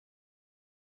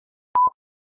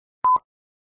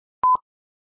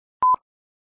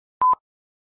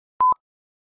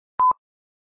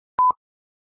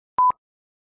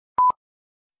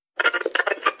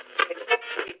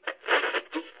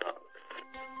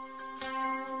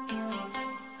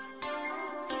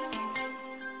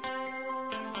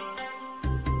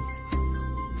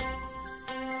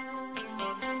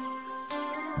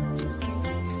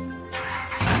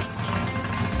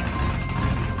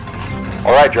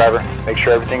All right, driver, make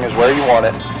sure everything is where you want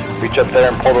it. Reach up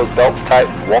there and pull those belts tight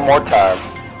one more time.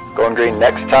 Going green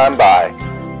next time by.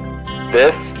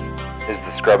 This is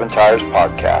the Scrubbing Tires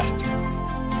Podcast.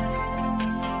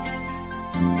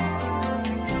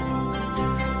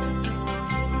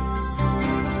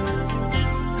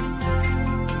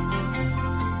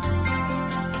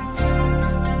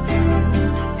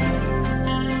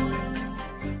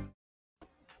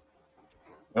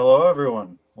 Hello,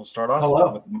 everyone. We'll start off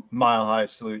Hello. with Mile High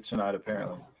Salute tonight,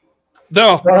 apparently.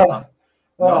 No.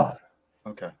 No?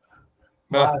 Okay.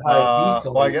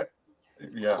 Diesel. Well,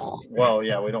 Well,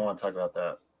 yeah, we don't want to talk about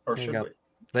that. Or should we?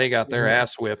 They got their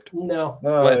ass whipped. No.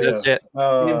 That's it.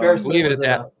 The embarrassment leave it was at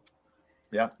that.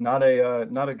 enough. Yeah, not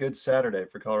a good Saturday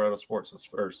for Colorado sports.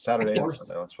 Or Saturday and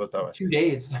Sunday. Let's put it that way. 2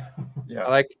 days.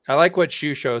 Yeah. I like what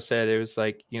Shoe Show said. It was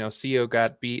like, CO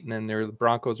got beaten and the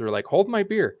Broncos were like, hold my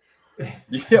beer.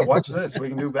 Yeah, watch this. We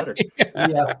can do better.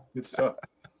 Yeah. Good stuff.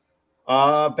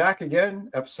 Back again,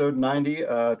 episode 90.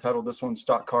 Titled this one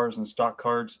Stockcars and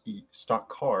Stockcars.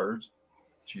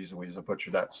 Jeez Louise, I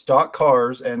butchered that.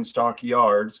 Stockcars and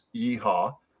Stockyards.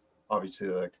 Yeehaw. Obviously,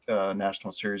 the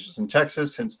National Series was in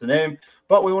Texas, hence the name.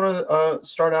 But we want to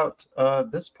start out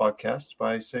this podcast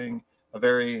by saying a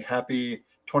very happy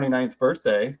 29th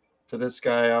birthday to this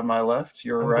guy on my left.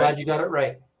 You're right. Glad you got it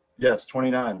right. Yes,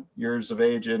 29 years of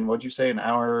age. And what'd you say, an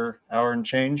hour and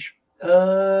change?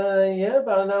 Yeah,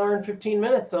 about an hour and 15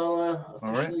 minutes. I'll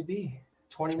officially be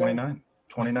 29.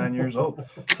 29 years old.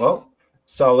 Well,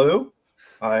 salut.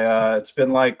 It's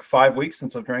been like 5 weeks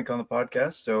since I've drank on the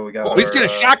podcast, so we got. Oh, he's gonna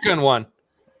shotgun one.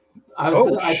 I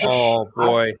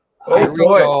Boy. I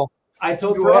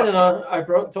told Brandon,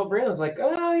 told Brandon, I was like,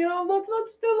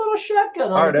 let's do a little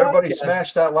shotgun. All right, everybody,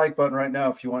 smash that like button right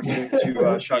now if you want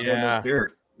to shotgun this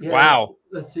beer. Yeah, wow,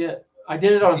 that's it. I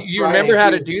did it on. You Friday, remember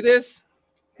how to do this?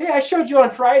 Hey, I showed you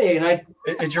on Friday, and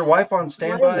Is your wife on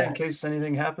standby in case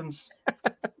anything happens?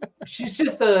 She's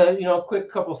just a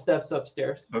quick couple steps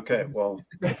upstairs. Okay, well,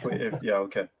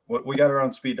 okay. We got her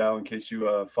on speed dial in case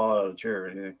you fall out of the chair or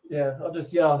anything. Yeah, I'll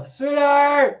just yell,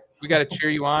 sweetheart. We got to cheer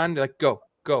you on. Like go.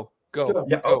 Yeah,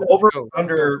 go,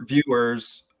 under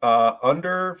viewers,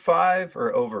 under 5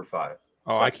 or over 5.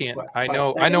 Oh, So, I can't. I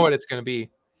know what it's gonna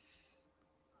be.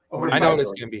 I know what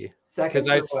it's gonna be because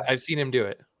I've seen him do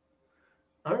it.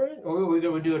 All right, we're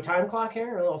gonna do a time clock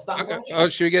here, a little stopwatch. Oh,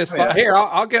 should we get a stop? Here,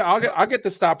 I'll get the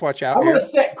stopwatch out. I'm here. gonna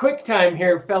set quick time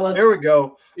here, fellas. There we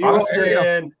go. I'm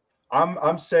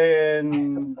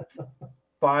saying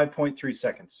 5.3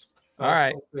 seconds. All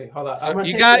right. Wait, hold on. So I was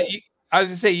gonna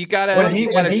say you gotta when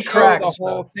he cracks the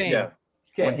whole thing. Yeah.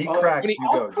 Okay. When he cracks, you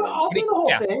go. I'll do the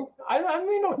whole thing.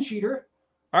 I'm no cheater.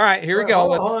 All right, here we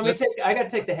go. I gotta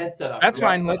take the headset off. That's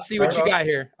fine. Let's see what you got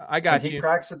here. I got when you. He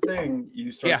cracks a thing. You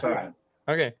start timing.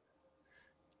 Okay.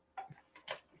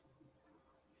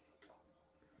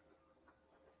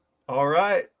 All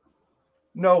right.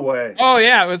 No way. Oh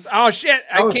yeah, it was. Oh shit!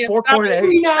 I can't.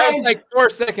 4.8. That was like 4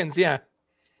 seconds. Yeah.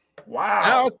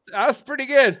 Wow. That was pretty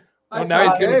good. Well, now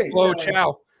he's gonna blow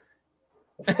chow.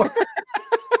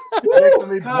 Jackson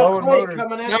be blowing motors.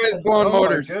 Now he's blowing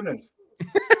motors. My goodness.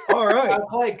 All right.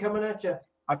 Clay coming at you.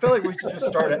 I feel like we should just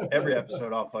start every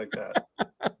episode off like that.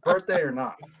 Birthday or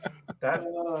not. That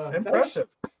impressive.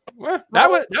 Well, that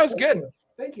was good.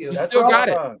 Thank you. You still got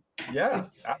it. Yeah,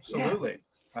 absolutely.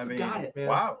 Yeah. I mean, got it, man.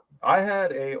 Wow. I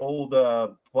had a old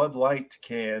Bud Light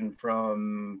can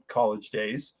from college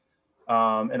days.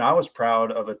 And I was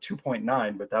proud of a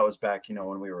 2.9, but that was back,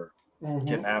 when we were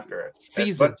getting after it.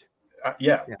 Seasoned.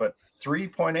 But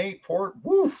 3.8, 4,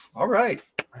 woof. All right.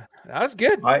 That was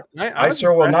good. I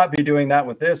sure will not be doing that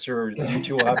with this, or you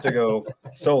two will have to go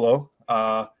solo.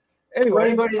 Anyway. For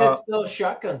anybody that still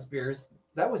shotguns beers,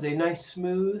 that was a nice,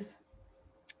 smooth,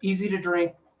 easy to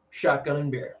drink shotgun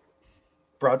beer.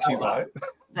 Brought to you by.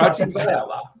 It's a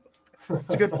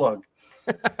good plug.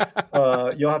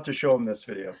 You'll have to show them this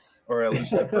video, or at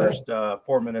least the first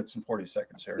 4 minutes and 40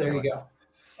 seconds here. There you go.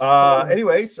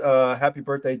 Anyways, happy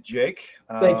birthday, Jake.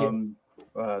 Thank you.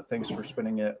 Thanks for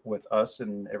spending it with us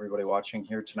and everybody watching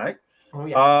here tonight. Oh,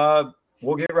 yeah.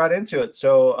 We'll get right into it.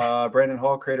 So, Brandon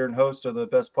Hall, creator and host of the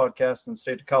best podcast in the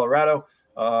state of Colorado.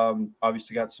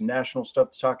 Obviously got some national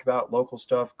stuff to talk about, local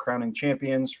stuff, crowning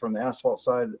champions from the asphalt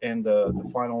side and the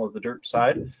final of the dirt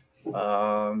side.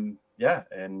 And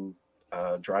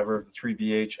driver of the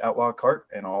 3BH Outlaw Kart,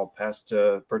 and I'll pass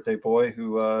to birthday boy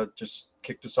who just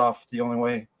kicked us off the only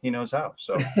way he knows how.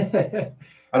 So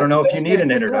I don't know if you need an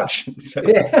introduction. So.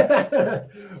 Yeah.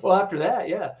 Well, after that,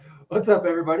 yeah. What's up,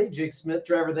 everybody? Jake Smith,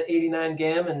 driver of the 89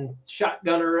 GAM and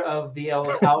shotgunner of the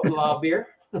Outlaw beer.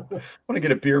 I want to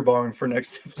get a beer bong for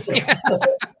next episode. Yeah.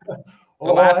 The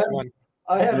last one.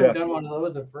 I haven't done one of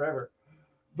those in forever.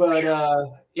 But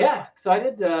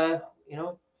excited. It's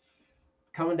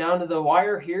coming down to the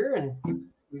wire here, and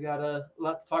we got a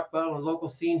lot to talk about on the local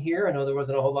scene here. I know there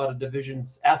wasn't a whole lot of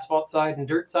divisions, asphalt side and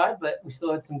dirt side, but we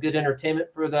still had some good entertainment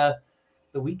for the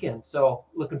weekend. So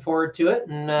looking forward to it,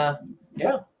 and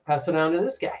pass it on to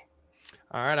this guy.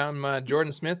 All right, I'm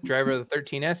Jordan Smith, driver of the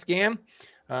 13S Gam,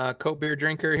 Coke beer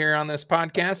drinker here on this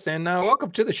podcast, and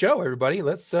welcome to the show, everybody.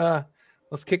 Let's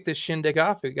kick this shindig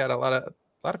off. We got a lot of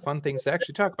fun things to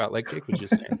actually talk about, like Jake was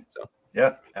just saying. So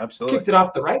yeah, absolutely. Kicked it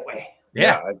off the right way.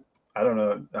 Yeah. I don't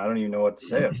know. I don't even know what to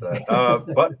say after that.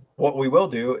 But what we will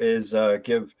do is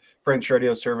give Frank's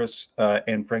Radio Service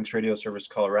and Frank's Radio Service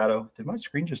Colorado. Did my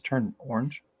screen just turn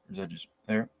orange? Or is that just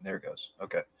there? There it goes.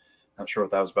 Okay. Not sure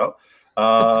what that was about.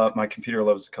 My computer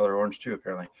loves the color orange too,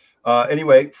 apparently.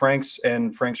 Anyway, Frank's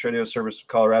and Frank's Radio Service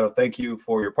Colorado, thank you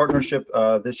for your partnership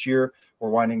this year. We're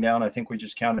winding down. I think we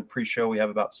just counted pre-show. We have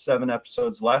about 7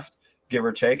 episodes left, give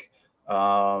or take.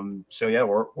 We're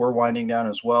winding down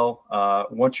as well.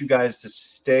 Want you guys to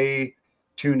stay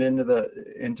tuned into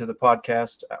the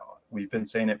podcast. We've been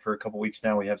saying it for a couple weeks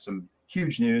now. We have some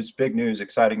huge news, big news,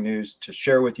 exciting news to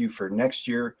share with you for next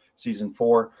year, season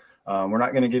 4. We're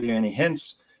not going to give you any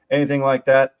hints, anything like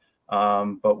that.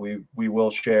 But we will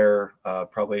share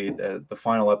probably the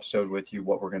final episode with you,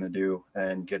 what we're going to do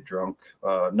and get drunk,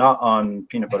 not on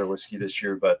peanut butter whiskey this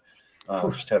year, but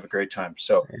just have a great time.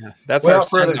 So that's our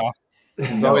send off.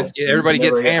 Everybody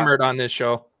gets hammered on this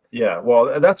show. Yeah,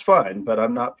 well, that's fine, but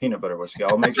I'm not peanut butter whiskey.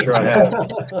 I'll make sure I have,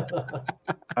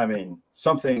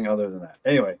 something other than that.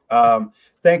 Anyway,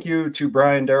 thank you to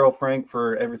Brian, Daryl, Frank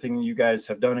for everything you guys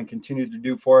have done and continue to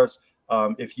do for us.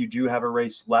 If you do have a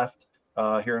race left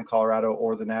here in Colorado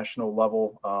or the national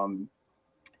level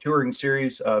touring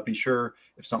series, be sure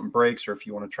if something breaks or if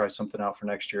you want to try something out for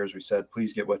next year, as we said,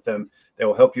 please get with them. They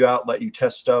will help you out, let you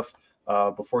test stuff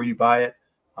before you buy it.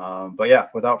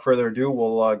 Without further ado,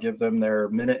 we'll give them their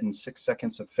 1 minute and 6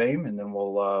 seconds of fame, and then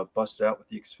we'll bust it out with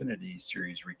the Xfinity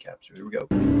Series recap. So here we go.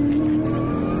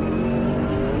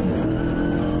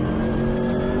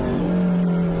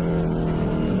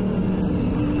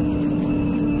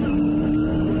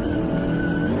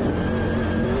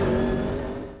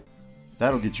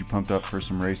 That'll get you pumped up for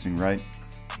some racing, right?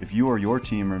 If you or your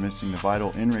team are missing the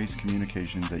vital in-race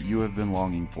communications that you have been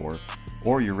longing for,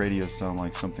 or your radios sound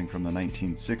like something from the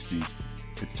 1960s,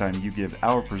 it's time you give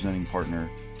our presenting partner,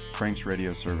 Frank's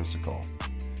Radio Service, a call.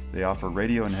 They offer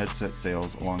radio and headset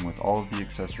sales along with all of the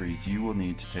accessories you will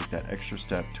need to take that extra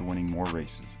step to winning more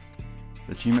races.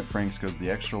 The team at Frank's goes the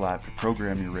extra lap to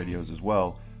program your radios as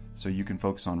well, so you can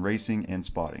focus on racing and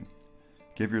spotting.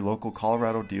 Give your local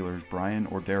Colorado dealers Brian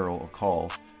or Daryl a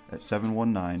call at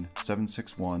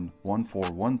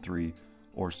 719-761-1413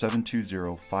 or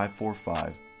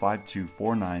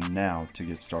 720-545-5249 now to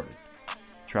get started.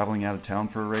 Traveling out of town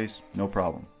for a race? No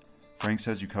problem. Frank's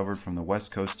has you covered from the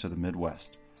West Coast to the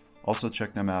Midwest. Also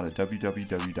check them out at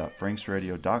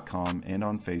www.franksradio.com and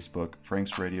on Facebook,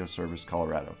 Frank's Radio Service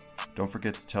Colorado. Don't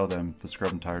forget to tell them the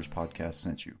Scrub and Tires podcast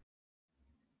sent you.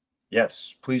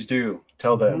 Yes, please do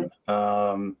tell them.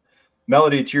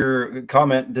 Melody, to your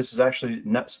comment, this is actually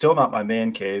still not my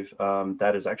man cave.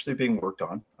 That is actually being worked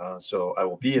on. So I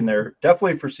will be in there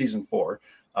definitely for season 4.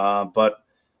 But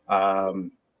I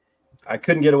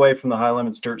couldn't get away from the High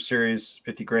Limits Dirt Series,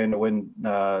 $50,000 to win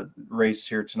race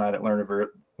here tonight at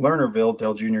Lernerville.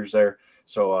 Dale Jr.'s there.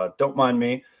 So don't mind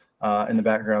me in the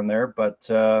background there. But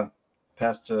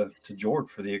pass to George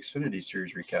for the Xfinity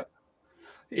Series recap.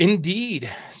 Indeed.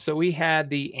 So we had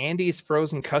the Andes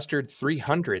Frozen Custard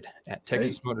 300 at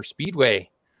Texas Motor Speedway.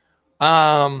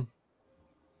 Good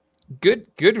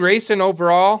racing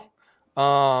overall.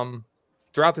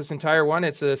 Throughout this entire one,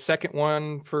 it's the second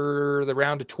one for the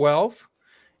round of 12,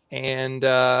 and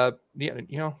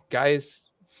guys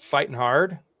fighting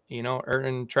hard.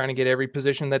 Trying to get every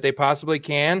position that they possibly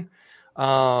can.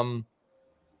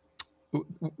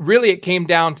 Really, it came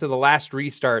down to the last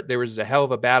restart. There was a hell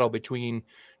of a battle between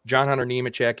John Hunter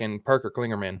Nemechek and Parker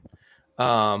Klingerman.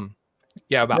 About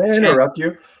May I interrupt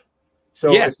you?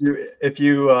 So yes. if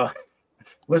you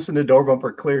listen to Door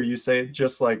Bumper Clear, you say it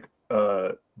just like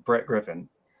Brett Griffin.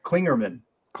 Klingerman.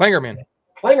 Klingerman.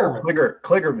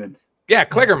 Yeah,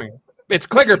 Klingerman. It's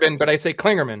Klingerman, but I say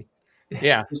Klingerman.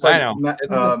 Yeah, like I know.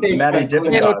 Matty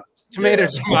Dippin' Tomato.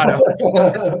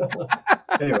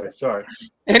 Anyway, sorry.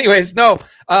 Anyways, no,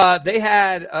 they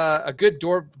had a good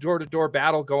door-to-door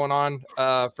battle going on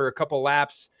for a couple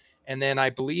laps, and then I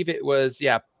believe it was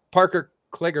Parker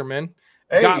Klingerman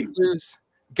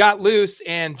got loose,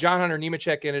 and John Hunter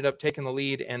Nemechek ended up taking the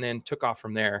lead and then took off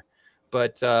from there.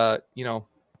 But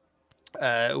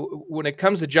when it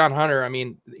comes to John Hunter, I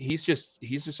mean, he's just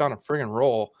on a friggin'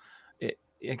 roll,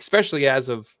 especially as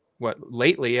of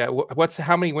lately.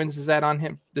 How many wins is that on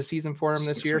him this season for him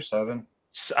this year? 6 or 7.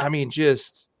 I mean,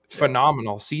 just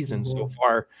phenomenal season so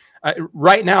far.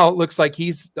 Right now, it looks like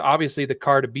he's obviously the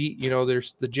car to beat.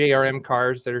 There's the JRM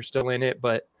cars that are still in it,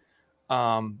 but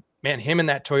man, him and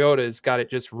that Toyota has got it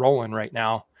just rolling right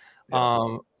now.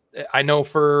 Yeah. I know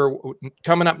for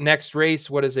coming up next race,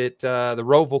 what is it? The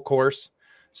Roval course.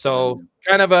 So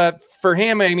kind of for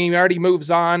him, I mean, he already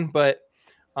moves on, but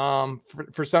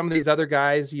for some of these other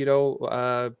guys,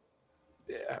 I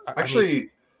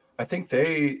think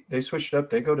they switched up.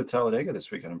 They go to Talladega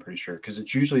this weekend, I'm pretty sure, because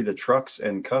it's usually the trucks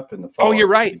and Cup in the fall. Oh, you're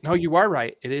right. No, you are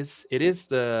right. It's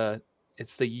the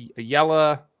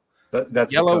yellow.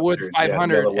 That's Yellowwood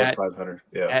 500 Yellowwood 500.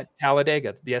 Yeah. At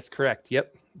Talladega. Yes, correct.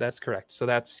 Yep, that's correct. So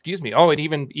that's, excuse me. Oh, and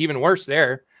even worse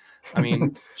there. I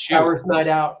mean, hours night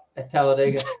out at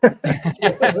Talladega.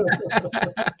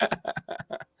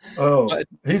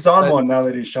 He's on one now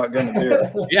that he's shotgunning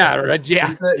beer. Yeah, right. Yeah.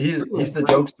 He's the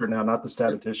jokester now, not the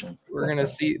statistician. They're gonna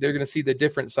see the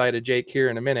different side of Jake here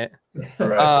in a minute.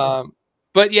 Right.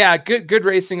 But yeah, good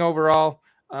racing overall.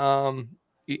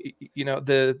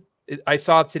 I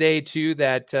saw today too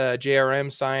that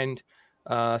JRM signed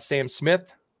Sam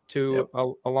Smith to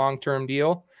a long-term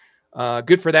deal.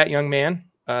 Good for that young man.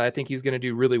 I think he's going to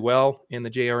do really well in the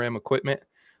JRM equipment.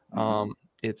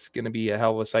 It's going to be a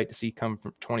hell of a sight to see come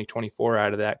from 2024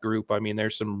 out of that group. I mean,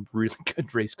 there's some really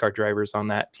good race car drivers on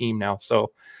that team now.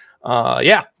 So,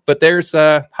 but there's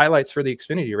highlights for the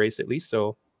Xfinity race at least.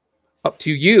 So up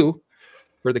to you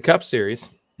for the Cup Series.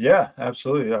 Yeah,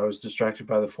 absolutely. I was distracted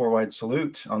by the 4-wide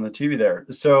salute on the TV there.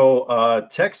 So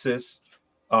Texas,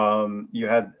 you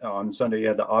had on Sunday, you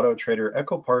had the Auto Trader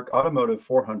Echo Park Automotive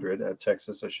 400 at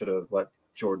Texas. I should have let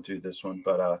Jordan do this one,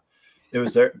 but it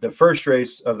was the first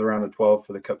race of the round of 12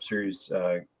 for the Cup Series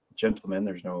gentlemen.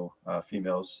 There's no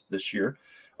females this year.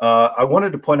 I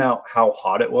wanted to point out how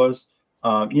hot it was.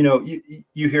 You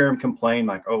hear him complain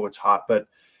like, oh, it's hot, but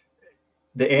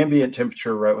the ambient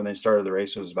temperature right when they started the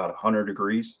race was about 100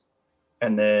 degrees.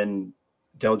 And then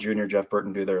Dale Jr., Jeff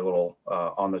Burton do their little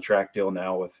on the track deal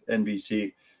now with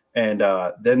NBC. And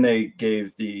then they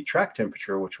gave the track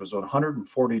temperature, which was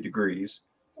 140 degrees.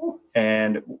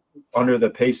 And under the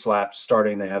pace laps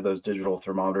starting, they have those digital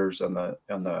thermometers on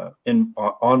the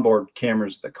onboard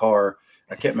cameras of the car.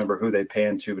 I can't remember who they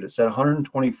panned to, but it said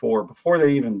 124 before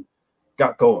they even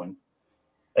got going.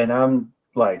 And I'm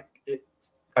like,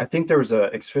 I think there was a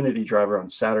Xfinity driver on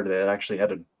Saturday that actually had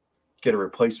to get a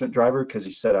replacement driver because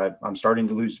he said, I'm starting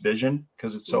to lose vision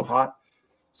because it's so hot.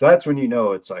 So that's when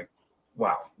it's like,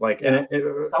 wow. Like, and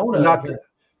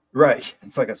right.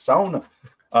 It's like a sauna.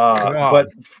 But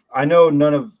I know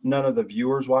none of the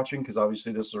viewers watching, because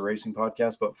obviously this is a racing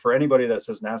podcast, but for anybody that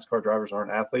says NASCAR drivers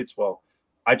aren't athletes, well,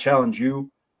 I challenge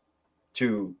you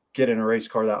to get in a race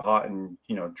car that hot and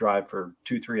drive for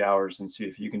 2-3 hours and see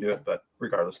if you can do it. But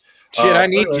regardless, I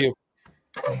need you.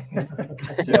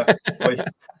 Yeah.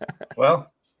 Well,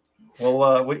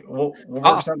 we'll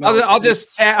work something. I'll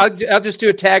just do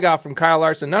a tag off from Kyle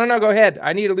Larson. No, go ahead.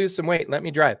 I need to lose some weight. Let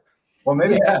me drive. Well,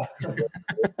 maybe. Yeah. You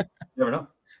never know.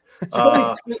 She'll be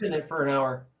spinning it for an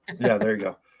hour. Yeah, there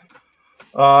you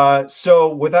go.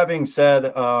 So with that being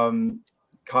said,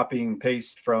 copying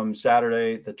paste from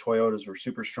Saturday, the Toyotas were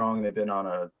super strong. They've been on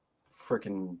a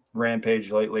freaking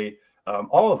rampage lately.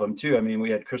 All of them too. I mean, we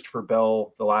had Christopher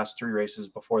Bell the last 3 races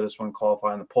before this one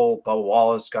qualifying the pole. Bubba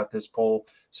Wallace got this pole.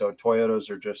 So Toyotas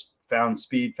are just found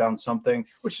speed, found something,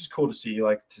 which is cool to see. You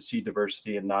like to see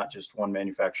diversity and not just one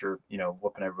manufacturer,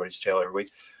 whooping everybody's tail every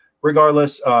week.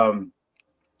 Regardless, Bubba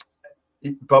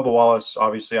Wallace,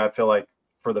 obviously, I feel like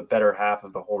for the better half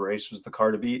of the whole race was the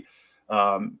car to beat.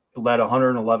 Led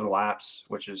 111 laps,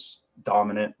 which is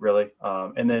dominant, really.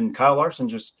 And then Kyle Larson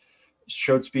just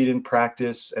showed speed in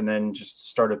practice and then just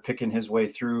started picking his way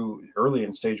through early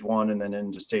in stage 1 and then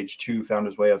into stage 2, found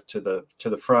his way up to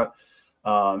the front.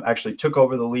 Actually took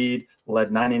over the lead,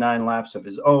 led 99 laps of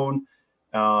his own.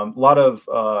 A lot of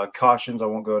cautions. I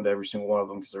won't go into every single one of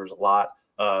them because there's a lot.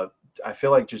 I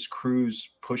feel like just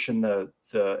Cruz pushing the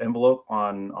envelope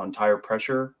on tire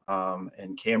pressure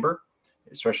and camber,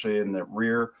 especially in the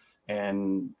rear.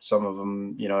 And some of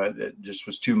them, it just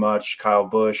was too much. Kyle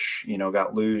Busch,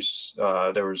 got loose.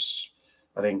 There was,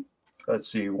 I think,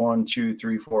 1, 2,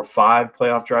 3, 4, 5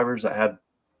 playoff drivers that had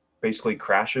basically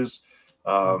crashes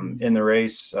in the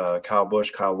race. Kyle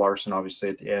Busch, Kyle Larson, obviously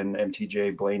at the end,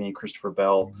 MTJ, Blaney, Christopher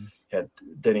Bell, had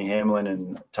Denny Hamlin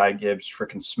and Ty Gibbs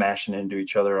freaking smashing into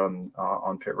each other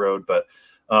on pit road. But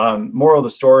moral of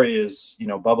the story is,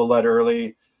 Bubba led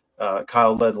early.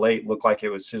 Kyle led late, looked like it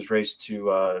was his race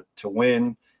to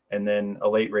win, and then a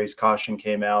late race caution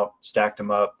came out, stacked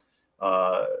him up.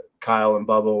 Kyle and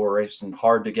Bubba were racing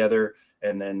hard together,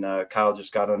 and then Kyle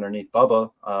just got underneath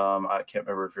Bubba. I can't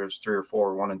remember if it was 3 or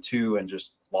 4, 1 and 2, and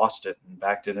just lost it and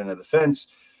backed it into the fence.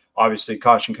 Obviously,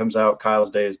 caution comes out.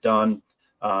 Kyle's day is done.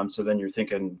 So then you're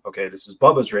thinking, okay, this is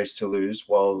Bubba's race to lose.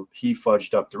 Well, he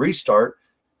fudged up the restart,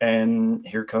 and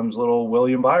here comes little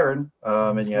William Byron.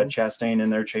 And you had Chastain in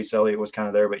there. Chase Elliott was kind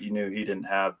of there, but you knew he didn't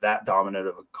have that dominant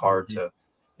of a car to,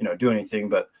 do anything.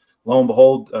 But lo and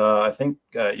behold, I think,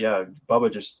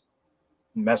 Bubba just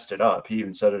messed it up. He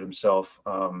even said it himself.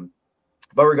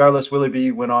 But regardless, Willie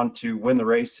B went on to win the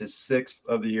race, his 6th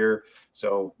of the year.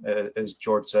 So as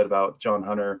George said about John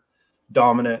Hunter,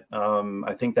 dominant.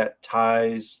 I think that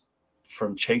ties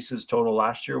from Chase's total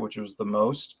last year, which was the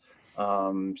most.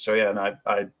 And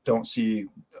I don't see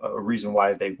a reason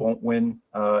why they won't win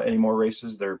any more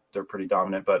races. They're pretty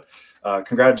dominant. But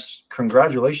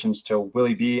congratulations to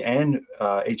Willie B and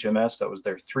HMS. That was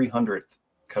their 300th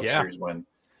Cup Series win.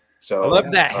 So I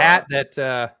love that hat that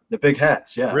the big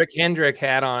hats. Yeah, Rick Hendrick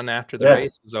had on after the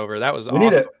race was over. That was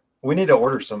awesome. We need to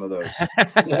order some of those.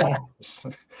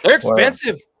 They're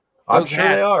expensive. I'm sure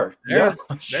they are. They're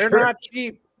not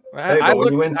cheap. Hey, but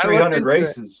when you win 300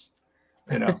 races,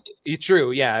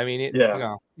 True. Yeah. I mean,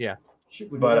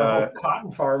 But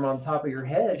cotton farm on top of your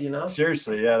head,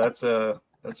 Seriously, yeah, that's a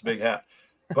big hat.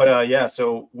 But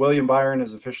so William Byron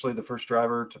is officially the first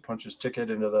driver to punch his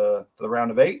ticket into the round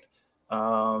of 8.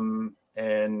 And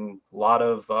a lot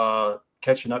of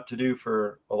catching up to do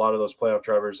for a lot of those playoff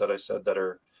drivers that I said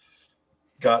that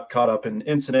got caught up in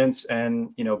incidents.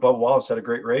 And Bubba Wallace had a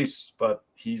great race, but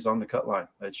he's on the cut line.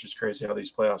 It's just crazy how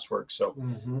these playoffs work. So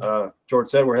George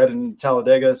said we're heading to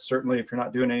Talladega. Certainly, if you're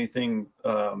not doing anything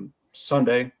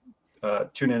Sunday,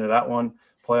 tune into that one.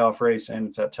 Playoff race, and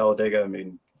it's at Talladega. I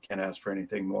mean, can't ask for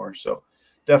anything more. So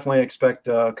definitely expect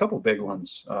a couple big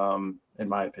ones, in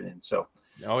my opinion. So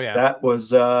that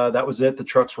was it. The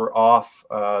trucks were off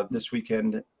this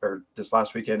weekend, or this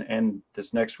last weekend, and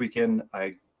this next weekend.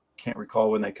 I can't recall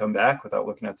when they come back without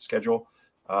looking at the schedule.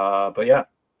 That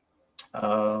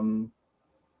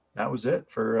was it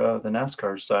for the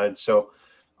NASCAR side. So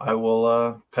I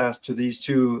will pass to these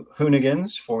two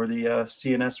hoonigans for the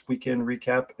CNS weekend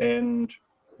recap and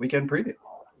weekend preview.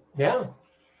 Yeah,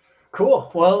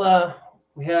 cool. Well,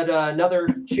 we had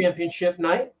another championship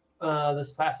night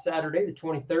this past Saturday, the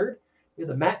 23rd. We had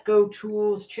the Matco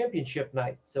Tools Championship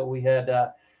night. So we had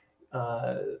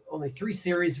only 3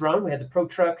 series run. We had the Pro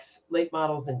Trucks, Late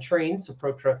Models, and Trains. So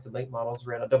Pro Trucks and Late Models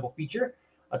ran a double feature,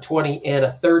 a 20 and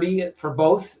a 30 for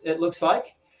both, it looks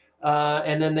like.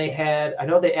 And then I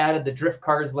know they added the drift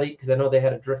cars late because I know they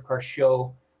had a drift car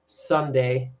show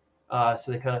Sunday. So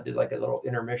they kind of did like a little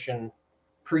intermission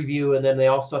preview. And then they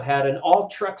also had an all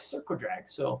truck circle drag.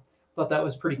 So I thought that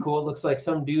was pretty cool. It looks like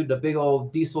some dude, a big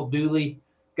old diesel dually,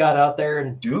 got out there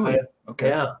and dually. Okay.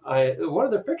 Yeah. One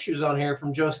of the pictures on here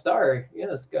from Joe Starr. Yeah,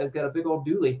 this guy's got a big old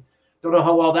dually. Don't know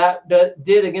how well that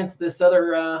did against this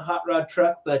other hot rod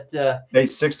truck, but hey,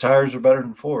 6 tires are better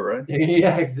than 4, right?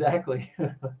 Yeah, exactly.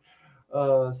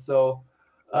 I'll go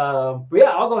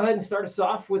ahead and start us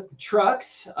off with the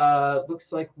trucks.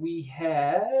 Looks like we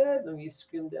had, let me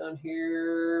skim down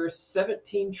here,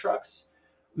 17 trucks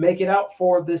make it out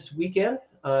for this weekend.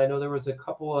 I know there was a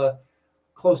couple of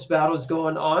close battles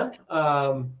going on.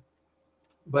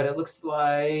 But it looks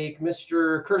like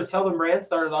Mr. Curtis Hildenbrand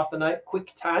started off the night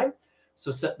quick time.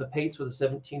 So set the pace with a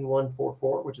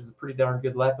 17.144, which is a pretty darn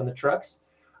good lap on the trucks.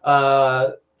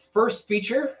 First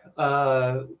feature,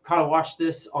 kind of watched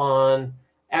this on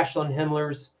Ashlyn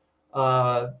Himmler's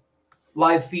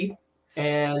live feed.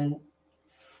 And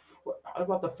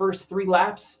about the first 3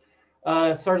 laps,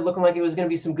 started looking like it was going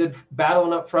to be some good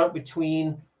battling up front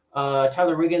between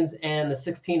Tyler Riggins and the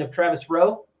 16 of Travis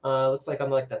Rowe. Looks like on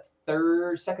like the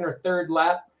second or third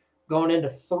lap going into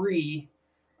 3.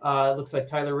 It looks like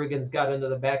Tyler Riggins got into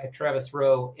the back of Travis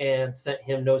Rowe and sent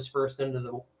him nose first into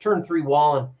the turn 3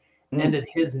 wall and ended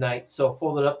his night. So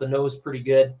folded up the nose pretty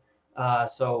good.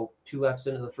 So 2 laps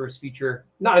into the first feature,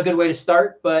 not a good way to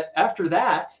start, but after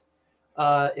that,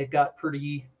 it got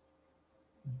pretty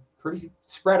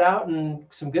spread out and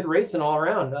some good racing all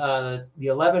around. The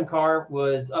 11 car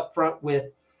was up front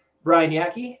with Brian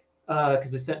Yackey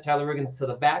because they sent Tyler Riggins to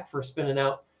the back for spinning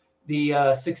out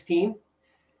the 16,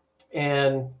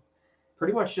 and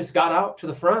pretty much just got out to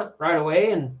the front right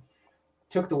away and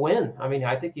took the win. I mean,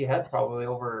 I think he had probably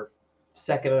over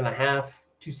 2.5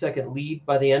 second lead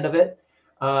by the end of it.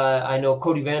 I know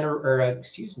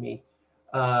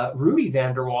Rudy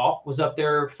Vanderwall was up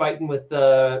there fighting with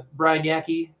Brian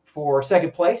Yackey for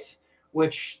second place,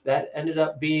 which that ended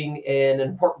up being an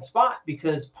important spot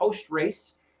because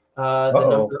post-race, the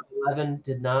number 11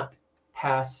 did not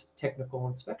pass technical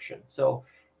inspection. So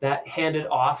that handed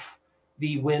off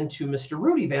the win to Mr.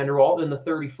 Rudy Vanderwall in the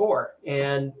 34,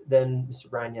 and then Mr.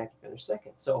 Brian Yackey finished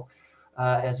second. So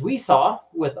as we saw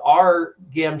with our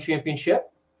GAM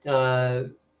championship,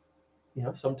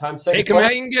 sometimes take them how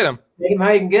you can get them. Take them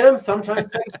how you can get them.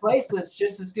 Sometimes second place is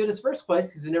just as good as first place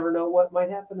because you never know what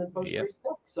might happen in post-race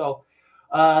stuff. So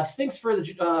stinks for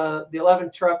the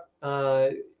 11 truck.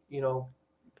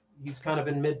 He's kind of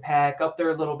in mid-pack up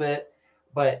there a little bit,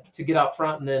 but to get out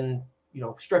front and then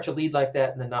stretch a lead like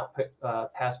that and then not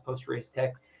pass post-race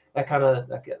tech, that's a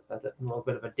little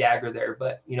bit of a dagger there.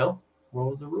 But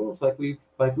rules are rules, like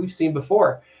we've seen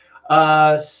before.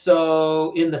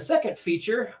 So in the second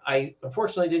feature, I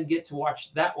unfortunately didn't get to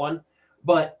watch that one,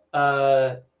 but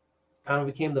kind of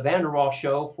became the Vanderwall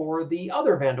show for the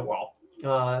other Vanderwall,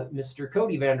 Mr.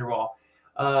 Cody Vanderwall.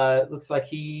 Looks like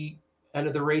he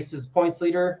ended the race as points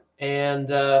leader and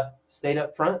stayed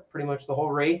up front pretty much the whole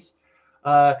race.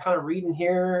 Kind of reading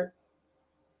here,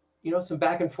 some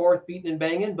back and forth, beating and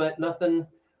banging, but nothing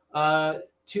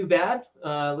too bad.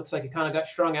 Looks like it kind of got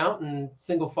strung out in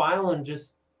single file and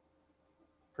just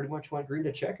pretty much went green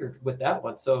to checkered with that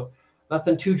one. So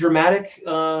nothing too dramatic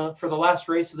for the last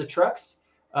race of the trucks,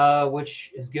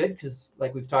 which is good because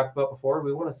like we've talked about before,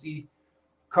 we want to see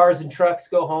cars and trucks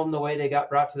go home the way they got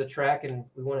brought to the track, and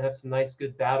we want to have some nice,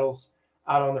 good battles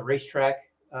out on the racetrack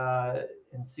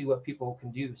and see what people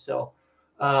can do. So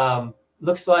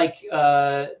looks like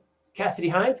Cassidy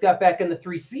Hines got back in the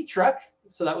 3C truck,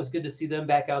 so that was good to see them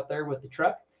back out there with the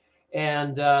truck.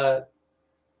 And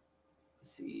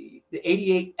see,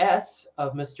 the 88S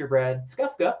of Mr. Brad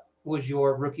Skufka was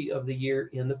your rookie of the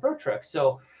year in the Pro Truck.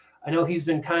 So I know he's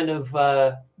been kind of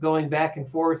going back and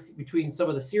forth between some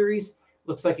of the series.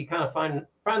 Looks like he kind of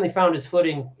finally found his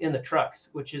footing in the trucks,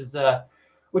 which is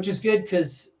good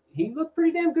because he looked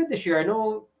pretty damn good this year. I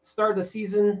know start of the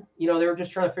season, they were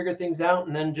just trying to figure things out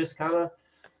and then just kind of,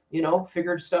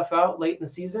 figured stuff out late in the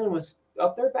season and was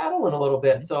up there battling a little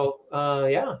bit. So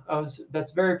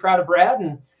that's very proud of Brad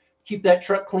and keep that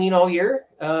truck clean all year.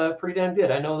 Pretty damn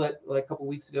good. I know that like a couple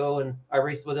weeks ago and I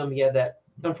raced with him, he had that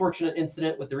unfortunate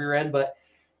incident with the rear end, but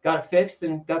got it fixed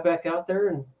and got back out there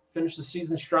and finished the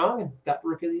season strong and got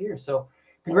Rookie of the Year. So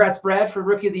congrats, Brad, for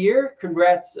Rookie of the Year.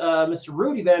 Congrats, Mr.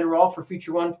 Rudy Vanderwall for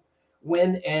Feature 1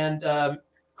 win, and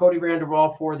Cody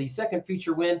Vanderwall for the second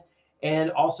feature win,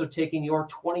 and also taking your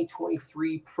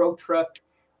 2023 Pro Truck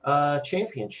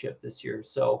championship this year.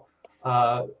 So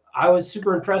I was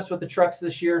super impressed with the trucks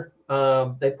this year.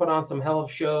 They put on some hell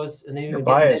of shows. And you're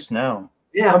biased now.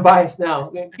 Yeah, I'm biased now.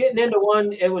 Getting into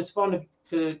one, it was fun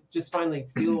to just finally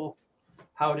feel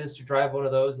how it is to drive one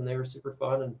of those, and they were super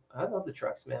fun. And I love the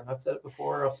trucks, man. I've said it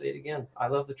before. I'll say it again. I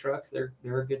love the trucks. They're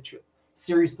a good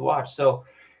series to watch. So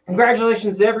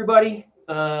congratulations to everybody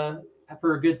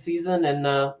for a good season,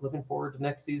 and looking forward to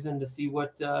next season to see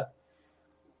what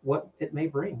it may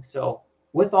bring. So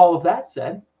with all of that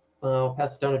said, I'll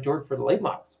pass it down to George for the late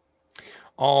models.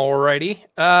 All righty.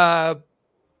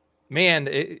 Man,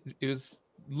 it was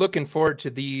looking forward to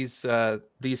these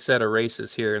set of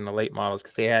races here in the late models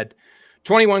because they had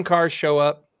 21 cars show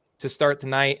up to start the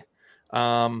night.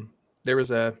 There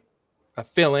was a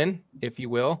fill-in, if you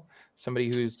will,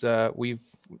 somebody who's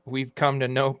we've come to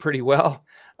know pretty well,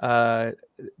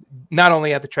 not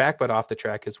only at the track but off the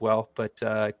track as well. But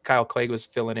Kyle Clegg was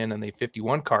filling in the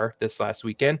 51 car this last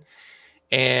weekend,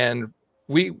 and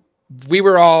we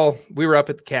were up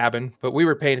at the cabin, but we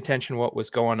were paying attention to what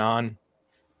was going on.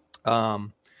 I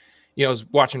was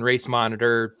watching Race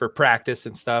Monitor for practice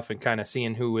and stuff, and kind of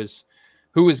seeing who was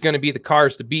going to be the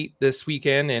cars to beat this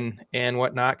weekend and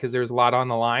whatnot, because there's a lot on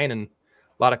the line and a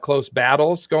lot of close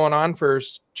battles going on for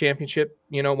championship,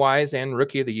 wise, and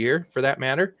Rookie of the Year for that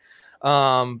matter.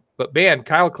 But man,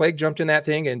 Kyle Clegg jumped in that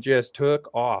thing and just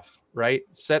took off, right?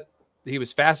 He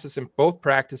was fastest in both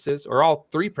practices, or all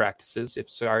three practices,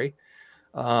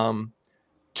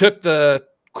 took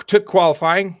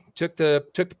qualifying, took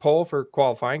the pole for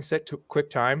qualifying, set to quick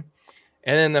time.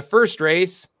 And then the first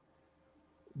race,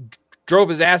 drove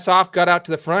his ass off, got out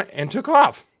to the front and took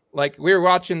off. Like we were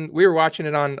watching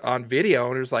it on video,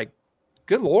 and it was like,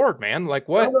 good Lord, man. Like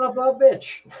what? Son of a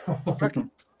bitch. Fucking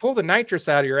pull the nitrous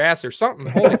out of your ass or something.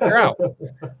 Holy cow.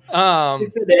 You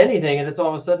said anything, and it's all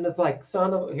of a sudden it's like,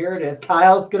 here it is.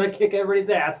 Kyle's gonna kick everybody's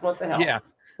ass. What the hell? Yeah.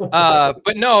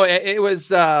 But no, it was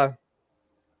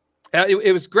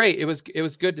great. It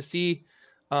was good to see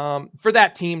for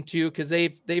that team too, because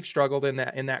they've struggled in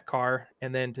that car,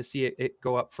 and then to see it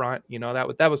go up front,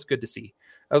 that was good to see.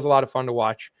 That was a lot of fun to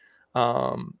watch.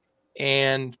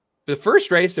 And the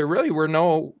first race, there really were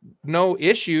no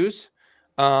issues.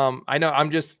 I know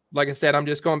I'm just, like I said, I'm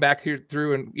just going back here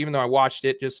through, and even though I watched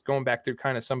it, just going back through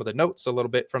kind of some of the notes a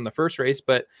little bit from the first race.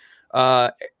 But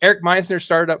Eric Meisner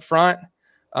started up front.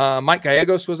 Mike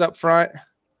Gallegos was up front.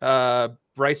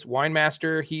 Bryce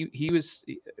Winemaster, he was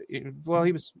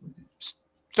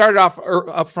started off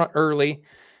up front early,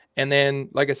 and then,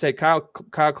 like I said, Kyle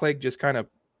Clegg just kind of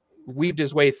weaved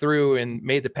his way through and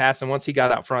made the pass. And once he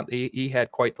got out front, he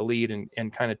had quite the lead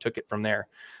and kind of took it from there.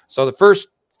 So the first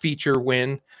feature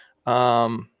win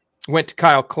went to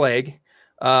Kyle Clegg.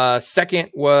 Second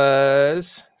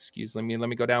was, let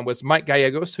me go down, was Mike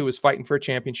Gallegos, who was fighting for a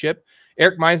championship.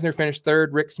 Eric Meisner finished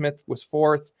third. Rick Smith was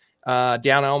fourth.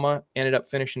 Dan Elma ended up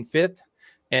finishing fifth.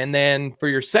 And then for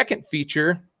your second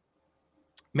feature,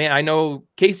 man, I know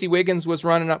Casey Wiggins was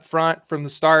running up front from the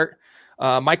start.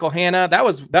 Michael Hanna, that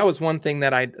was one thing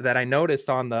that I noticed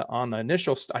on the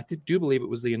initial. I do believe it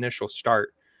was the initial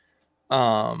start.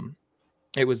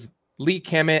 It was Lee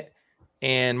Kemet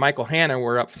and Michael Hanna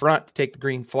were up front to take the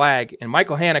green flag. And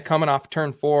Michael Hanna, coming off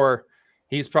turn 4,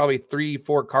 he's probably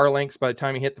 3-4 car lengths by the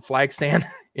time he hit the flag stand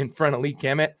in front of Lee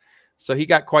Kemet. So he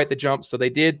got quite the jump. So they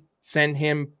did send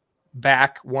him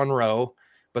back one row,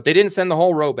 but they didn't send the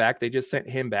whole row back. They just sent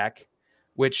him back,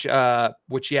 which put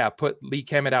Lee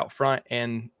Kemet out front.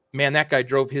 And man, that guy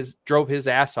drove his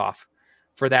ass off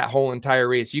for that whole entire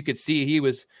race. You could see he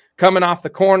was coming off the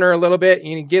corner a little bit,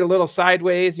 and get a little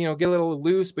sideways, get a little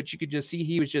loose, but you could just see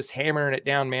he was just hammering it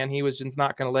down, man. He was just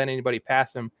not going to let anybody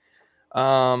pass him.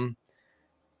 Kyle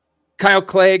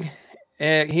Clegg,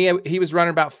 he was running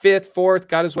about 5th, 4th,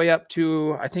 got his way up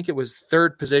to, I think it was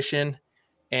 3rd position.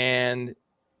 And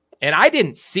I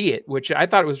didn't see it, which I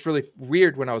thought it was really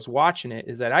weird when I was watching it,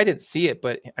 is that I didn't see it,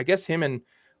 but I guess him and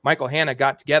Michael Hanna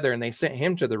got together and they sent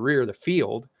him to the rear of the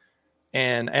field.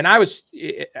 And I was,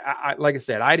 like I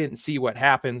said, I didn't see what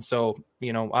happened. So,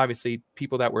 obviously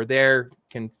people that were there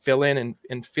can fill in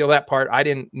and feel that part. I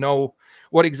didn't know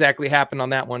what exactly happened on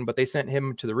that one, but they sent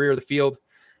him to the rear of the field.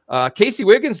 Casey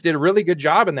Wiggins did a really good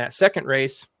job in that second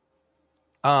race.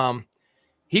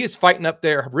 He was fighting up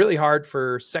there really hard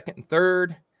for 2nd and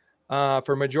 3rd,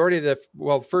 for majority of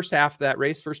the first half of that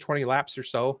race, first 20 laps or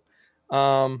so.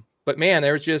 But man,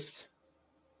 there was just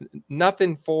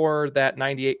nothing for that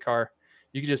 98 car.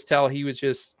 You could just tell he was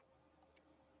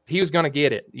going to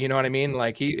get it. You know what I mean?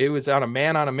 Like it was on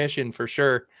a mission for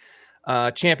sure.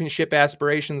 Championship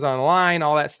aspirations on the line,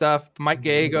 all that stuff. Mike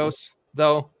Gallegos,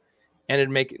 though,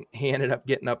 he ended up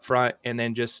getting up front and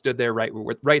then just stood there right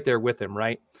there with him.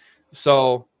 Right.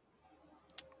 So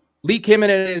Lee Kemet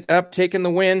ended up taking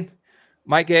the win.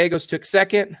 Mike Gallegos took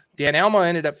 2nd. Dan Elma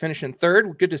ended up finishing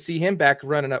 3rd. Good to see him back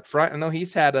running up front. I know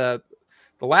he's had the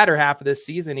latter half of this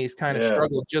season, he's kind of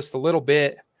struggled just a little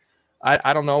bit.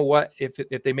 I don't know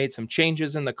if they made some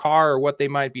changes in the car or what they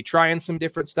might be trying some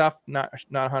different stuff. Not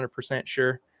 100%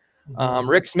 sure.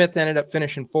 Rick Smith ended up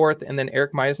finishing 4th, and then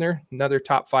Eric Meisner, another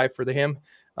top 5 for him.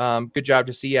 Good job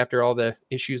to see after all the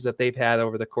issues that they've had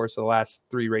over the course of the last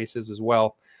 3 races as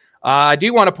well. I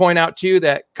do want to point out too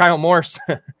that Kyle Morse,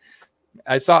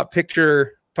 I saw a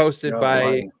picture posted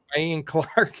by Ian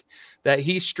Clark that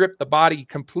he stripped the body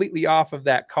completely off of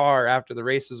that car after the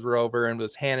races were over and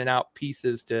was handing out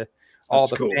pieces to all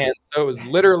the fans. So it was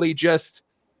literally just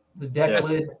the deck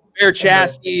lid, bare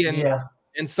chassis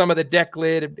and some of the deck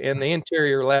lid and the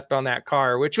interior left on that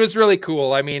car, which was really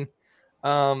cool. I mean,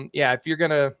 if you're going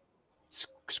to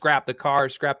scrap the car,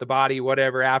 scrap the body,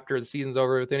 whatever, after the season's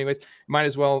over with anyways, might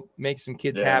as well make some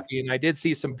kids happy. And I did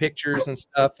see some pictures and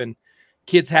stuff, and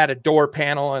kids had a door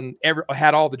panel and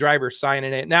had all the drivers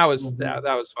signing it. And that was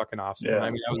fucking awesome. Yeah.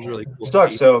 I mean, that was really cool.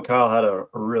 Sucks. So Kyle had a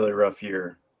really rough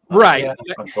year. Right.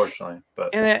 Unfortunately.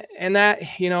 But and that,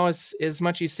 as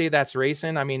much as you say that's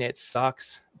racing, I mean, it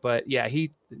sucks. But yeah,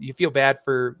 you feel bad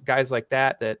for guys like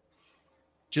that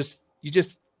you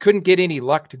just couldn't get any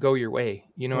luck to go your way.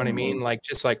 You know what I mean? Like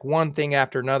just like one thing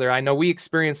after another. I know we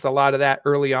experienced a lot of that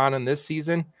early on in this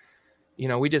season.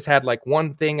 We just had like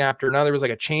one thing after another. It was like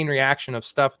a chain reaction of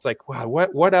stuff. It's like, wow,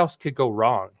 what else could go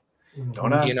wrong?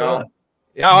 Don't ask that.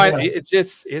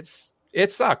 It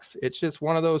sucks. It's just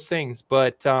one of those things.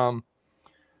 But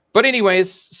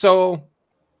anyways, so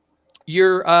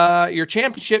your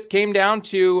championship came down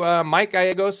to Mike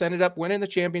Gallegos ended up winning the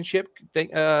championship.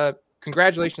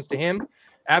 Congratulations to him.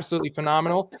 Absolutely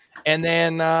phenomenal. And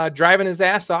then driving his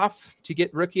ass off to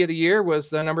get Rookie of the Year was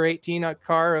the number 18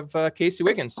 car of Casey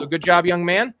Wiggins. So good job, young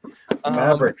man.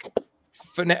 Maverick.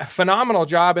 phenomenal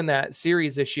job in that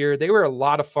series this year. They were a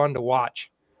lot of fun to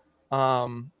watch.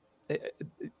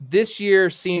 This year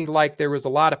seemed like there was a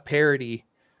lot of parity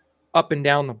up and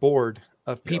down the board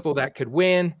of people that could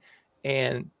win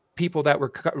and people that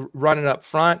were running up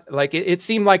front. Like it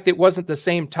seemed like it wasn't the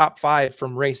same top 5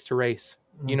 from race to race.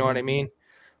 You know what I mean?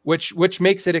 Which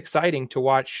makes it exciting to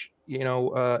watch,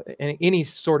 in any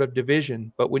sort of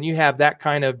division. But when you have that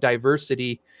kind of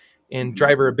diversity in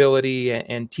driver ability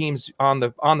and teams on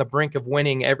the brink of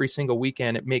winning every single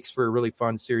weekend, it makes for a really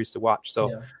fun series to watch.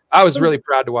 So I was really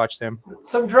proud to watch them.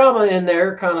 Some drama in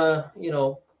there, kind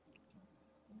of,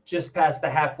 just past the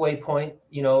halfway point,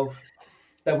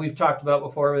 that we've talked about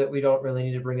before that we don't really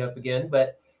need to bring up again.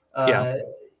 But,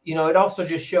 it also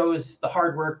just shows the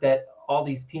hard work that all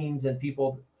these teams and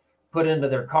people put into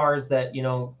their cars that,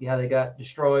 they got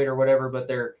destroyed or whatever, but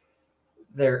they're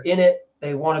in it.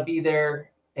 They want to be there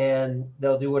and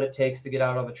they'll do what it takes to get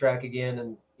out on the track again.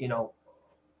 And,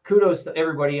 kudos to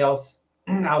everybody else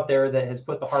out there that has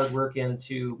put the hard work in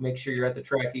to make sure you're at the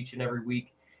track each and every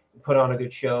week and put on a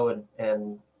good show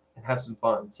and have some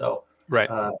fun. So,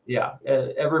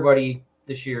 everybody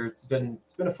this year, it's been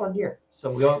a fun year.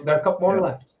 So we got a couple more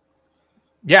left.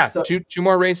 Yeah, so, two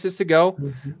more races to go.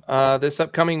 This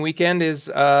upcoming weekend is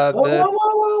got the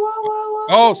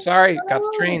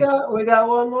trains. We got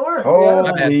one more.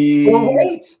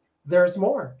 Wait, there's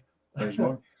more.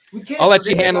 I'll let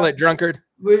you handle it, drunkard.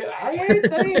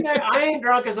 I ain't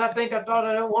drunk as I think I thought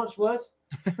I once was.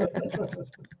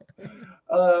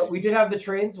 We did have the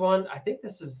trains one. I think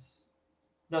this is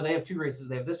they have 2 races.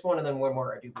 They have this one and then one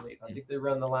more, I do believe. I think they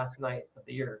run the last night of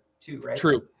the year too, right?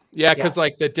 True. Yeah, because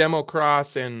like the demo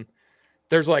cross and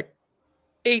there's like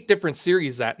 8 different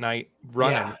series that night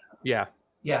running. Yeah.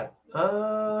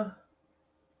 Well,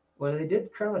 they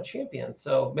did crown a champion,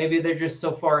 so maybe they're just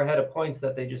so far ahead of points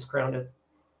that they just crowned it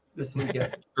this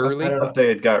weekend. Early. I thought they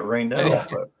had got rained out.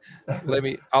 But...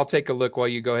 I'll take a look while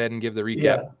you go ahead and give the recap.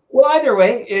 Yeah. Well, either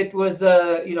way, it was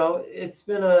it's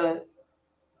been a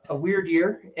weird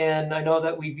year, and I know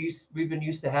that we've been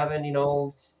used to having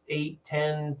 8,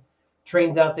 10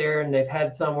 trains out there, and they've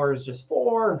had some where it's just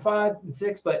 4 and 5 and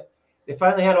 6, but they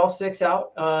finally had all 6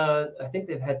 out. I think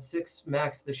they've had 6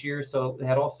 max this year, so they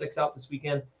had all 6 out this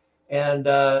weekend, and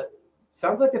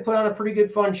sounds like they put on a pretty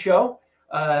good fun show.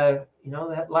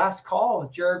 That last call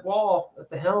with Jared Wall at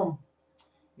the helm,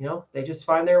 they just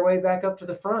find their way back up to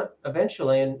the front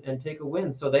eventually and take a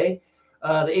win. So they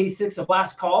the 86 of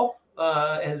last call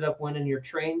ended up winning your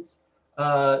trains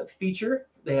feature.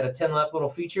 They had a 10-lap little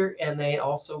feature, and they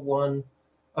also won.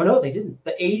 Oh no, they didn't.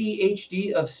 The 80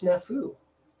 HD of Snafu,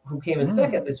 who came in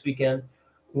second this weekend,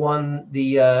 won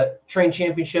the train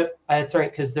championship. That's right,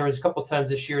 because there was a couple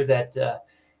times this year that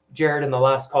Jared in the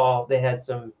last call they had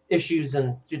some issues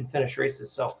and didn't finish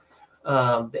races. So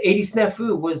the 80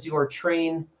 Snafu was your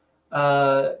train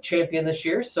champion this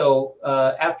year. So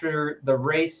after the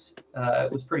race,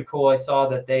 it was pretty cool. I saw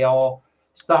that they all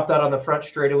stopped out on the front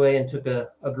straightaway and took a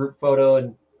group photo,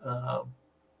 and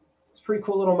it's a pretty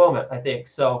cool little moment, I think.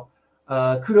 So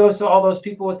kudos to all those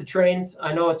people with the trains.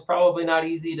 I know it's probably not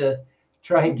easy to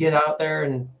try and get out there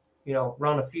and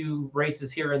run a few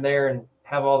races here and there and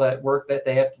have all that work that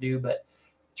they have to do, but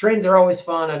trains are always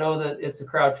fun. I know that it's a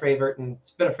crowd favorite, and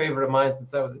it's been a favorite of mine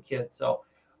since I was a kid. So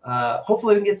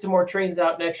hopefully we can get some more trains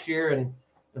out next year and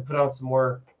put on some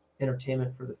more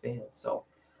entertainment for the fans. So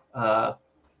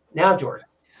now, Jordan.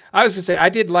 I was gonna say I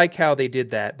did like how they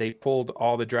did that. They pulled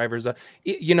all the drivers up.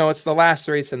 It's the last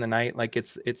race in the night. Like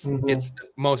it's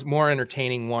the more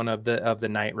entertaining one of the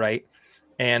night, right?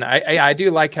 And I do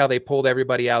like how they pulled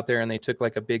everybody out there and they took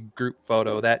like a big group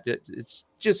photo. That it's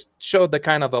just showed the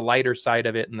kind of the lighter side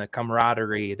of it and the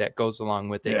camaraderie that goes along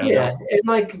with it. Yeah. And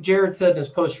like Jared said in his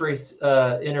post-race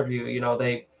interview,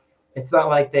 it's not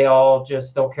like they all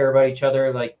just don't care about each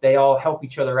other. Like they all help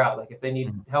each other out. Like if they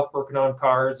need help working on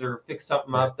cars or fix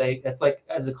something up, it's like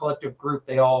as a collective group,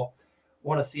 they all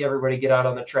want to see everybody get out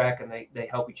on the track and they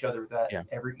help each other with that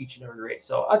each and every race.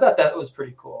 So I thought that was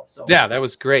pretty cool. So yeah, that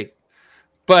was great.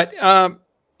 But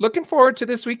looking forward to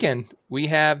this weekend. We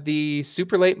have the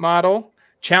Super Late Model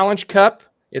Challenge Cup.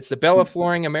 It's the Bella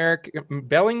Flooring America.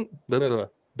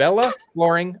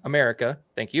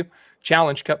 Thank you.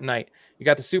 Challenge Cup night. You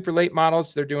got the Super Late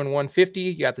Models. They're doing 150.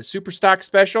 You got the Super Stock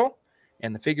Special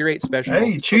and the Figure 8 Special.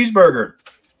 Hey, cheeseburger.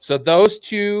 So those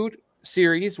 2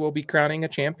 series will be crowning a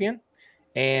champion.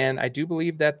 And I do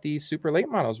believe that the Super Late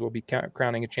Models will be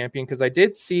crowning a champion, because I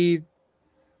did see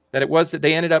that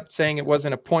they ended up saying it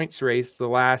wasn't a points race, the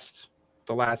last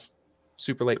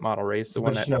Super Late Model race,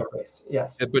 the Snow race.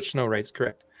 Yes. The Butch Snow race,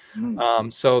 correct.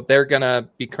 So they're gonna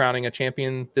be crowning a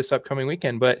champion this upcoming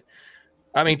weekend. But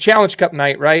I mean, Challenge Cup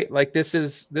night, right? Like this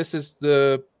is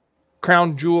the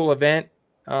crown jewel event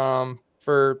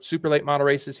for super late model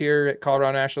races here at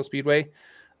Colorado National Speedway.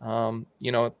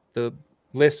 The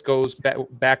list goes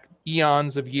back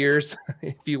eons of years,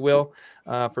 if you will,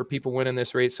 for people winning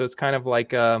this race. So it's kind of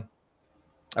like a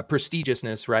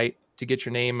prestigiousness, right, to get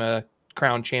your name a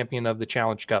crown champion of the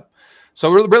Challenge Cup. So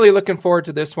we're really looking forward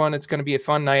to this one. It's going to be a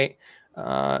fun night.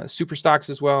 Super stocks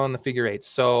as well in the figure eights.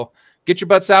 So get your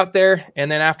butts out there.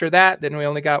 And then after that, then we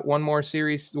only got one more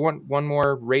race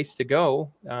to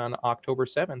go on October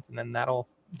 7th. And then that'll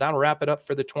wrap it up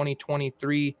for the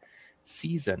 2023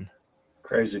 season.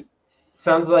 Crazy.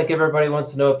 Sounds like everybody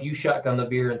wants to know if you shotgun the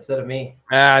beer instead of me.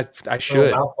 I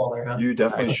should. There, huh? You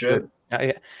definitely should.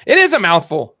 It is a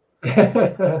mouthful.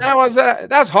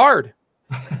 That's hard.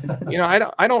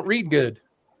 I don't read good.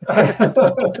 I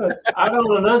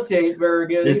don't enunciate very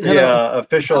good. He's the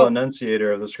official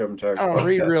enunciator of the Scrubbing Tires. I don't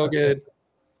read real good.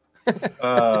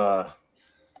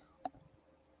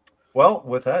 Well,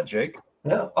 with that, Jake.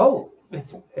 No. Oh,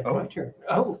 it's my turn.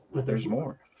 Oh, there's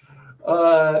more.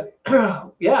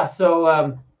 Yeah. So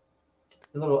a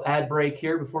little ad break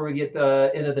here before we get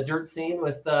into the dirt scene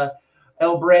with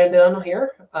El Brandon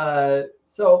here.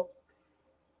 So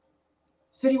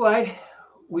citywide,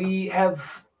 we have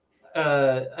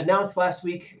announced last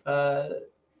week to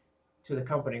the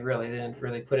company. Really, they didn't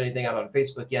really put anything out on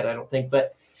Facebook yet, I don't think.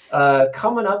 But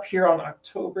coming up here on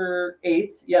October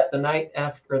 8th, the night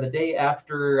after, or the day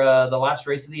after the last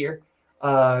race of the year,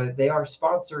 they are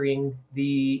sponsoring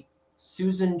the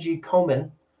Susan G. Komen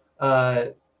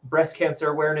breast cancer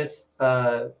awareness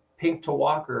Pink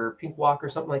Walk or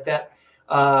something like that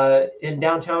in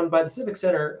downtown by the Civic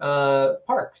Center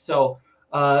Park. So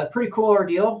pretty cool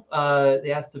ordeal.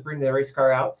 They asked to bring the race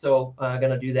car out, so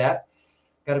gonna do that.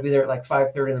 Got to be there at like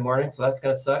 5:30 in the morning, so that's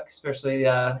gonna suck, especially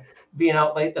being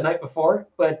out late the night before.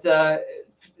 But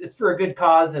it's for a good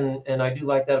cause, and I do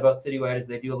like that about Citywide is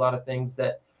they do a lot of things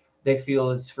that they feel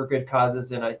is for good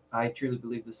causes, and I truly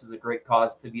believe this is a great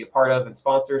cause to be a part of and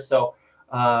sponsor. So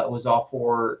it was all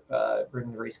for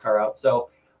bringing the race car out. So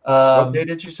what day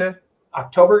did you say?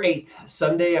 October 8th,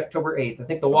 Sunday, October 8th. I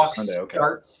think the walk Sunday, okay.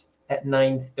 starts at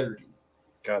 9:30.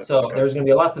 Got it. So okay. There's going to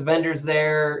be lots of vendors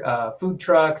there, food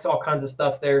trucks, all kinds of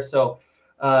stuff there. So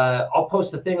I'll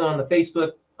post a thing on the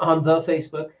Facebook.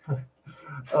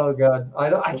 Oh God,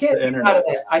 I can't get out of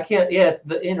that. I can't. Yeah, it's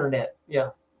the internet.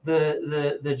 Yeah,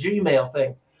 the Gmail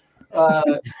thing.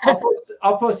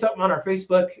 I'll post something on our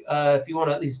Facebook if you want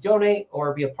to at least donate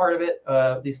or be a part of it.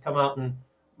 At least come out and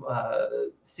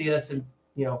see us and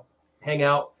hang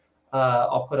out.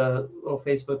 I'll put a little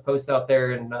Facebook post out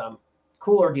there and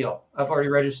cool ordeal. I've already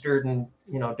registered and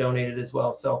donated as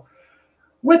well. So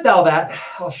with all that,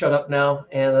 I'll shut up now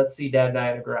and let's see Dad and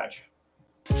I in the garage.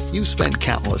 You spent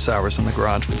countless hours in the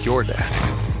garage with your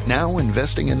dad. Now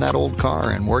investing in that old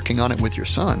car and working on it with your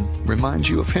son reminds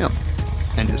you of him.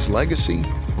 And his legacy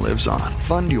lives on.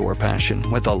 Fund your passion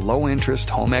with a low-interest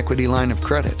home equity line of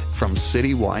credit from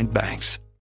Citywide Banks.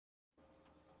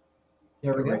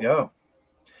 There we go.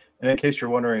 And in case you're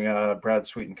wondering, Brad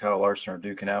Sweet and Kyle Larson are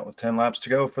duking out with 10 laps to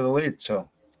go for the lead. So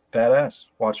badass.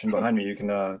 Watching behind me, you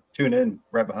can tune in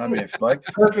right behind me if you like.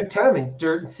 Perfect timing.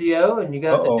 Dirt and CO, and you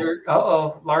got the dirt.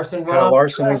 Larson. Kyle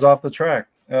Larson was off the track.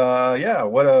 Yeah,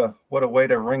 what a way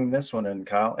to ring this one in,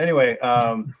 Kyle. Anyway,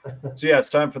 so yeah, it's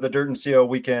time for the Dirt and CO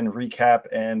weekend recap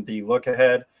and the look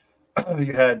ahead.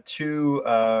 You had two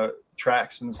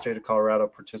tracks in the state of Colorado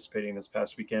participating this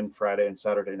past weekend, Friday and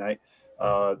Saturday night.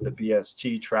 The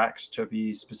BST tracks to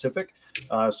be specific.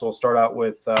 So we'll start out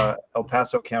with El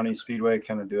Paso County Speedway,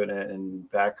 kind of do it in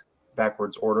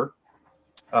backwards order.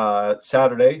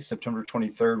 Saturday, September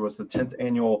 23rd, was the 10th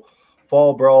annual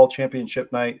Fall Brawl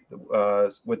Championship night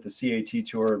with the CAT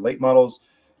Tour late models,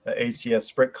 ACS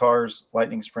Sprint Cars,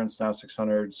 Lightning Sprints, Now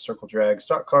 600s, Circle Drag,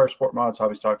 Stock Cars, Sport Mods,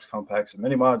 Hobby Stocks, Compacts, and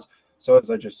Mini Mods. So as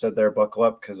I just said there, buckle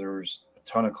up because there was a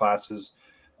ton of classes.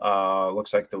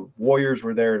 Looks like the Warriors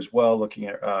were there as well, looking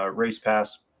at Race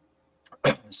Pass.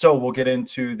 So we'll get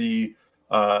into the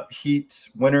heat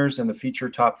winners and the feature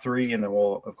top three, and then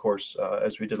we'll, of course,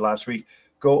 as we did last week,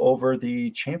 go over the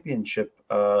championship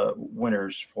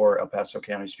winners for El Paso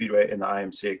County Speedway in the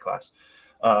IMCA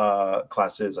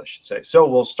classes, I should say. So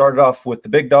we'll start it off with the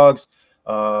big dogs.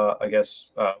 I guess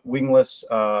wingless,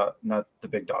 not the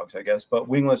big dogs, I guess, but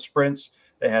wingless sprints.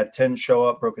 They had 10 show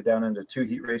up, broke it down into two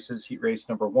heat races. Heat race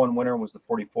number 1 winner was the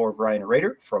 44 of Ryan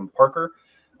Rader from Parker.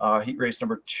 Heat race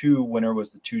number 2 winner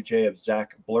was the 2J of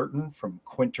Zach Blurton from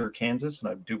Quinter, Kansas. And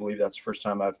I do believe that's the first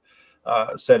time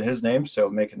I've said his name.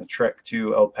 So making the trek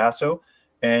to El Paso.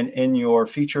 And in your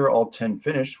feature, all 10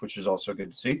 finished, which is also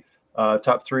good to see.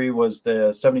 Top 3 was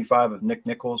the 75 of Nick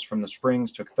Nichols from the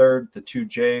Springs, took third. The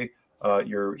 2J,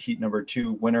 your heat number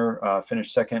 2 winner,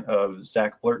 finished second of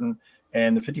Zach Blurton.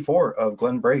 And the 54 of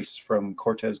Glenn Brace from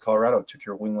Cortez, Colorado, took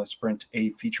your wingless sprint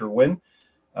A feature win.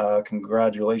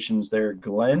 Congratulations there,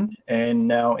 Glenn. And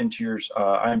now into your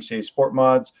IMCA Sport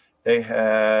Mods. They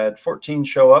had 14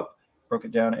 show up, broke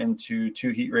it down into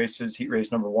 2 heat races. Heat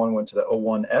race number 1 went to the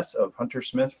 01S of Hunter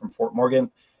Smith from Fort Morgan.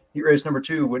 Heat race number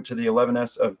 2 went to the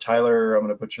 11S of Tyler, I'm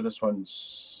going to butcher this one,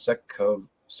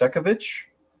 Sekovich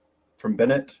from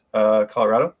Bennett,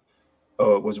 Colorado.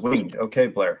 Oh, it was winged. Okay,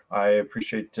 Blair. I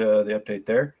appreciate the update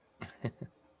there.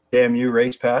 Damn you,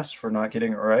 Race Pass, for not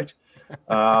getting it right.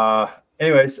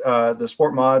 Anyways, the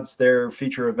Sport Mods, their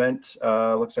feature event,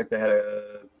 looks like they had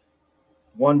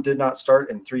 1 did not start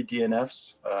and 3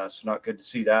 DNFs, so not good to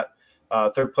see that.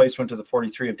 Third place went to the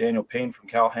 43 of Daniel Payne from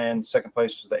Calhan. Second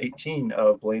place was the 18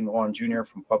 of Blaine Lawan Jr.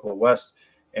 from Pueblo West.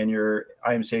 And your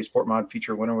IMCA Sport Mod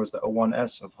feature winner was the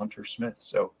 01S of Hunter Smith.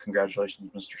 So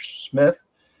congratulations, Mr. Smith.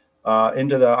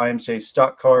 Into the IMCA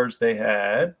Stock Cars, they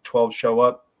had 12 show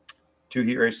up, 2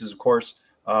 heat races, of course.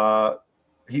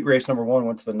 Heat race number 1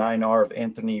 went to the 9R of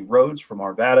Anthony Rhodes from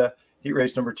Arvada. Heat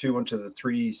race number 2 went to the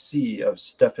 3C of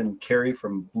Stephen Carey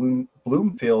from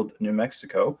Bloomfield, New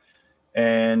Mexico.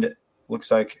 And looks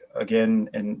like, again,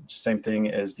 and same thing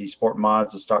as the Sport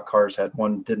Mods, the Stock Cars had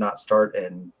 1 did not start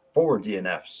and 4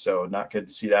 DNFs. So not good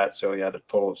to see that. So he had a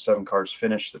total of 7 cars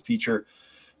finish the feature.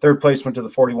 Third place went to the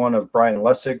 41 of Brian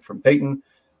Lessig from Peyton.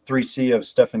 3C of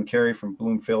Stephen Carey from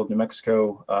Bloomfield, New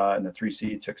Mexico. And the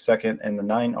 3C took second. And the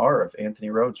 9R of Anthony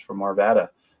Rhodes from Arvada.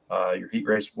 Your heat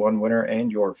race 1 winner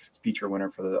and your feature winner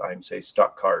for the IMCA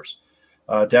Stock Cars.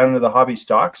 Down into the hobby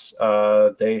stocks,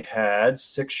 they had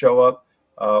 6 show up,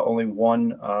 only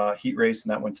 1 heat race,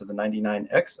 and that went to the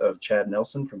 99X of Chad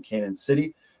Nelson from Cannon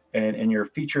City. And in your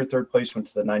feature, third place went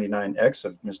to the 99X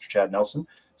of Mr. Chad Nelson.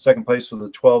 Second place was the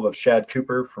 12 of Shad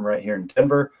Cooper from right here in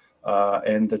Denver.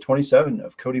 And the 27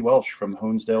 of Cody Welsh from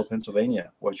Honesdale,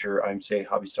 Pennsylvania was your IMCA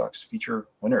Hobby Stocks feature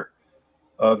winner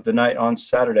of the night on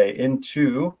Saturday.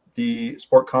 Into the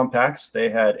Sport Compacts, they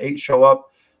had 8 show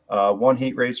up, 1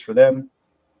 heat race for them.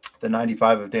 The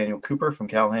 95 of Daniel Cooper from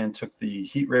Calhan took the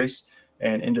heat race.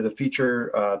 And into the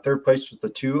feature, third place was the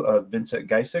 2 of Vincent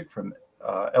Geisig from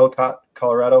Ellicott,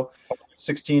 Colorado.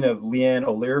 16 of Leanne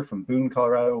O'Leary from Boone,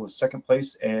 Colorado was second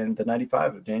place. And the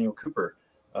 95 of Daniel Cooper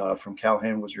from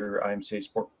Calhan was your IMCA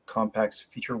Sport Compacts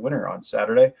feature winner on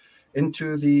Saturday.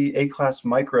 Into the A-Class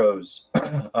Micros,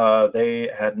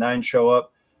 they had 9 show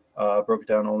up, broke it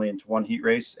down only into 1 heat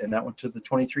race, and that went to the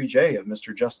 23J of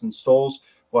Mr. Justin Stoles,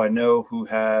 who I know who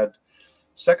had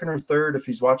second or third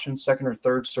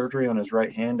surgery on his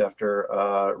right hand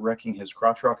after wrecking his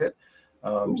crotch rocket.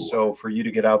 So for you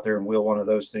to get out there and wheel one of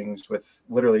those things with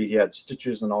literally he had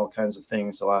stitches and all kinds of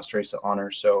things the last race at Honor.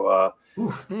 So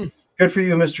good for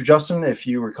you, Mr. Justin. If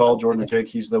you recall, Jordan and Jake,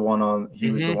 he was the one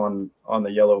on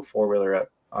the yellow 4-wheeler at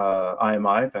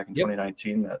IMI back in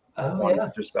 2019 that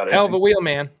won just about everything. Hell of a wheel,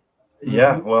 man.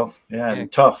 Yeah, well,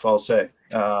 and tough, I'll say.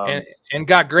 And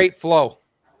got great flow.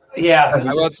 Yeah,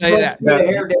 I will tell you that.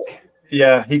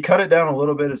 Yeah, he cut it down a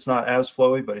little bit. It's not as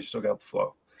flowy, but he still got the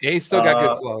flow. Yeah, he's still got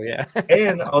good flow, yeah.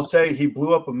 And I'll say he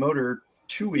blew up a motor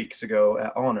 2 weeks ago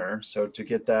at Honor. So to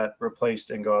get that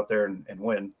replaced and go out there and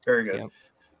win, very good.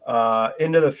 Yep.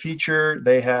 Into the feature,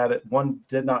 they had 1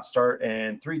 did not start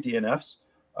and 3 DNFs.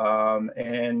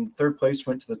 And third place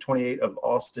went to the 28 of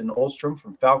Austin Olstrom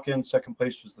from Falcon. Second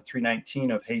place was the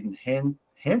 319 of Hayden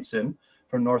Hansen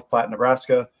from North Platte,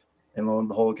 Nebraska. And lo and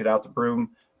behold, get out the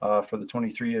broom for the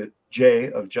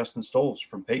 23J of Justin Stoles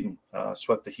from Peyton.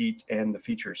 Swept the heat and the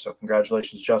feature. So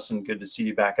congratulations, Justin. Good to see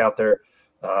you back out there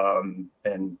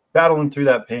and battling through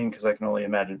that pain, because I can only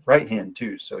imagine right hand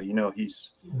too. So,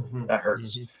 he's that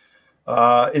hurts.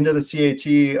 Into the CAT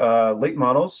late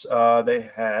models, they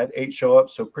had 8 show up,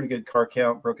 so pretty good car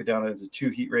count. Broke it down into 2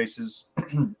 heat races.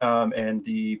 And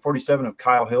the 47 of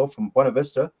Kyle Hill from Buena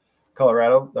Vista,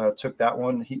 Colorado, took that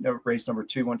one. Race number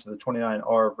 2 went to the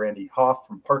 29R of Randy Hoff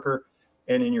from Parker.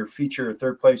 And in your feature,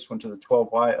 third place went to the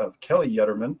 12Y of Kelly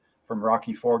Yutterman from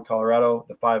Rocky Ford, Colorado.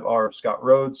 The 5R of Scott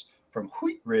Rhodes from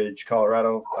Wheat Ridge,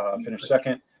 Colorado, finished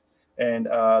second. And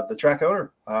the track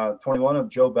owner, 21 of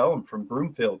Joe Bellum from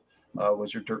Broomfield,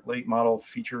 was your dirt late model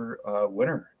feature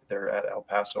winner there at El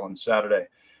Paso on Saturday.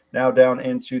 Now down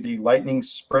into the Lightning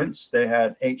Sprints, they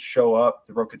had 8 show up.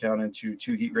 They broke it down into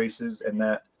 2 heat races, and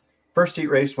that first heat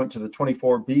race went to the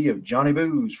 24B of Johnny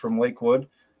Booze from Lakewood.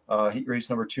 Heat race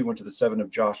number 2 went to the 7 of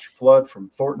Josh Flood from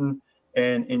Thornton.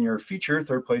 And in your feature,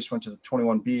 third place went to the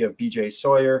 21B of BJ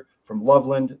Sawyer from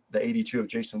Loveland. The 82 of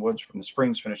Jason Woods from the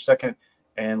Springs finished second.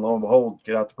 And lo and behold,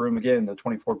 get out the broom again. The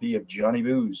 24B of Johnny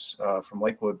Booze from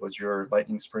Lakewood was your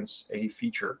Lightning Sprints A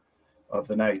feature of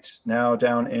the night. Now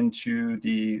down into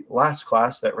the last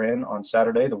class that ran on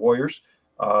Saturday, the Warriors.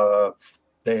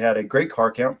 They had a great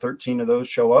car count. 13 of those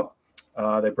show up.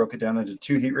 They broke it down into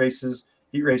 2 heat races.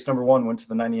 Heat race number 1 went to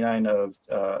the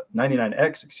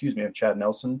 99X, of Chad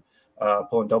Nelson,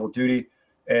 pulling double duty.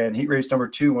 And heat race number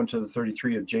 2 went to the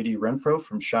 33 of JD Renfro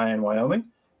from Cheyenne, Wyoming.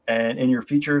 And in your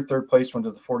feature, 3rd place went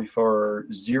to the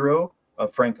 44-0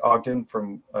 of Frank Ogden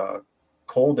from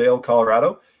Coaldale,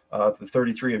 Colorado. The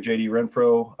 33 of JD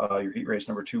Renfro, your heat race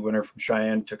number 2 winner from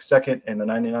Cheyenne, took 2nd. And the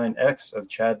 99X of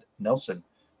Chad Nelson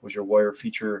was your Warrior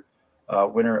feature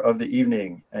winner of the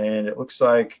evening. And it looks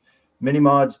like Mini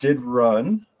Mods did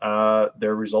run.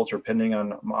 Their results are pending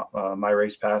on my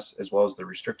race pass as well as the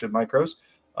restricted micros.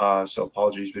 So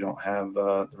apologies, we don't have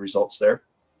the results there.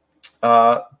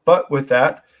 But with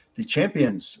that, the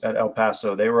champions at El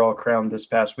Paso, they were all crowned this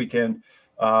past weekend.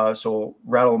 So we'll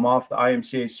rattle them off. The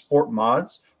IMCA Sport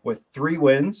Mods with 3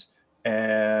 wins,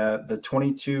 and the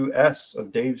 22S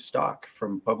of Dave Stock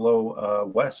from Pueblo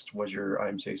West was your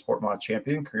IMCA Sport Mod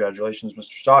champion. Congratulations,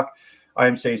 Mr. Stock.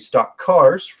 IMCA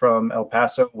Stockcars from El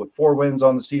Paso with 4 wins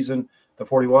on the season. The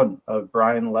 41 of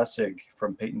Brian Lessig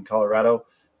from Peyton, Colorado.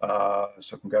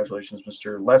 So congratulations,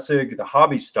 Mr. Lessig. The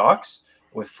Hobby Stocks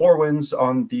with 4 wins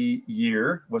on the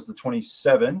year was the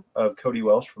 27 of Cody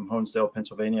Welsh from Honesdale,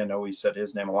 Pennsylvania. I know we said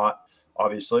his name a lot,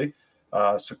 obviously.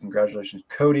 So congratulations,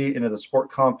 Cody. Into the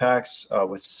Sport Compacts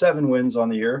with 7 wins on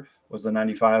the year was the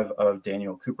 95 of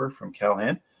Daniel Cooper from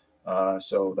Calhan.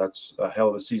 So that's a hell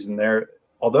of a season there.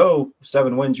 Although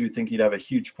 7 wins, you'd think he'd have a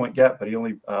huge point gap, but he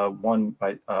only won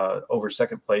by over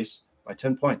 2nd place by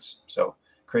 10 points. So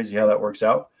crazy how that works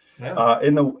out. Yeah.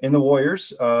 In the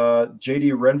Warriors,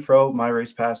 JD Renfro, my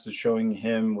race pass is showing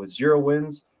him with 0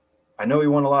 wins. I know he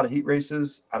won a lot of heat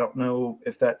races. I don't know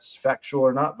if that's factual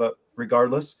or not, but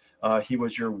regardless, he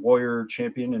was your Warrior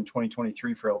champion in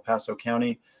 2023 for El Paso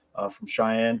County from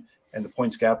Cheyenne, and the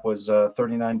points gap was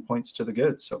 39 points to the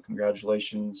good. So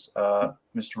congratulations,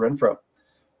 Mr. Renfro.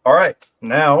 All right,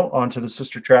 now on to the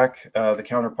sister track, the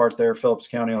counterpart there, Phillips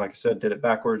County, like I said, did it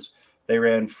backwards. They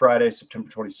ran Friday, September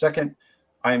 22nd,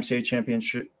 IMCA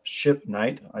Championship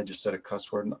night. I just said a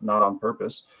cuss word, not on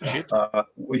purpose.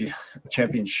 We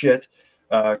champion shit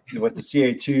with the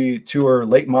CA2 Tour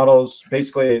late models,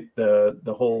 basically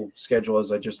the whole schedule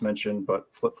as I just mentioned, but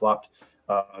flip-flopped.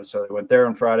 So they went there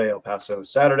on Friday, El Paso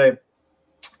Saturday.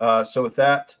 So with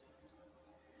that,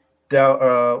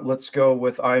 let's go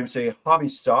with IMCA Hobby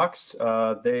Stocks.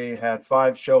 They had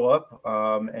 5 show up,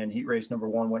 and heat race number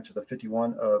 1 went to the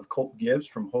 51 of Colt Gibbs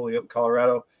from Holyoke,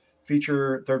 Colorado.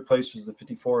 Feature 3rd place was the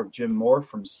 54 of Jim Moore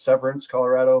from Severance,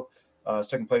 Colorado.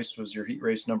 2nd place was your heat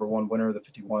race number 1 winner, the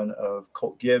 51 of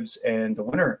Colt Gibbs, and the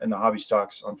winner in the Hobby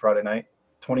Stocks on Friday night,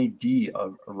 20D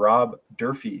of Rob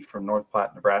Durfee from North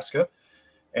Platte, Nebraska.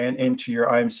 And into your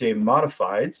IMCA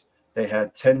Modifieds, they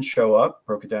had 10 show up,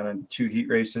 broke it down into 2 heat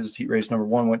races. Heat race number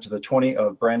 1 went to the 20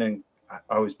 of Brandon. I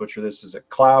always butcher this. Is it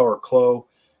Clow or Clo?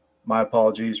 My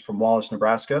apologies, from Wallace,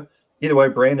 Nebraska. Either way,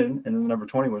 Brandon, and then the number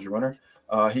 20 was your winner.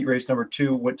 Heat race number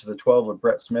 2 went to the 12 of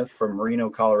Brett Smith from Marino,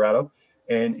 Colorado.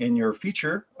 And in your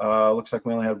feature, looks like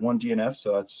we only had 1 DNF,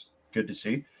 so that's good to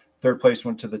see. 3rd place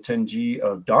went to the 10G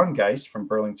of Don Geist from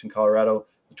Burlington, Colorado.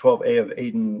 The 12A of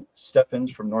Aiden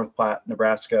Steffens from North Platte,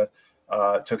 Nebraska.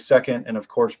 Took 2nd, and of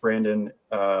course Brandon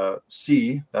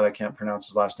C, that I can't pronounce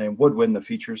his last name, would win the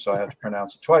feature, so I have to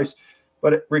pronounce it twice.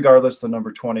 But regardless, the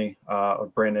number 20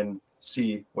 of Brandon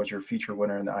C was your feature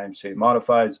winner in the IMCA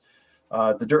Modifieds.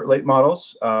 The Dirt Late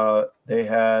Models, they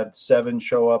had 7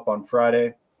 show up on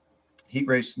Friday. Heat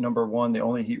race number 1, the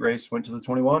only heat race, went to the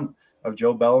 21 of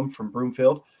Joe Bellum from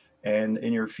Broomfield. And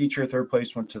in your feature, 3rd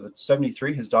place went to the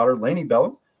 73, his daughter, Lainey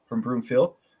Bellum from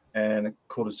Broomfield. And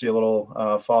cool to see a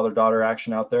little father-daughter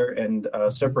action out there. And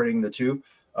separating the 2,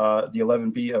 the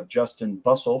 11B of Justin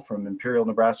Bussell from Imperial,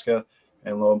 Nebraska.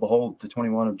 And lo and behold, the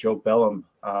 21 of Joe Bellum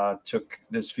took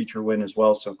this feature win as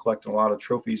well. So collecting a lot of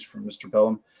trophies from Mr.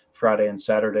 Bellum Friday and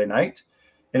Saturday night.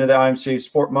 Into the IMCA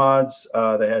Sport Mods,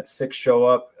 they had 6 show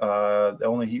up. The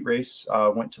only heat race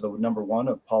went to the number 1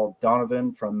 of Paul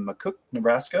Donovan from McCook,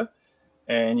 Nebraska.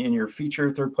 And in your feature,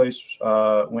 3rd place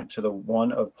went to the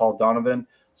 1 of Paul Donovan.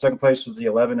 2nd place was the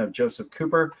 11 of Joseph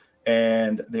Cooper,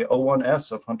 and the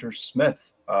 01S of Hunter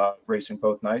Smith, racing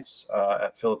both nights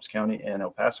at Phillips County and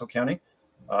El Paso County.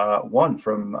 1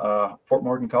 from Fort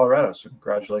Morgan, Colorado. So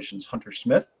congratulations, Hunter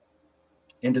Smith.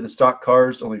 Into the stock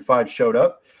cars, only 5 showed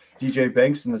up. DJ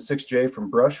Banks in the 6J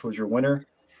from Brush was your winner.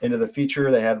 Into the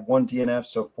feature, they had 1 DNF,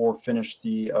 so 4 finished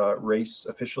the race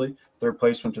officially. 3rd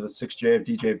place went to the 6J of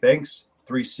DJ Banks.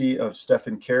 3C of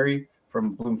Stephen Carey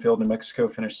from Bloomfield, New Mexico,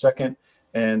 finished second.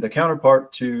 And the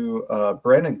counterpart to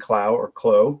Brandon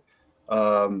Clow,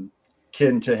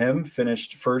 kin to him,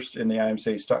 finished first in the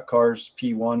IMCA Stockcars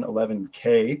P1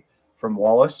 11K from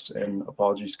Wallace. And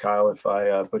apologies, Kyle, if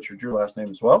I butchered your last name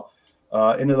as well.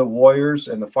 Into the Warriors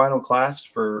and the final class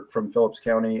from Phillips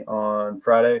County on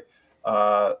Friday.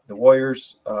 The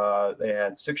Warriors, they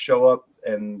had 6 show up,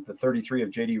 and the 33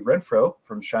 of JD Renfro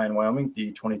from Cheyenne, Wyoming,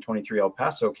 the 2023 El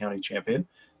Paso County champion,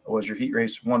 was your heat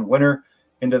race 1 winner.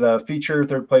 Into the feature,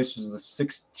 third place was the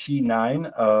 69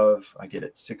 of,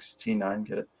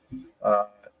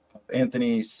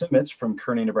 Anthony Simmons from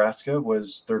Kearney, Nebraska,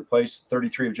 was third place.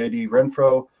 33 of JD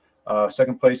Renfro,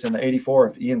 second place, in the 84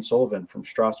 of Ian Sullivan from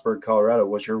Strasburg, Colorado,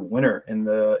 was your winner in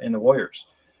the Warriors.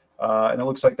 And it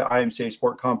looks like the IMCA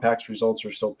Sport Compacts results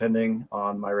are still pending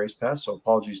on my race pass, so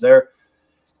apologies there.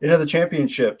 Into the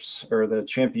championships, or the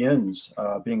champions,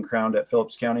 being crowned at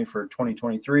Phillips County for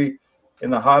 2023. In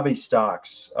the hobby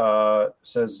stocks,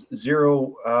 says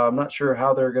 0. I'm not sure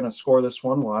how they're going to score this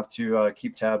one. We'll have to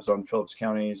keep tabs on Phillip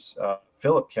County's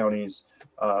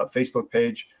Facebook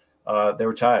page. They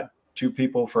were tied. 2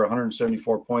 people for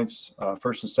 174 points,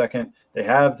 first and second. They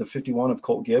have the 51 of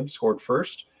Colt Gibbs scored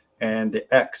first, and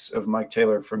the X of Mike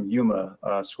Taylor from Yuma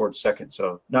scored second.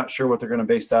 So not sure what they're going to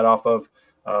base that off of,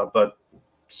 but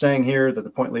saying here that the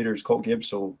point leader is Colt Gibbs,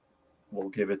 so we'll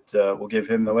give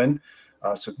him the win.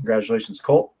 So congratulations,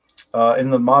 Colt. In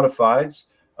the modifieds,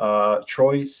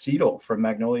 Troy Seidel from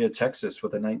Magnolia, Texas,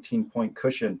 with a 19-point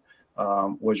cushion,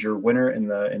 was your winner in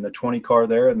the 20 car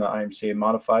there in the IMCA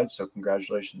modified. So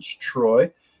congratulations, Troy.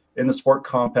 In the sport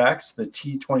compacts, the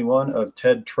T21 of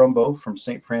Ted Trumbo from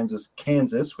St. Francis,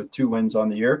 Kansas, with 2 wins on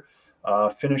the year,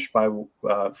 finished to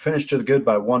the good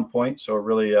by 1 point. So a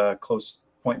really close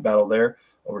point battle there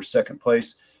over second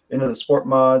place. Into the sport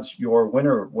mods, your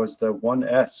winner was the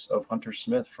 1S of Hunter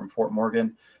Smith from Fort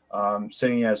Morgan,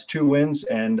 saying he has 2 wins.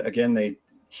 And again,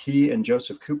 he and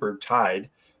Joseph Cooper tied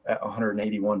at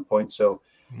 181 points. So,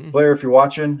 Blair, if you're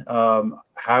watching,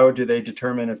 how do they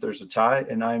determine if there's a tie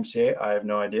in IMCA? I have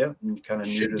no idea. I'm kind of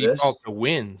new to this. Default to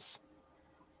wins.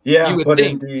 Yeah, but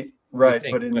in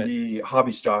the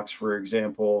hobby stocks, for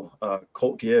example,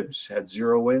 Colt Gibbs had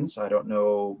 0 wins. I don't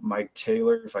know Mike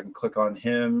Taylor. If I can click on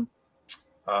him,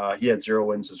 he had 0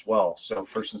 wins as well. So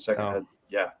first and second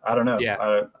I don't know. Yeah.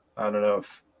 I don't know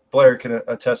if Blair can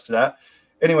attest to that.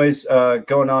 Anyways,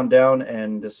 going on down,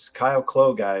 and this Kyle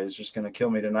Clow guy is just going to kill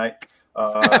me tonight.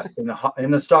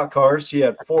 In the stock cars, he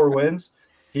had 4 wins.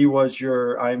 He was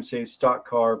your IMCA stock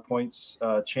car points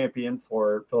champion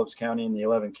for Phillips County in the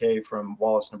 11K from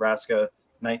Wallace, Nebraska,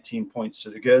 19 points to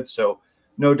the good. So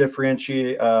no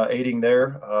differentiating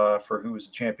there for who was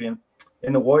the champion.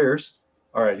 In the Warriors,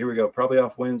 all right, here we go. Probably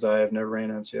off wins. I have never ran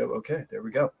IMCA. Okay, there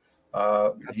we go.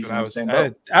 He's in the same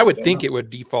boat. I would think it would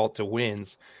default to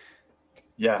wins.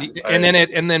 Yeah, and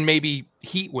then maybe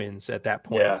heat wins at that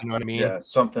point. Yeah, you know what I mean? Yeah,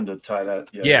 something to tie that.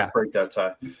 Yeah. Break that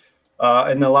tie.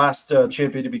 And the last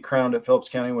champion to be crowned at Phillips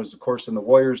County was, of course, in the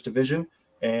Warriors division,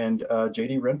 and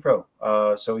JD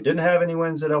Renfro. So he didn't have any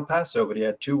wins at El Paso, but he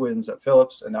had 2 wins at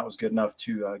Phillips, and that was good enough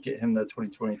to get him the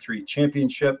 2023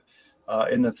 championship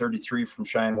in the 33 from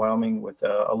Cheyenne, Wyoming, with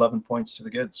 11 points to the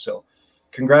good. So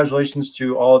congratulations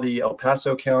to all the El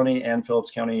Paso County and Phillips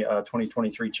County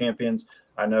 2023 champions.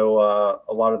 I know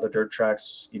a lot of the dirt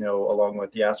tracks, along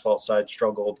with the asphalt side,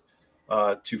 struggled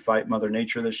to fight Mother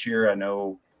Nature this year. I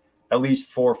know at least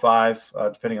 4 or 5,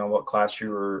 depending on what class you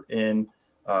were in,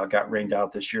 got rained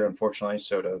out this year, unfortunately.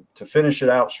 So to finish it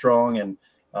out strong and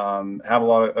have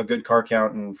a good car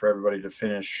count, and for everybody to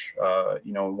finish,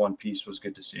 in one piece was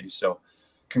good to see. So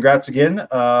congrats again.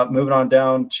 Moving on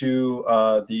down to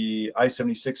the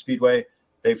I-76 Speedway.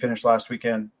 They finished last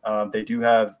weekend. They do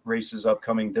have races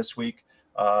upcoming this week,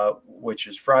 which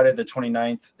is Friday the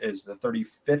 29th is the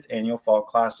 35th annual Fall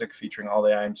Classic, featuring all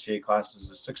the IMCA classes,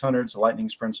 the 600s, the Lightning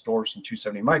Sprints, Dwarfs, and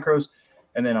 270 Micros.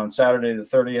 And then on Saturday the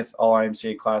 30th, all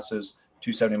IMCA classes,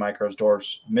 270 Micros,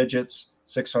 Dwarfs, Midgets,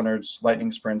 600s,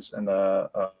 Lightning Sprints, and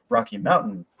the Rocky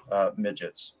Mountain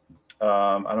Midgets.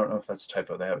 I don't know if that's a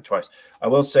typo. They have it twice. I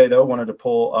will say, though, wanted to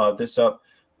pull this up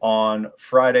on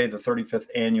Friday, the 35th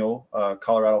annual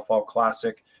Colorado Fall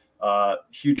Classic.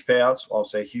 Huge payouts. I'll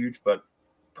say huge, but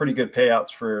pretty good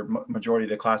payouts for majority of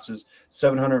the classes.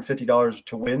 $750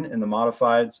 to win in the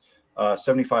modifieds,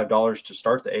 $75 to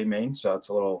start the A main. So that's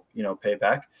a little,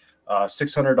 payback.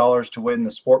 $600 to win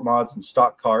the sport mods and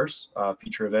stock cars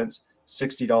feature events.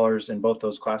 $60 in both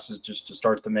those classes just to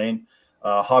start the main.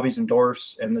 Hobbies and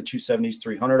Dwarfs and the 270s,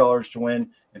 $300 to win,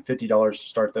 and $50 to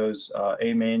start those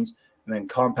A mains. and then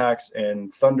compacts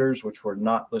and thunders, which were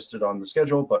not listed on the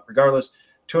schedule. But regardless,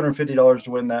 $250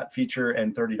 to win that feature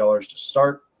and $30 to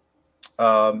start.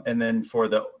 And then for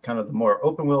the kind of the more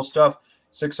open wheel stuff,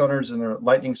 600s and their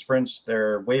lightning sprints,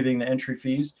 they're waiving the entry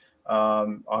fees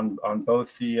on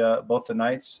both the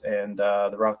nights, and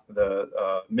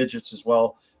the midgets as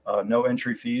well. No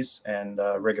entry fees, and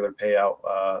regular payout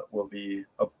will be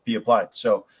applied.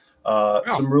 So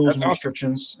some rules and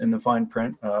restrictions in the fine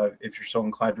print if you're so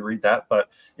inclined to read that. But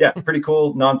yeah, pretty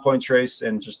cool non-points race,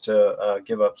 and just to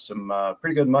give up some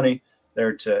pretty good money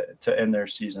there to end their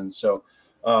season. So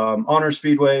Honor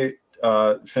Speedway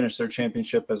finished their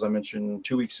championship, as I mentioned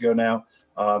 2 weeks ago now.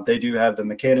 They do have the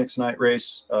Mechanics Night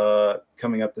race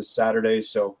coming up this Saturday.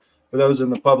 So for those in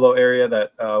the Pueblo area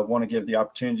that want to give the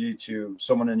opportunity to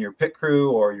someone in your pit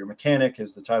crew or your mechanic,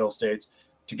 as the title states,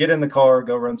 to get in the car,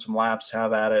 go run some laps,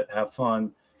 have at it, have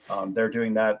fun. They're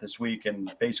doing that this week.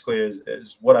 And basically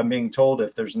is what I'm being told,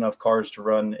 if there's enough cars to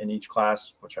run in each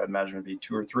class, which I'd imagine would be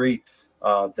 2 or 3,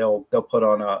 they'll put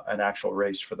on an actual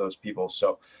race for those people.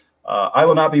 So I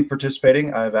will not be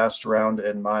participating. I've asked around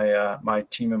in my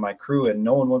team and my crew, and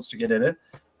no one wants to get in it.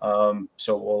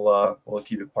 So we'll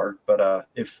keep it parked. But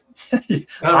if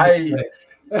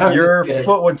your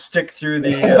foot would stick through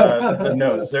the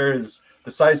nose, there is the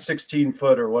size 16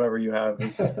 foot or whatever you have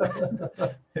is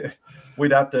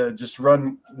we'd have to just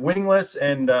run wingless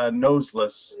and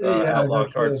noseless outlaw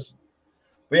cars.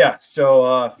 But yeah,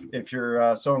 so if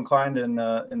you're so inclined in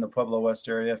the Pueblo West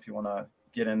area, if you want to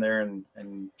get in there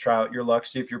and try out your luck,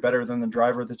 see if you're better than the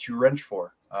driver that you wrench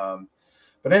for.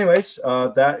 But anyways,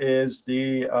 that is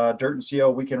the Dirt and CO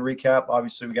weekend recap.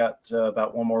 Obviously, we got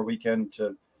about one more weekend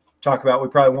to talk about. We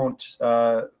probably won't.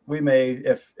 We may,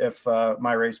 if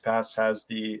My Race Pass has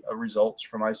the results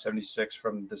from I-76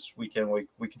 from this weekend,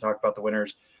 we can talk about the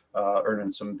winners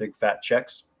earning some big fat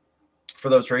checks for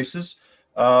those races.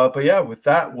 But yeah, with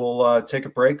that, we'll take a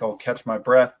break. I'll catch my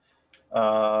breath.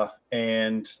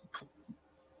 And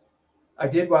I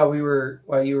did while you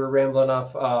were rambling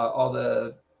off all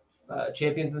the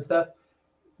champions and stuff.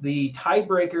 The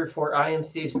tiebreaker for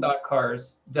IMCA stock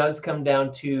cars does come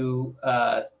down to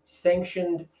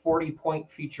sanctioned 40-point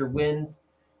feature wins,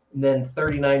 and then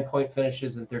 39-point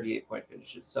finishes and 38-point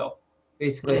finishes. So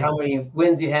basically, how many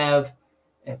wins you have.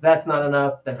 If that's not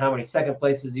enough, then how many second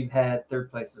places you've had,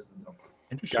 third places, and so forth.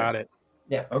 Interesting. Got it.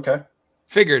 Yeah. Okay.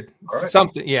 Figured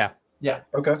something. Yeah. Yeah.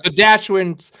 Okay. So dash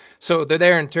wins. So they're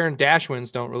there in turn. Dash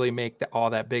wins don't really make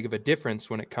all that big of a difference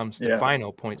when it comes to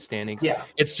final point standings. Yeah.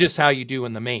 It's just how you do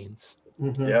in the mains.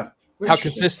 Mm-hmm. Yeah. How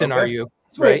consistent are you?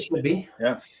 That's where it should be.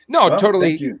 Yeah. No, Well,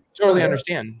 totally yeah.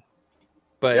 understand.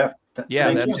 But that's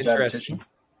interesting.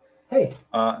 Hey.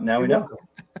 Now we know.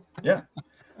 Yeah.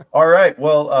 All right.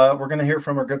 Well, we're going to hear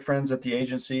from our good friends at the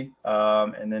agency,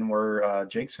 and then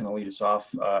Jake's going to lead us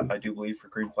off. I do believe for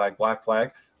Green Flag, Black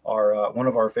Flag, are one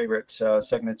of our favorite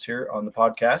segments here on the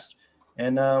podcast,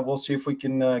 and we'll see if we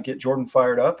can get Jordan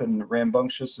fired up and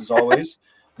rambunctious as always.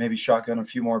 Maybe shotgun a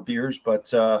few more beers, but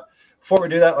before we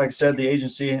do that, like I said, the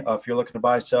agency. If you're looking to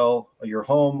buy, sell your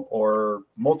home or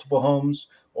multiple homes,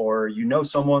 or you know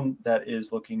someone that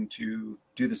is looking to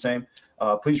do the same,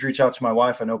 please reach out to my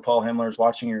wife. I know Paul Himmler is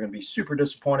watching. You're going to be super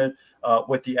disappointed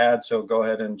with the ad, so go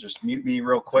ahead and just mute me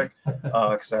real quick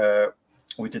because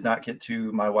we did not get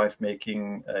to my wife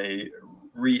making a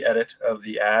re-edit of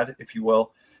the ad, if you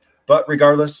will. But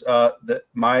regardless,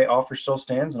 my offer still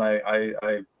stands, and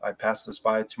I passed this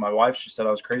by to my wife. She said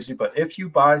I was crazy, but if you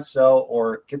buy, sell,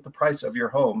 or get the price of your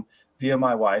home via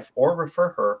my wife or refer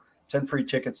her, 10 free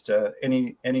tickets to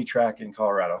any track in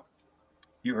Colorado.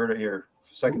 You heard it here,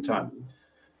 second time.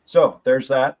 So there's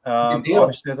that.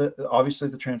 Obviously,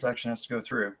 the transaction has to go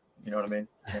through. You know what I mean?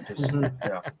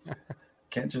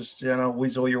 Can't just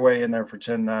weasel your way in there for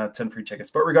 10 free tickets.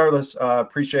 But regardless,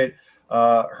 appreciate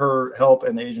her help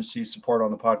and the agency's support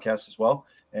on the podcast as well.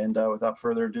 And without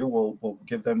further ado, we'll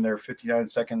give them their 59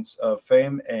 seconds of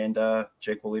fame, and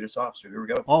Jake will lead us off. So here we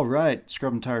go. All right,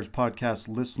 Scrub and Tires podcast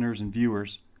listeners and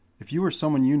viewers. If you or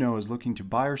someone you know is looking to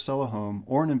buy or sell a home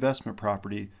or an investment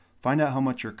property, find out how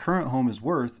much your current home is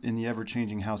worth in the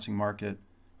ever-changing housing market.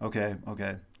 Okay,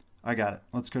 I got it.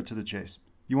 Let's cut to the chase.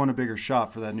 You want a bigger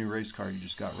shop for that new race car you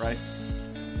just got, right?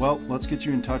 Well, let's get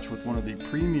you in touch with one of the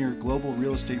premier global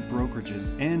real estate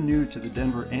brokerages and new to the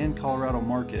Denver and Colorado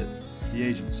market, the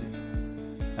agency.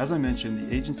 As I mentioned,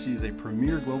 the agency is a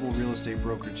premier global real estate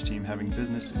brokerage team having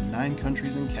business in 9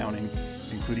 countries and counting,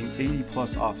 including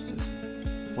 80-plus offices.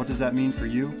 What does that mean for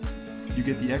you? You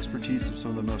get the expertise of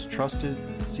some of the most trusted,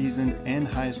 seasoned, and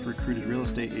highest recruited real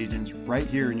estate agents right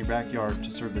here in your backyard to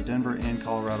serve the Denver and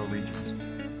Colorado regions.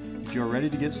 If you are ready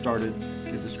to get started,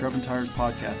 give the Scrubbin' Tires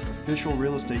Podcast official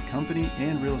real estate company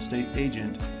and real estate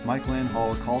agent Mike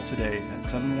Landhall a call today at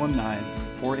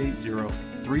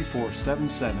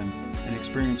 719-480-3477 and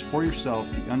experience for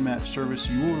yourself the unmatched service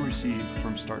you will receive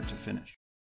from start to finish.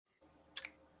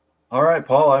 All right,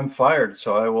 Paul, I'm fired,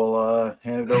 so I will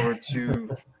hand it over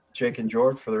to Jake and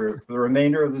George for the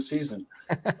remainder of the season.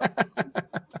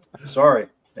 Sorry,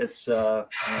 it's good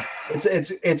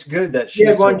that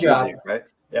she's so busy, right?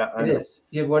 Yeah, it is.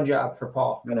 You had one job for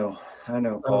Paul. I know,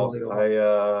 Paul.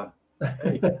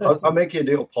 I'll make you a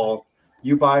deal, Paul.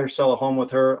 You buy or sell a home with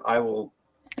her, I will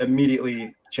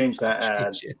immediately change that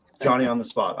ad. Johnny on the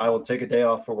spot. I will take a day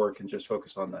off for work and just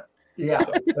focus on that. Yeah,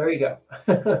 so. There you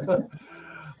go.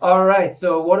 All right.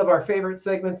 So one of our favorite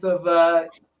segments of the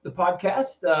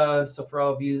podcast. So for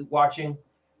all of you watching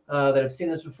that have seen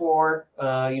this before,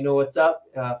 you know what's up.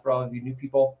 For all of you new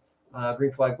people,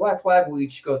 green flag, black flag, we'll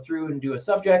each go through and do a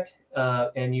subject.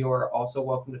 And you're also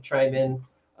welcome to chime in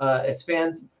as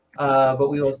fans. But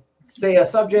we will say a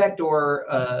subject or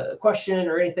a question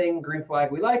or anything. Green flag,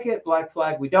 we like it. Black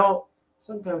flag, we don't.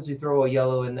 Sometimes we throw a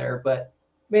yellow in there, but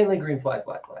mainly green flag,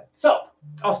 black flag. So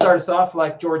I'll start us off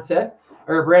like George said.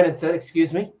 Or Brandon said,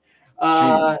 excuse me.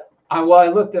 I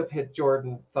looked up at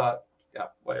Jordan, thought, yeah,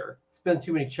 whatever. It's been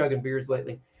too many chugging beers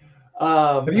lately.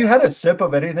 Have you had a sip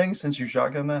of anything since you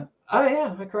shotgun that? Oh,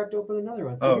 yeah. I cracked open another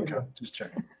one. So okay. Just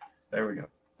checking. There we go.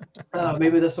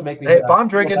 Maybe this will make me. Hey, if I'm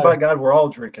drinking, by God, we're all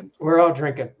drinking. We're all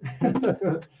drinking.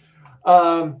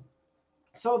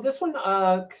 So this one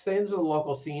staying to the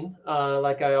local scene,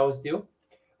 like I always do.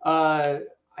 I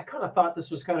kind of thought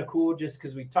this was kind of cool just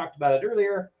because we talked about it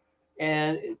earlier.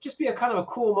 And it'd just be a kind of a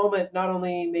cool moment, not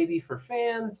only maybe for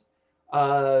fans,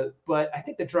 but I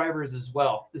think the drivers as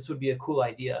well. This would be a cool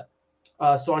idea.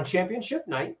 So on championship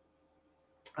night,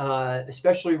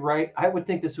 especially I would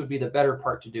think this would be the better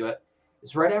part to do it.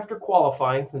 It's right after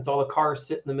qualifying, since all the cars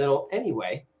sit in the middle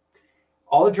anyway.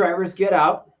 All the drivers get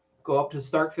out, go up to the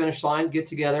start-finish line, get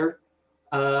together,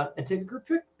 and take a group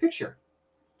picture.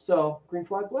 So green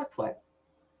flag, black flag.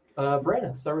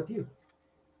 Brandon, start with you.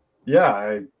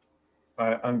 Yeah,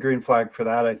 I'm green flag for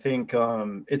that. I think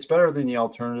it's better than the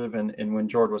alternative. And when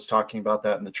George was talking about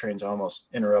that in the trains, I almost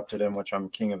interrupted him, which I'm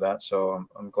king of that. So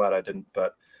I'm glad I didn't.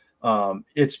 But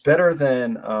it's better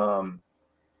than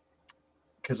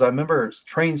because I remember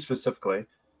trains specifically,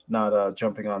 not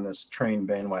jumping on this train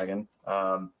bandwagon.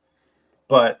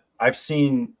 But I've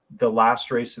seen the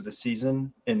last race of the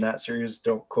season in that series.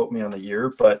 Don't quote me on the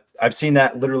year, but I've seen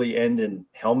that literally end in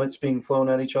helmets being flown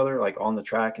at each other, like on the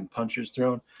track, and punches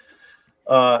thrown.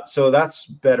 So that's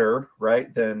better,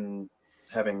 right, than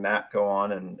having that go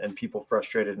on and people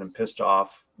frustrated and pissed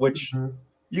off, which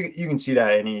you can see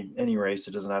that any race.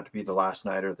 It doesn't have to be the last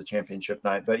night or the championship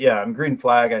night. But yeah, I'm green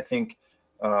flag. I think,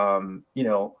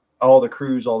 all the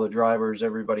crews, all the drivers,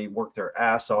 everybody worked their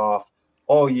ass off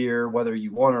all year, whether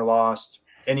you won or lost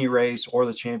any race or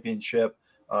the championship.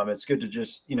 It's good to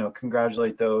just,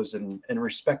 congratulate those and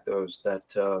respect those that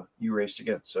you raced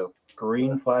against. So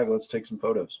green flag, let's take some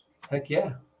photos. Heck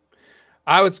yeah.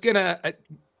 I'm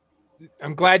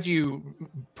glad you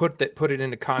put it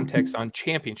into context on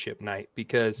championship night,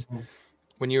 because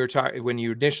when you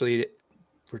initially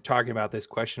were talking about this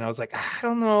question, I was like, I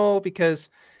don't know, because,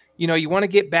 you want to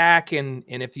get back and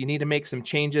if you need to make some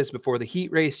changes before the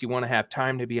heat race, you want to have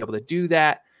time to be able to do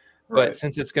that. Right. But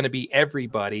since it's going to be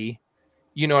everybody,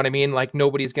 you know what I mean? Like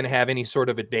nobody's going to have any sort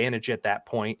of advantage at that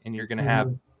point, and you're going to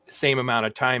have the same amount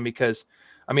of time because,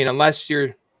 unless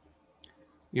you're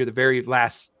the very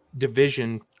last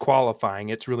division qualifying,